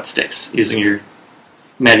seeing what sticks using your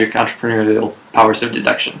magic entrepreneurial powers of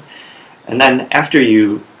deduction. And then after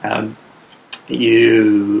you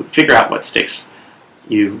you figure out what sticks,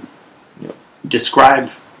 you describe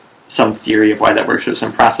some theory of why that works or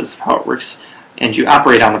some process of how it works, and you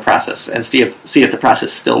operate on the process and see if the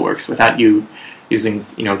process still works without you using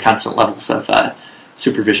constant levels of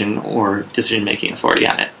supervision or decision making authority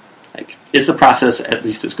on it. Like, is the process at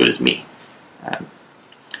least as good as me?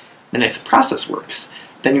 And if the process works,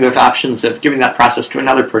 then you have options of giving that process to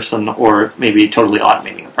another person or maybe totally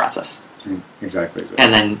automating the process. Exactly.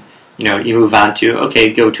 And then you move on to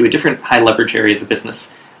go to a different high leverage area of the business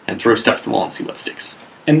and throw stuff at the wall and see what sticks.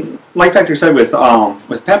 And like Patrick said with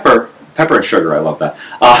pepper and sugar, I love that.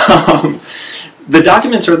 The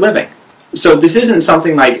documents are living. So this isn't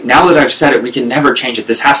something like, now that I've said it, we can never change it.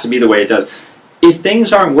 This has to be the way it does. If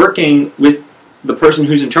things aren't working with the person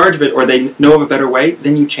who's in charge of it, or they know of a better way,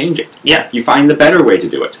 then you change it. Yeah. You find the better way to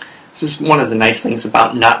do it. This is one of the nice things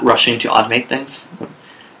about not rushing to automate things.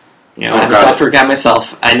 I'm a software guy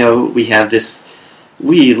myself. I know we have this.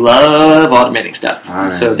 We love automating stuff.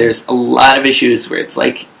 So there's a lot of issues where it's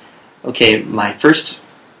like, okay, my first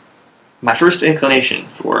inclination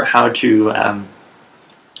for how to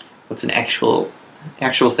what's an actual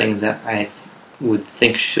thing that I would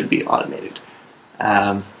think should be automated.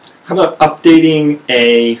 How about updating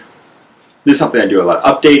this is something I do a lot,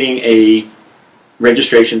 updating a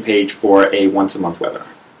registration page for a once-a-month webinar.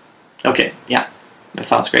 Okay, yeah, that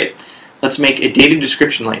sounds great. Let's make a data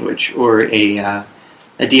description language or a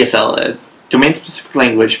DSL, a domain-specific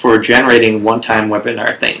language for generating one-time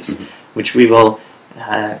webinar things, which we will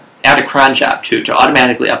add a cron job to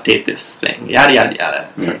automatically update this thing, yada, yada, yada.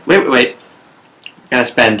 It's like, wait. We're going to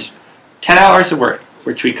spend 10 hours of work,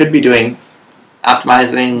 which we could be doing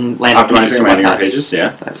optimizing landing pages, yeah.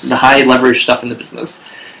 The high leverage stuff in the business.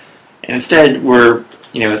 And instead, we're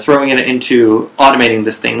throwing it into automating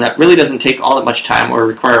this thing that really doesn't take all that much time or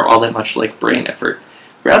require all that much brain effort.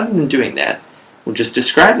 Rather than doing that, we'll just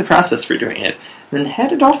describe the process for doing it, and then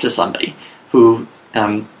hand it off to somebody who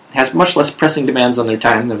has much less pressing demands on their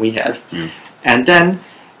time than we have. And then,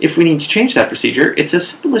 if we need to change that procedure, it's as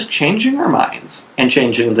simple as changing our minds and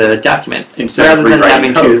changing the document rather than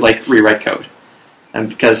having to rewrite code. And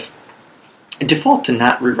because default to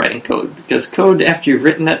not rewriting code, because code after you've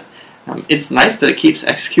written it, it's nice that it keeps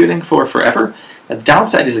executing for forever. The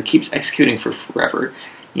downside is it keeps executing for forever.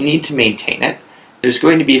 You need to maintain it. There's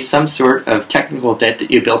going to be some sort of technical debt that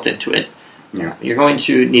you built into it. Yeah. You're going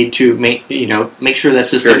to need to make sure that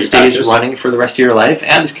system stays running for the rest of your life,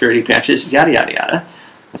 add the security patches, yada yada yada.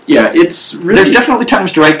 Yeah, it's really... There's definitely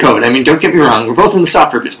times to write code. I mean, don't get me wrong. We're both in the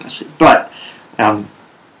software business, but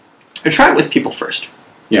try it with people first.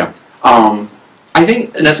 Yeah. I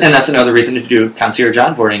think... that's another reason to do concierge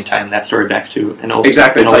onboarding, tying that story back to an old,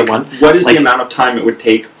 exactly. An old one. What is the amount of time it would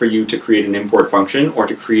take for you to create an import function or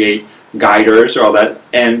to create guiders or all that,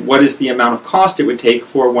 and what is the amount of cost it would take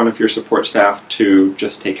for one of your support staff to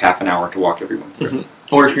just take half an hour to walk everyone through?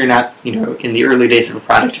 Or if you're not, in the early days of a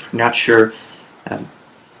product, if you're not sure,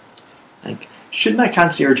 should my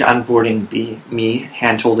concierge onboarding be me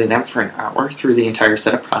hand-holding them for an hour through the entire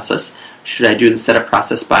setup process? Should I do the setup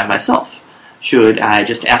process by myself? Should I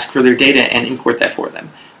just ask for their data and import that for them?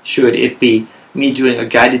 Should it be me doing a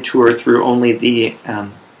guided tour through only the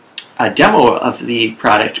a demo of the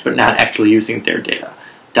product, but not actually using their data? ...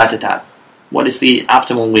 What is the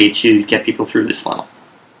optimal way to get people through this funnel?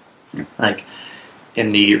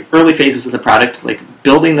 In the early phases of the product,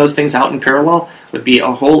 building those things out in parallel would be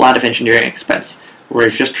a whole lot of engineering expense.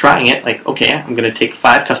 Whereas just trying it, I'm going to take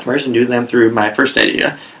 5 customers and do them through my first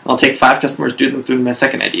idea. I'll take 5 customers, do them through my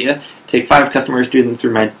second idea. Take 5 customers, do them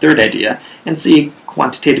through my third idea, and see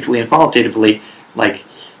quantitatively and qualitatively,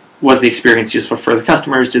 was the experience useful for the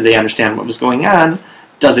customers? Did they understand what was going on?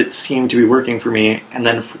 Does it seem to be working for me? And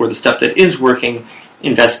then for the stuff that is working,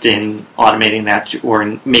 invest in automating that or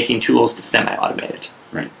in making tools to semi-automate it.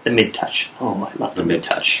 Right. The mid-touch. Oh, I love the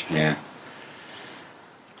mid-touch. Yeah.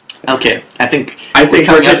 Okay, I think we're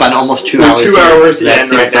coming up on almost 2 hours. 2 hours, so that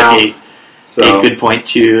seems like a good point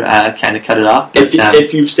to kind of cut it off. But,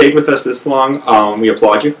 if you've stayed with us this long, we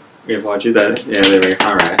applaud you. We applaud you. There we go.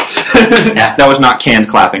 All right. Yeah. That was not canned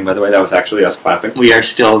clapping, by the way. That was actually us clapping. We are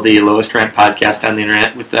still the lowest ranked podcast on the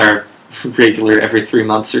internet with our regular every 3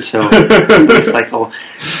 months or so cycle.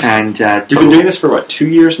 And you've been doing this for 2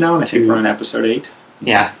 years now? And I think we're on episode 8.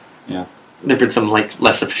 Yeah. Yeah. There've been some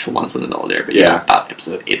less official ones in the middle there, but yeah, about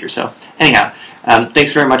episode 8 or so. Anyhow,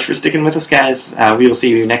 thanks very much for sticking with us, guys. We will see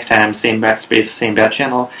you next time. Same bat space, same bat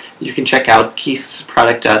channel. You can check out Keith's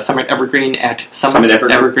product, Summit Evergreen, at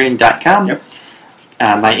summitevergreen.com. Yep.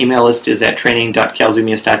 My email list is at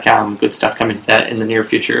training.kalzumeus.com. Good stuff coming to that in the near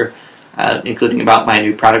future, including about my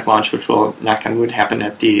new product launch, which will, knock on wood, happen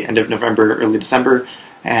at the end of November, early December.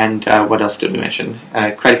 And what else did we mention?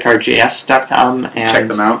 Creditcardjs.com. And check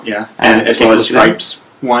them out, yeah. And as well as Stripe's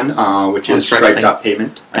one, which is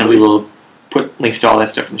stripe.payment. And we will put links to all that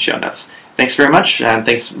stuff in the show notes. Thanks very much.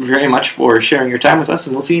 Thanks very much for sharing your time with us,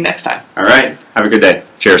 and we'll see you next time. All right. Have a good day.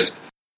 Cheers.